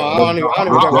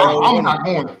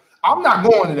 I'm not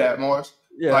going to that, Morris.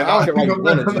 Yeah, like, I don't get why you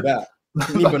wanted to that.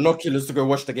 You need binoculars to go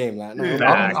watch the game, like.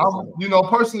 No,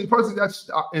 personally, that's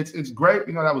it's great.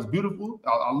 You know, that was beautiful.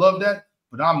 I love that,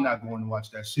 but I'm not going to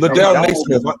watch that shit. Liddell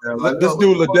Naismith. Let's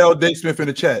do Liddell Naismith in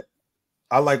the chat.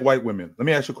 I like white women. Let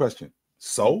me ask you a question.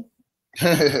 So?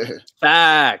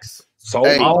 Facts. So,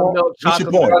 hey, what's your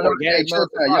point?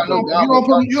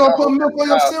 You don't put milk on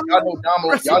your cereal? Y'all know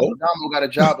Damo got a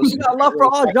job. We got love for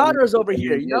all genres over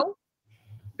here, you know?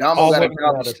 Damo got a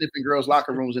job of sniffing girls'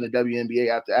 locker rooms in the WNBA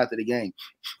after the game.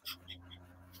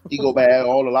 He go back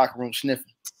all the locker rooms sniffing.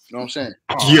 You know what I'm saying?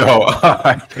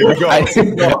 Here we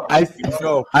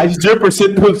go. I Stripper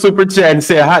sent through super chat and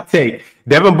said, hot take.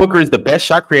 Devin Booker is the best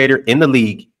shot creator in the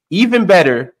league, even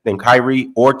better than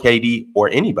Kyrie or KD or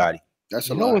anybody. That's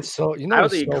a lot. It's so funny.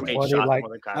 Like,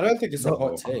 I don't think it's a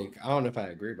hot take. I don't know if I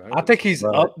agree, but I think he's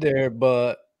up there,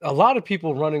 but a lot of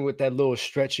people running with that little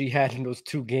stretch he had in those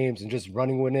 2 games and just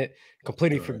running with it,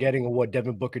 completely forgetting of what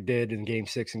Devin Booker did in Game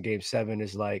 6 and Game 7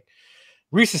 is like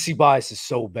recency bias is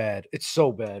so bad. It's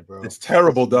so bad, bro. It's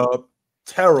terrible, dog.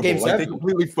 Terrible. Like they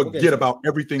completely forget about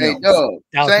everything else.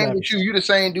 Dog, same with you. You the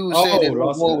same dude said that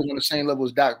Ross was on the same level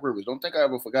as Doc Rivers. Don't think I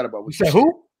ever forgot about what you said.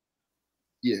 Who?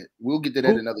 Yeah, we'll get to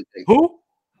that another day. Who?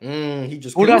 He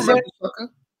just who did I say?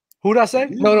 Who did I say?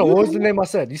 No. What was the name I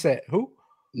said? You said who?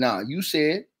 Nah, you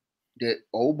said that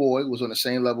old boy was on the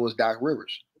same level as Doc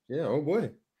Rivers. Yeah, old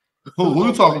boy. Who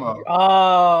you talking about?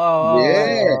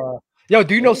 Yeah. Yo,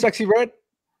 do you know Sexy Red?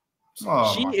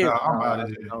 Oh, she is. I'm out of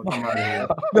here.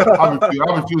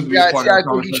 I refuse to be a part of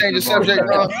the you change the subject,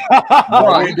 bro.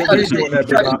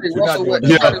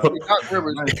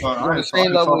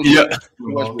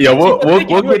 Yeah,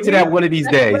 we'll get to that one of these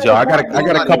days, y'all. I got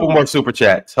a couple more super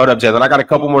chats. Hold up, Jalen. I got a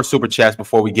couple more super chats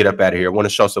before we get up out of here. I want to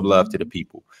show some love to the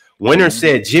people. Winner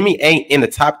said Jimmy ain't in the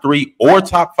top 3 or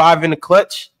top 5 in the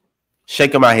clutch.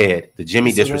 Shaking my head. The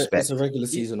Jimmy disrespect. It's a regular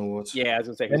season award. Yeah, I was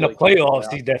gonna say in the playoffs,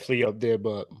 he's definitely up there,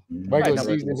 but regular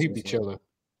season, he'd be chilling.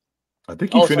 I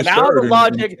think he finished third.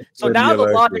 Now the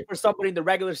logic for somebody in the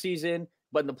regular season,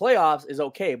 but in the playoffs is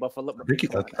okay. But for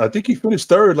I think he finished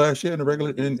third last year in the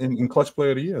regular in clutch player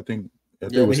of the year. I think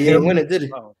it was he didn't win it, did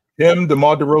he? Him,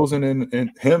 DeMar DeRozan,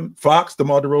 and him, Fox,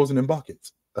 DeMar DeRozan, and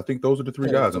Buckets. I think those are the 3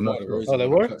 guys. I'm not sure. Oh, they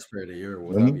were?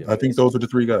 I think those are the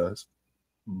 3 guys.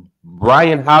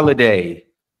 Brian Holiday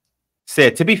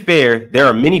said, to be fair, there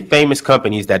are many famous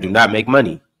companies that do not make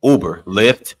money. Uber,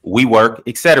 Lyft, WeWork,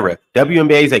 etc.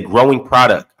 WNBA is a growing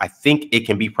product. I think it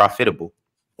can be profitable.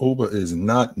 Uber is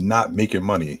not making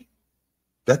money.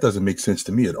 That doesn't make sense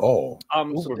to me at all.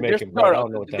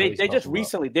 They just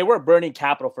recently they were burning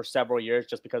capital for several years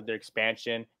just because of their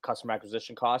expansion, customer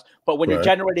acquisition costs. But when you're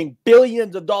generating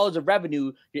billions of dollars of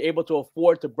revenue, you're able to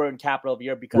afford to burn capital every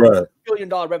year because $1 billion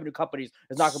revenue companies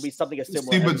is not going to be something as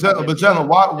similar. See, but Jenna,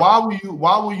 why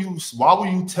will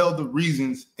you tell the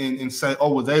reasons and say,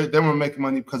 oh, well, they were making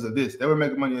money because of this, they were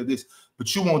making money of this.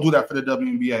 But you won't do that for the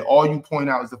WNBA. All you point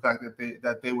out is the fact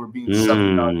that they were being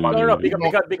subsidized. No, because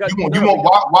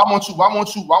why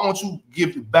won't you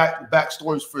give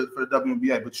backstories for the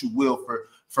WNBA, but you will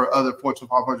for other Fortune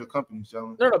 500 companies,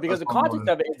 gentlemen? No, because the context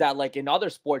of it is that like in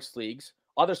other sports leagues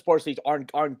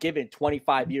aren't given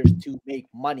 25 years to make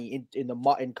money in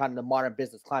kind of the modern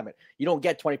business climate. You don't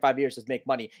get 25 years to make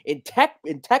money in tech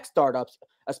startups,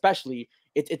 especially.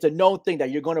 It's a known thing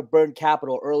that you're going to burn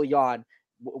capital early on.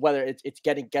 Whether it's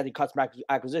getting customer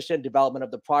acquisition, development of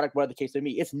the product, whatever the case may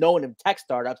be, it's known in tech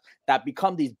startups that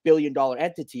become these $1 billion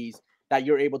entities that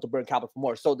you're able to burn capital for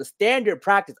more. So the standard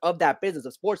practice of that business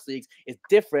of sports leagues is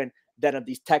different than of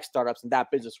these tech startups in that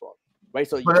business world, right?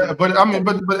 So, but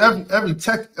every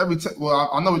tech. Well,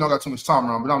 I know we don't got too much time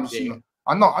around, but I'm just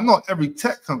I know every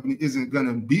tech company isn't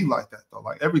gonna be like that though.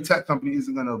 Like every tech company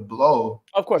isn't gonna blow.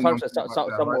 Of course, 100%. Some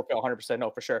will fail 100%,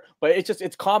 no, for sure. But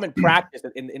it's common practice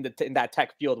in that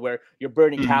tech field where you're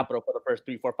burning capital for the first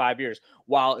 3, 4, 5 years.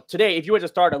 While today, if you were to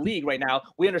start a league right now,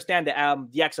 we understand that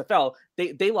the XFL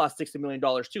they lost $60 million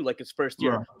too, like its first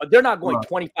year, but they're not going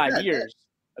 25 years.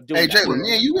 Hey Jalen,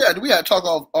 man, we had to talk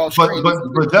off screen. But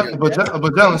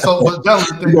Jalen, so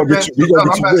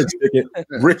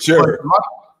Jalen, richer.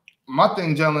 My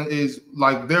thing, Jalen, is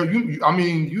like there. You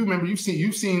remember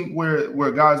you've seen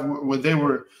where guys where they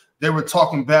were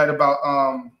talking bad about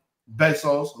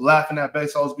Bezos, laughing at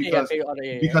Bezos because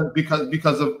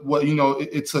of what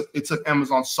it took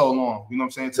Amazon so long. You know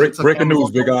what I'm saying? Breaking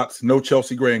news, Big Ops. No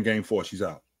Chelsea Gray in Game 4. She's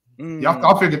out. Yeah,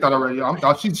 I figured that already.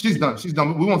 She's done. She's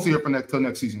done. We won't see her till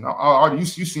next season. You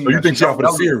seen? So you think she's out for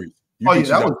the series?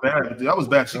 That was bad. That was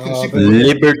bad.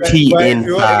 Liberty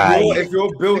inside. If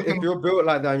you're built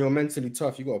like that and you're mentally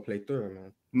tough, you gotta play through it,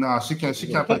 man. Nah, she can't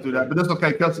play through that. But that's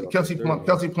okay.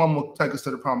 Kelsey Plum will take us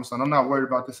to the promised land. I'm not worried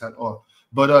about this at all.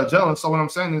 But Jalen, so what I'm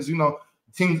saying is,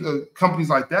 teams, companies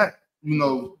like that,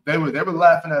 they were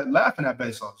laughing at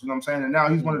Bezos. You know what I'm saying? And now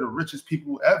he's one of the richest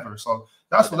people ever. So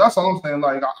that's all I'm saying.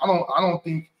 Like I don't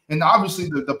think, and obviously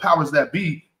the powers that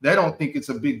be, they don't think it's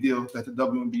a big deal that the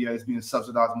WNBA is being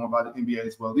subsidized more by the NBA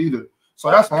as well either.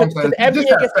 So that's what I'm saying. The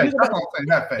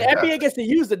NBA gets to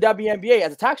use the WNBA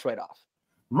as a tax write-off.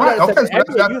 Right. Okay. So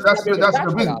that's the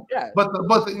reason. Yeah. But the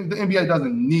NBA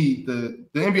doesn't need the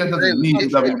WNBA to do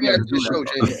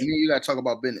that. You gotta talk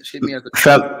about business. Hit me as the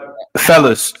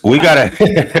fellas. We gotta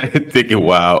think it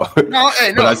wild. But I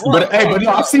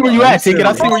see where you at. Take it.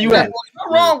 I see where you at.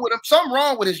 Something wrong with him. Something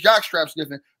wrong with his jock straps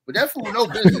different. But that fool no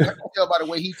business. I can tell by the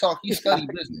way he talk. He study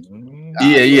business.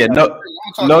 Yeah. No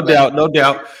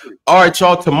doubt. All right,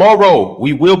 y'all. Tomorrow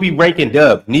we will be ranking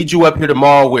Dub. Need you up here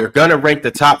tomorrow. We're gonna rank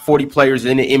the top 40 players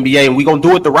in the NBA, and we're gonna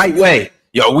do it the right way.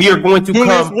 Yo, we are going to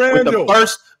come with the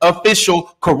first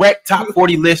official correct top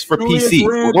 40 list for PC.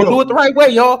 We're gonna do it the right way,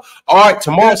 y'all. All right,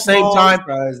 tomorrow same time.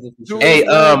 Hey,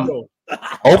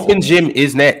 Open Gym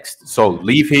is next, so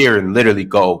leave here and literally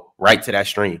go right to that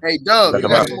stream. Hey, Doug, you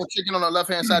got some more chicken on the left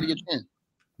hand side of your chin.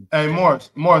 Hey, Morris,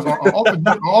 on Open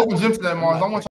Gym today, Morris. I want